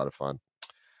 A whole lot of fun.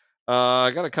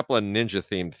 I got a couple of ninja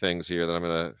themed things here that I'm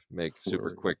going to make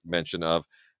super quick mention of,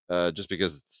 just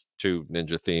because it's two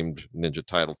ninja themed, ninja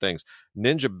title things.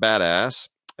 Ninja Badass,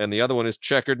 and the other one is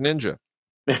Checkered Ninja.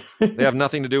 They have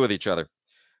nothing to do with each other.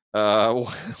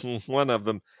 One of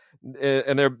them,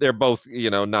 and they're both,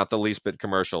 not the least bit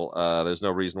commercial. There's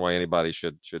no reason why anybody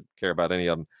should care about any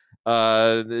of them.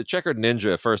 The Checkered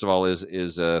Ninja, first of all, is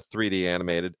 3D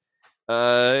animated.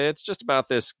 It's just about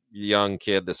this young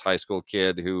kid, this high school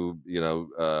kid who,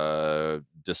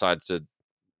 decides to,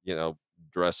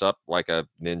 dress up like a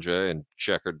ninja in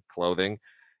checkered clothing.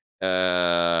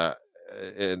 Let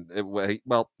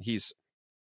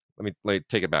me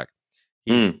take it back.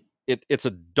 It's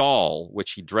a doll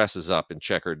which he dresses up in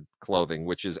checkered clothing,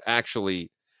 which is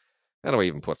actually, how do I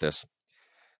even put this?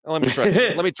 Let me try.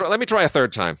 Let me try a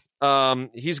third time.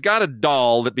 He's got a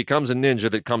doll that becomes a ninja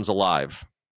that comes alive.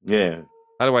 Yeah.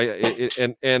 How do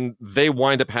and they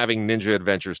wind up having ninja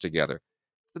adventures together.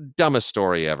 The dumbest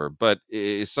story ever, but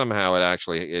somehow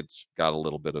it's got a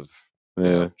little bit of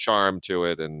charm to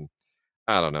it, and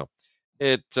I don't know.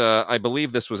 I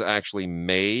believe this was actually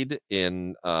made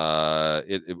in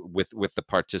with the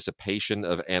participation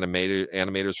of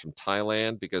animators from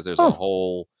Thailand, because there's a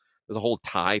whole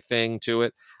Thai thing to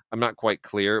it. I'm not quite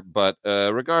clear, but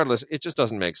regardless, it just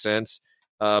doesn't make sense.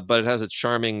 But it has a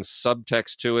charming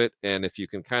subtext to it, and if you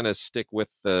can kind of stick with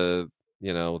the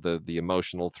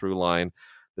emotional through line,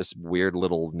 this weird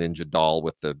little ninja doll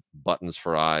with the buttons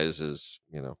for eyes is,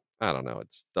 I don't know,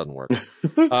 it doesn't work.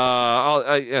 I'll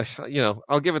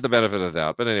give it the benefit of the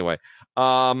doubt. But anyway,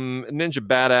 Ninja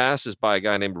Badass is by a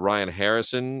guy named Ryan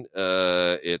Harrison.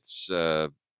 It's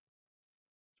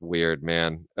weird,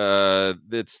 man.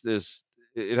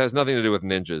 It has nothing to do with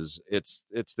ninjas.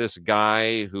 It's this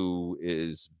guy who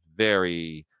is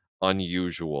very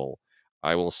unusual.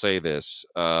 I will say this.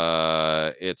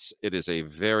 It is a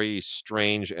very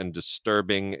strange and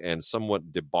disturbing and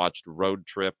somewhat debauched road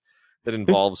trip that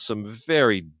involves some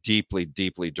very deeply,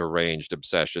 deeply deranged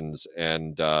obsessions.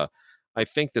 And I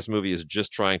think this movie is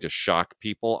just trying to shock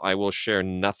people. I will share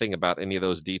nothing about any of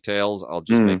those details. I'll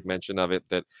just make mention of it,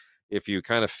 that if you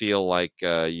kind of feel like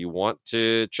you want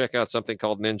to check out something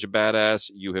called Ninja Badass,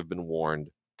 you have been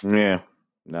warned. Yeah,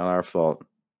 not our fault.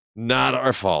 Not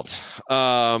our fault.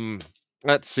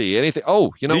 Let's see. Anything?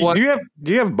 Oh, you know what? Do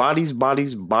you have bodies?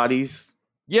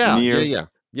 Yeah,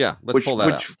 yeah. Let's pull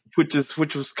that out. Which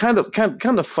was kind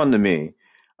of fun to me.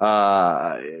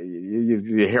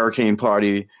 The hurricane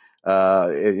party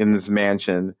in this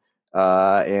mansion.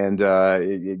 And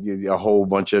a whole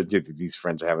bunch of these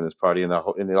friends are having this party, and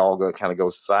it all kind of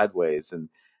goes sideways. And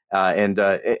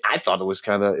I thought it was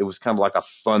kind of like a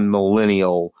fun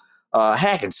millennial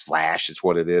hack and slash is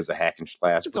what it is, a hack and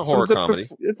slash. It's a horror comedy.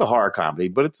 It's a horror comedy,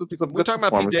 but it's we're talking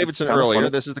about Pete Davidson earlier.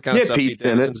 This is the kind of stuff Pete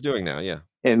Davidson's doing now, yeah.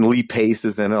 And Lee Pace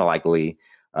is in it. I like Lee.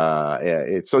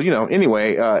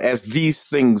 Anyway, as these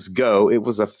things go, it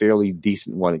was a fairly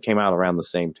decent one. It came out around the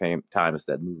same time as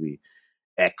that movie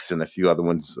X and a few other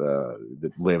ones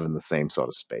that live in the same sort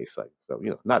of space.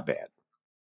 Not bad.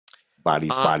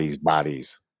 Bodies.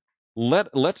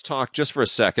 Let's talk just for a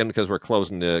second, because we're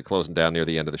closing down near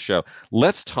the end of the show.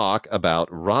 Let's talk about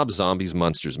Rob Zombie's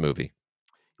Munsters movie.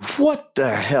 What the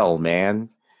hell, man?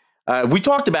 We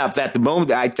talked about that the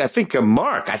moment. I think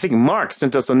Mark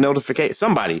sent us a notification,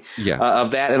 somebody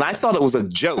of that, and I thought it was a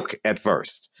joke at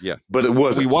first. Yeah, but it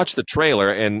wasn't. We watched the trailer,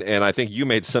 and I think you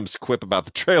made some quip about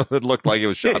the trailer that looked like it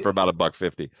was shot for about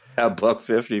 $1.50.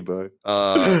 $1.50, bud.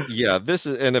 Yeah, this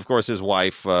is, and of course his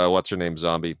wife, what's her name,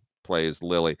 Zombie, plays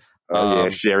Lily.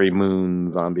 Sherry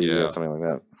Moon Zombie, something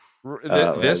like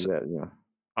that.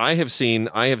 I have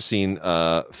seen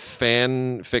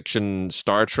fan fiction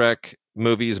Star Trek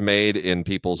movies made in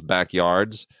people's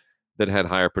backyards that had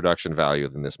higher production value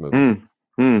than this movie.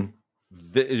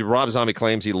 Rob Zombie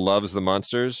claims he loves the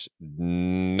Munsters.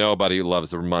 Nobody who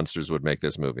loves the Munsters would make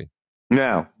this movie.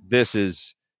 No. This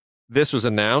was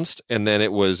announced, and then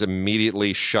it was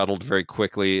immediately shuttled very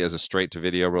quickly as a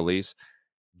straight-to-video release.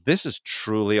 This is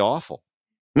truly awful.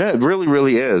 Yeah, it really,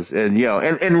 really is. And,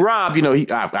 and Rob, he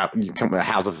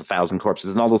House of a Thousand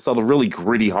Corpses and all those sort of really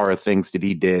gritty horror things that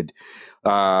he did,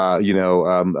 sort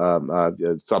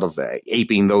of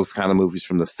aping those kind of movies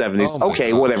from the 70s. Oh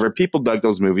okay, gosh. Whatever. People dug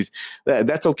those movies.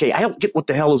 That's okay. I don't get what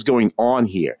the hell is going on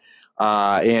here.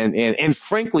 And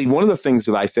frankly, one of the things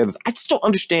that I said is I just don't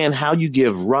understand how you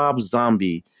give Rob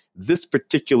Zombie this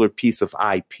particular piece of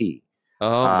IP.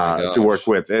 To work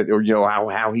with, or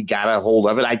how he got a hold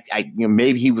of it.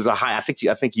 Maybe he was I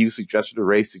think you suggested, or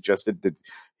Ray suggested that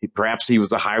perhaps he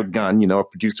was a hired gun. A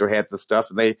producer had the stuff,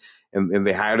 and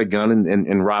they hired a gun,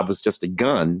 and Rob was just a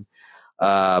gun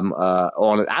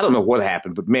on it. I don't know what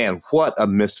happened, but man, what a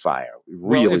misfire!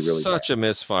 Really such bad. A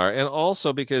misfire, and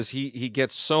also because he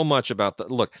gets so much about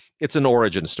look. It's an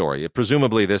origin story.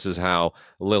 Presumably, this is how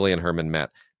Lily and Herman met.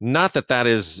 Not that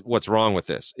is what's wrong with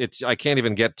this. I can't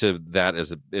even get to that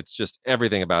it's just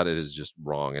everything about it is just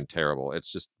wrong and terrible.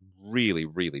 It's just really,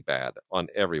 really bad on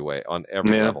every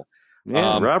level.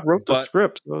 Yeah, Rob wrote the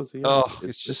script. So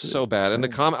it's just so bad. And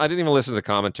I didn't even listen to the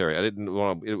commentary. I didn't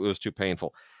want to, it was too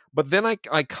painful. But then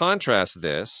I contrast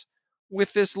this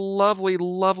with this lovely,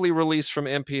 lovely release from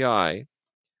MPI,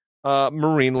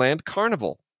 Marineland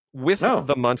Carnival, with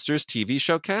the Munsters TV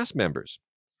show cast members.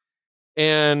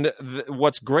 And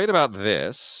what's great about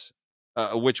this,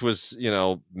 which was,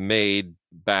 made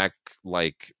back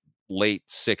like late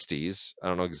 60s, I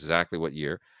don't know exactly what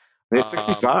year. It's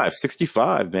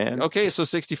 65, man. Okay, so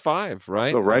 65,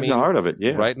 right? So right in the heart of it,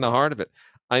 yeah. Right in the heart of it.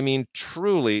 I mean,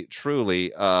 truly,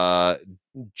 truly,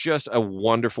 just a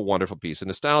wonderful, wonderful piece of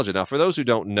nostalgia. Now, for those who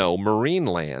don't know,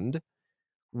 Marineland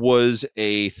was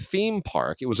a theme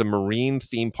park. It was a marine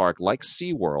theme park like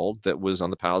SeaWorld that was on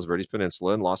the Palos Verdes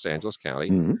Peninsula in Los Angeles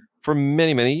County for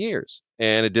many, many years.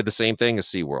 And it did the same thing as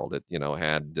SeaWorld. It,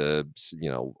 had,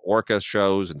 orca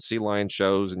shows and sea lion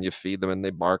shows, and you feed them and they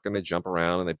bark and they jump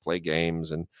around and they play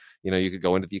games. And, you could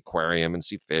go into the aquarium and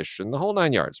see fish and the whole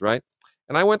 9 yards, right?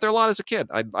 And I went there a lot as a kid.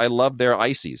 I loved their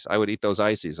ices. I would eat those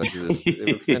ices. It was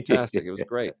fantastic. It was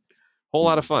great. Whole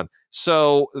lot of fun.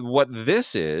 So what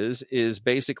this is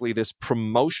basically this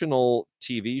promotional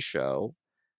TV show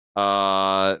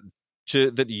that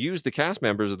used the cast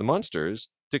members of the Munsters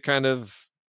to kind of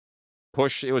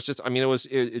push. It was just,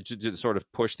 it to sort of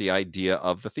push the idea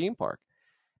of the theme park.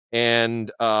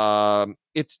 And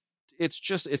it's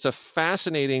a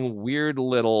fascinating, weird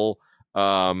little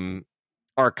archival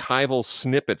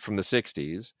snippet from the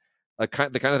 60s. The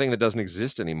kind of thing that doesn't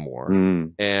exist anymore,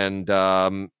 and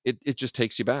it just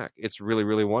takes you back. It's really,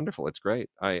 really wonderful. It's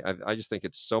great. I just think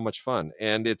it's so much fun,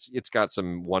 and it's got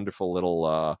some wonderful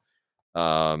little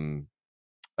like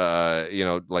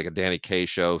a Danny Kaye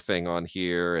show thing on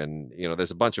here, and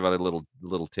there's a bunch of other little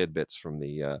tidbits from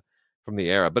the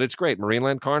era. But it's great.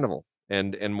 Marineland Carnival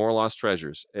and More Lost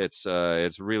Treasures. It's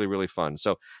really, really fun.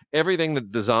 So everything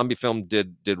that the zombie film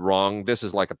did wrong, this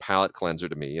is like a palate cleanser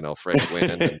to me. Fresh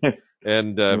wind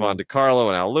and Von DiCarlo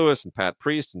and Al Lewis and Pat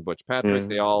Priest and Butch Patrick.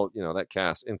 They all, that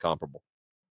cast, incomparable.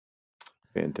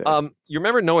 Fantastic. You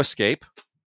remember No Escape?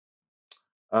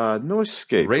 No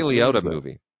Escape. Ray Liotta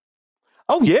movie.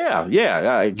 Oh yeah.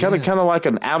 Kind of like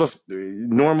an out of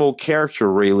normal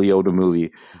character Ray Liotta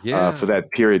movie. For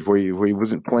that period where he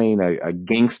wasn't playing a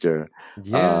gangster.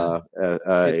 Yeah.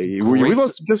 We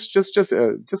lost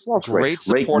great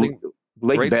supporting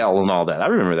Lake Bell and all that. I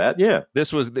remember that. Yeah.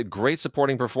 This was the great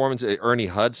supporting performance. Ernie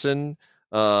Hudson.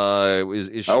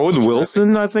 Owen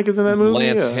Wilson, I think, is in that movie.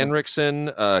 Lance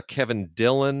Henriksen, Kevin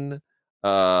Dillon.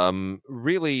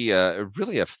 Really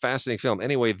a fascinating film.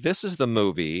 Anyway, this is the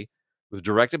movie. It was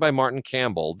directed by Martin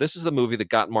Campbell. This is the movie that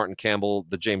got Martin Campbell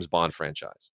the James Bond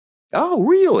franchise. Oh,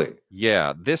 really?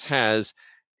 Yeah.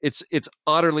 It's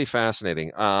utterly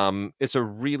fascinating. It's a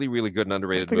really, really good and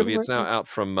underrated movie. It's now out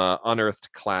from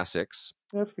Unearthed Classics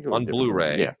on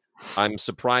Blu-ray. Yeah. I'm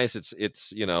surprised it's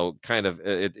kind of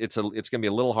it's going to be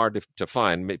a little hard to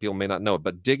find. People may not know it,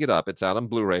 but dig it up. It's out on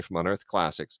Blu-ray from Unearthed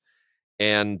Classics.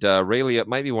 And Ray Liotta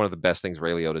might be one of the best things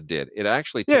Ray Liotta did. It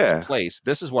actually takes place.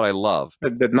 This is what I love. The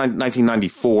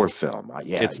 1994 film.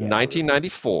 It's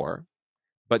 1994.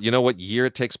 But you know what year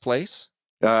it takes place?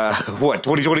 What,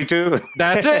 2022?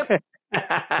 That's it.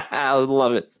 I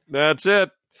love it. That's it.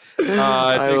 It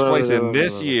takes place in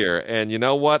this year. And you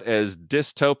know what? As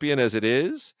dystopian as it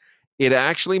is, it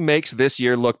actually makes this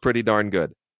year look pretty darn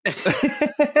good.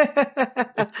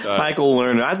 Michael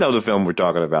Lerner. I know the film we're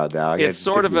talking about now. It's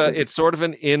sort of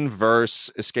an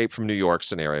inverse Escape from New York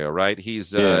scenario, right?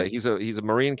 He's a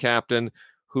Marine captain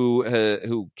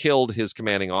who killed his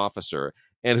commanding officer,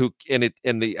 and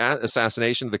the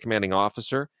assassination of the commanding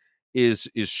officer is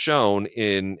shown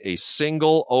in a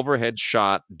single overhead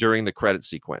shot during the credit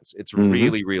sequence. It's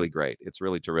really, really great. It's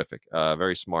really terrific.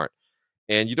 Very smart.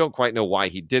 And you don't quite know why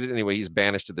he did it. Anyway, he's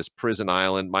banished to this prison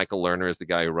island. Michael Lerner is the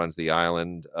guy who runs the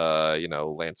island.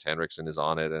 Lance Henriksen is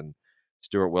on it, and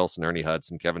Stuart Wilson, Ernie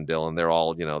Hudson, Kevin Dillon. They're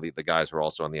all, the guys who are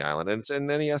also on the island. And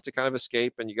then he has to kind of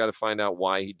escape, and you got to find out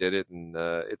why he did it. And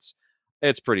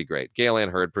it's pretty great. Gail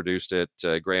Ann Hurd produced it.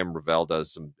 Graham Revell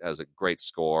has a great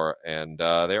score, and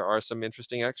there are some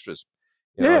interesting extras.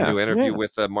 A new interview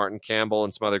with Martin Campbell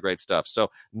and some other great stuff. So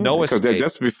no escape.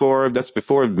 That's before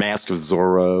Mask of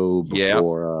Zorro.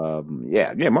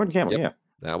 Martin Campbell. Yep. Yeah,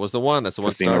 that was the one. That's the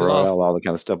one. Casino Royale, all the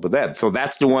kind of stuff. But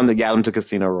that's the one that got him to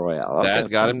Casino Royale. Okay,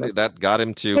 that got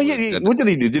him to. What did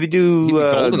he do? Did he do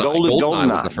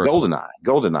GoldenEye?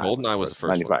 GoldenEye was the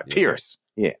first one. Pierce.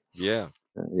 Yeah.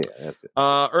 That's it.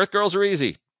 Earth Girls Are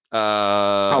Easy.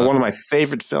 One of my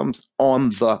favorite films on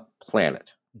the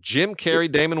planet. Jim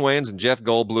Carrey, Damon Wayans, and Jeff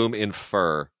Goldblum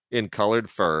in colored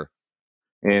fur,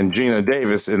 and Gina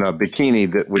Davis in a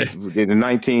bikini that was in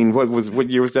what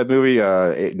year was that movie?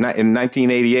 In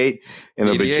 1988, in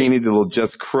a bikini that will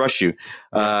just crush you.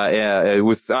 It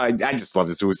was. I just love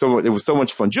this. It was so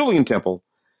much fun. Julian Temple,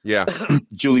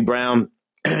 Julie Brown,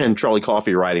 and Charlie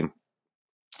Coffey writing.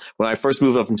 When I first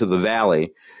moved up into the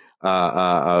Valley,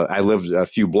 I lived a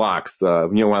few blocks.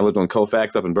 When I lived on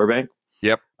Colfax up in Burbank.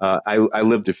 Yep. I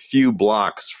lived a few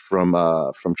blocks from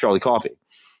Charlie Coffey.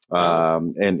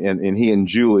 And he and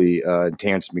Julie,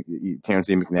 Terrence E.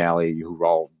 McNally, who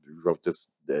all wrote this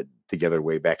together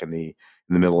way back in the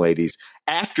middle 80s.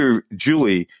 After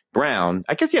Julie Brown,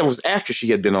 I guess, it was after she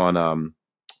had been on,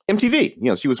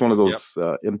 MTV. She was one of those,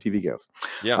 MTV girls.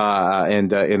 Yeah.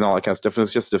 And all that kind of stuff. I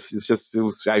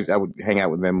would hang out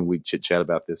with them and we'd chit chat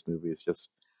about this movie. It's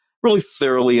just, really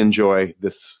thoroughly enjoy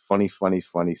this funny,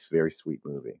 very sweet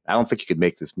movie. I don't think you could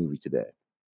make this movie today.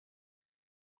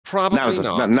 Probably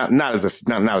not as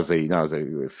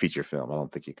a feature film. I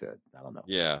don't think you could. I don't know.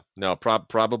 Yeah, no,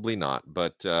 probably not.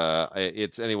 But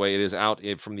it is out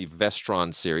from the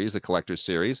Vestron series, the collector's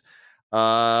series,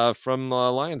 from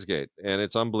Lionsgate, and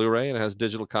it's on Blu-ray and it has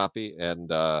digital copy.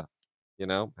 And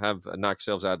have knock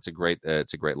yourselves out. It's a great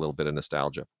little bit of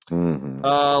nostalgia. Mm-hmm.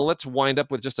 Let's wind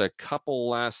up with just a couple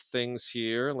last things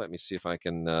here. Let me see if I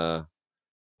can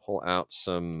pull out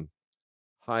some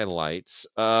highlights.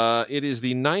 It is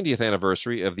the 90th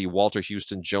anniversary of the Walter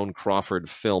Huston, Joan Crawford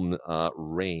film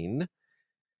Rain,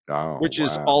 which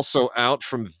is also out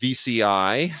from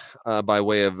VCI by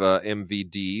way of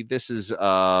MVD. This is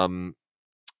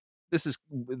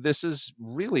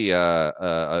really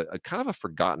a kind of a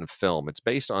forgotten film. It's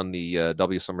based on the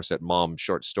W. Somerset Maugham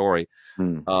short story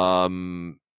about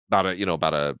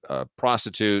a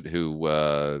prostitute who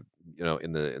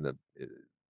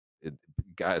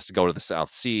has to go to the South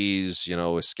Seas.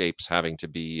 Escapes having to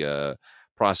be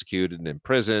prosecuted and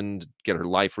imprisoned, get her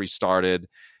life restarted,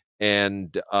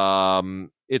 and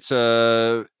it's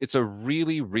a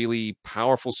really, really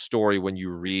powerful story when you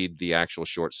read the actual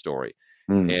short story.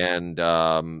 And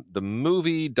the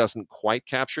movie doesn't quite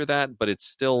capture that, but it's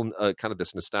still kind of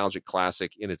this nostalgic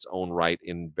classic in its own right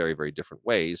in very, very different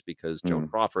ways, because Joan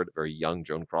Crawford, very young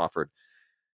Joan Crawford,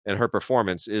 and her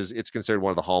performance it's considered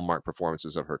one of the hallmark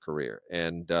performances of her career.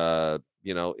 And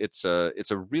it's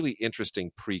a really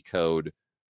interesting pre-code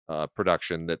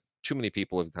production that too many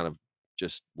people have kind of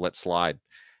just let slide.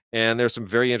 And there's some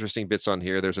very interesting bits on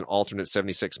here. There's an alternate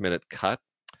 76-minute cut,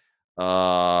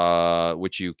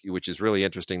 which is really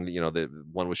interesting. The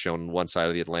one was shown on one side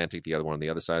of the Atlantic, the other one on the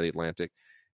other side of the Atlantic,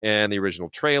 and the original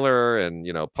trailer, and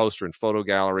poster and photo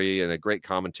gallery, and a great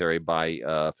commentary by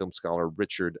film scholar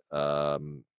Richard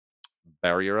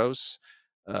Barrieros,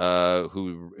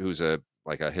 who's a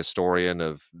historian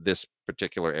of this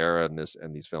particular era and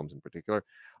these films in particular.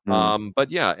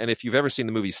 But yeah, and if you've ever seen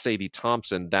the movie Sadie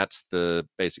Thompson, that's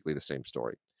basically the same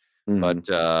story. But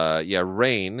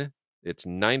Rain, its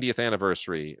 90th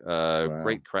anniversary,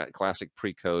 great classic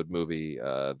pre-code movie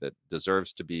that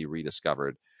deserves to be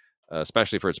rediscovered,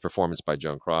 especially for its performance by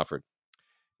Joan Crawford.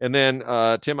 And then,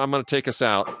 Tim, I'm going to take us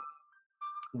out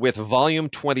with volume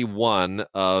 21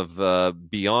 of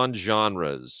Beyond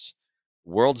Genres,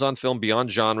 Worlds on Film Beyond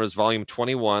Genres, volume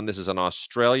 21. This is an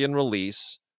Australian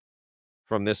release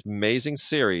from this amazing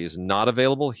series, not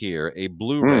available here, a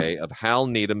Blu-ray of Hal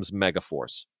Needham's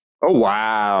Megaforce. Oh,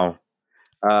 wow.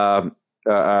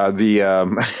 the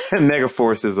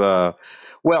Megaforce is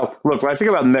well, look, when I think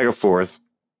about Megaforce,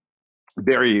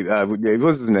 Barry,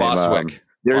 what's his name? Bostwick.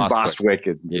 Barry Bostwick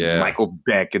and Michael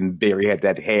Beck, and Barry had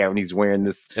that hair, and he's wearing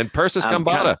this. And Persis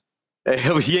Kambata.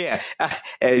 Yeah,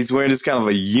 and he's wearing this kind of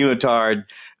a unitard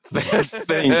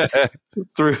thing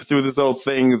through this whole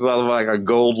thing. It's all like a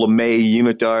gold lame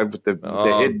unitard with the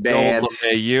headband. Gold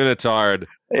lame unitard.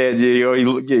 And it's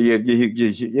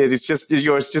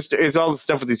all the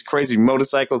stuff with these crazy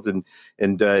motorcycles and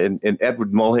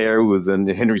Edward Mulhare, who was in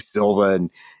Henry Silva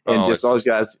and just all those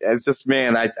guys. It's just,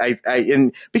 man,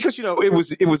 and because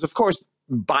it was of course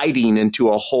biting into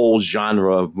a whole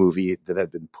genre of movie that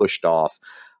had been pushed off.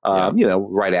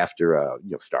 Right after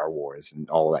Star Wars and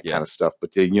all that kind of stuff.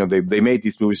 But they made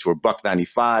these movies for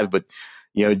 $1.95, but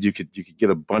you could get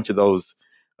a bunch of those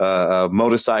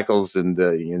motorcycles and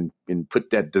put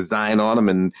that design on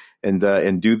them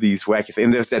and do these wacky things.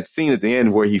 And there's that scene at the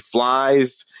end where he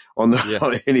flies on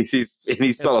the and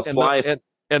he's still flying.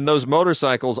 And those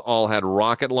motorcycles all had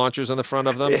rocket launchers on the front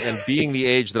of them. And being the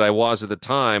age that I was at the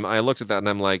time, I looked at that and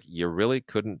I'm like, you really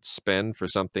couldn't spend for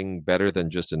something better than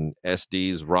just an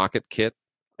SD's rocket kit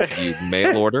you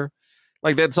mail order?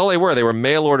 Like, that's all they were. They were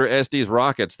mail order SD's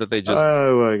rockets that they just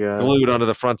glued onto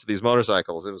the fronts of these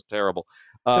motorcycles. It was terrible.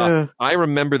 I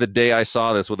remember the day I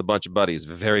saw this with a bunch of buddies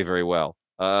very, very well.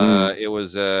 It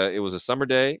was a summer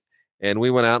day, and we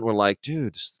went out and we're like,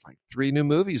 dude, there's like 3 new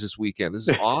movies this weekend. This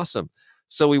is awesome.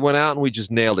 So we went out and we just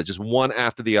nailed it, just one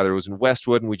after the other. It was in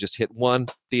Westwood, and we just hit one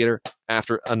theater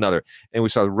after another. And we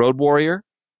saw The Road Warrior.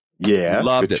 Yeah,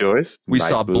 loved good it. Choice. We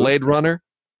saw Blade Runner.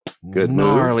 Good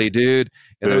gnarly move. Dude.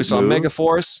 And then we saw move.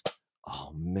 Megaforce.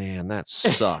 Oh man, that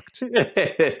sucked.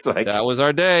 It's like, that was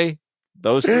our day.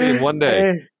 Those 3 in one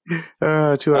day. 2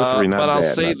 out of 3. But I'll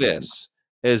say this.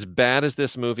 As bad as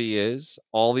this movie is,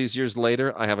 all these years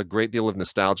later, I have a great deal of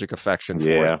nostalgic affection for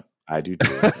it. Yeah, I do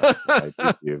too.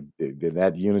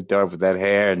 That unitard with that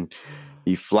hair, and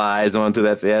he flies onto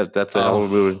that. Yeah, that's a whole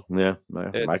movie. Yeah,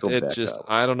 Michael Beck.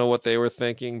 I don't know what they were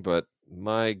thinking, but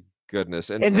my goodness.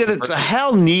 And then it's a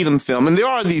Hal Needham film, and there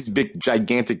are these big,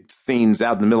 gigantic scenes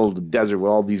out in the middle of the desert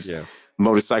with all these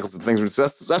motorcycles and things.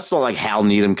 That's all like Hal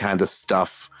Needham kind of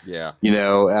stuff. Yeah,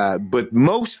 but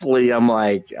mostly I'm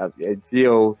like,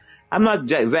 I'm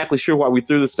not exactly sure why we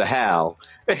threw this to Hal.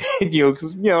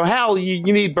 Because Hal, you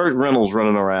need Burt Reynolds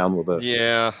running around with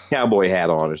a cowboy hat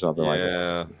on or something like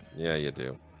that. Yeah, you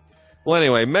do. Well,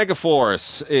 anyway,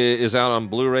 Megaforce is out on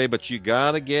Blu-ray, but you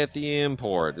gotta get the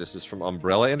import. This is from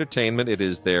Umbrella Entertainment. It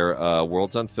is their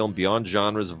Worlds on Film Beyond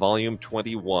Genres Volume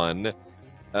 21,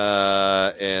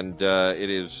 and it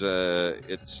is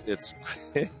it's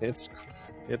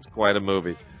quite a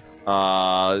movie.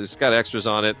 It's got extras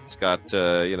on it. It's got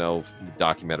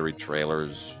documentary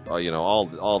trailers.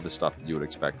 All the stuff that you would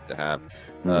expect it to have.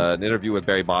 An interview with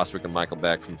Barry Bostwick and Michael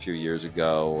Beck from a few years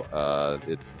ago.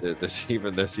 There's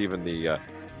even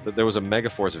there was a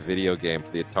Megaforce video game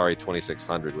for the Atari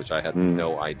 2600, which I had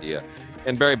no idea.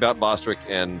 And Barry Bostwick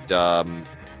and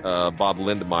Bob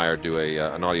Lindemeyer do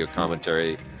an audio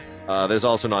commentary. There's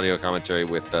also an audio commentary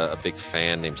with a big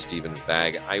fan named Stephen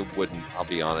Vag. I'll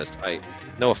be honest,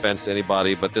 no offense to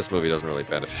anybody, but this movie doesn't really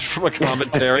benefit from a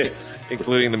commentary,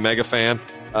 including the mega fan.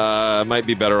 Might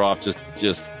be better off just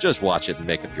watch it and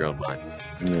make up your own mind.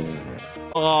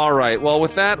 All right. Well,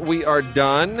 with that, we are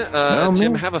done.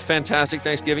 Tim, have a fantastic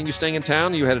Thanksgiving. You staying in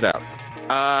town? Or you headed out?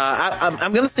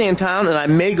 I'm going to stay in town, and I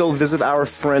may go visit our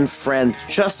friend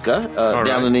Francesca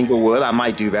down in Inglewood. I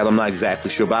might do that. I'm not exactly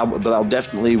sure, but I'll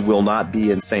definitely will not be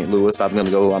in St. Louis. I'm going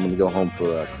to go home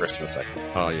for Christmas.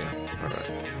 Oh yeah. All right.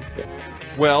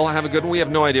 Well, have a good one. We have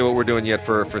no idea what we're doing yet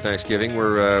for Thanksgiving.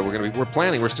 We're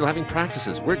planning. We're still having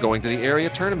practices. We're going to the area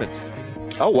tournament.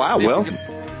 Oh wow! Well,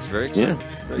 it's very exciting.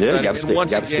 You got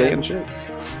to stay in shape.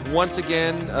 Once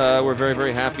again, we're very,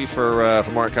 very happy for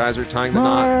Mark Kaiser tying the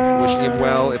knot, wishing him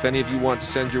well. If any of you want to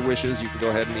send your wishes, you can go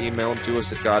ahead and email them to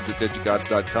us at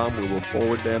gods@digigods.com. We will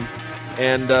forward them.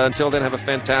 And until then, have a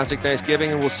fantastic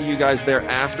Thanksgiving, and we'll see you guys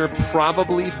thereafter,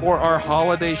 probably for our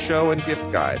holiday show and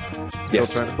gift guide. Still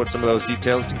trying to put some of those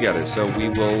details together. So we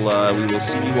will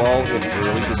see you all in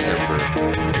early December.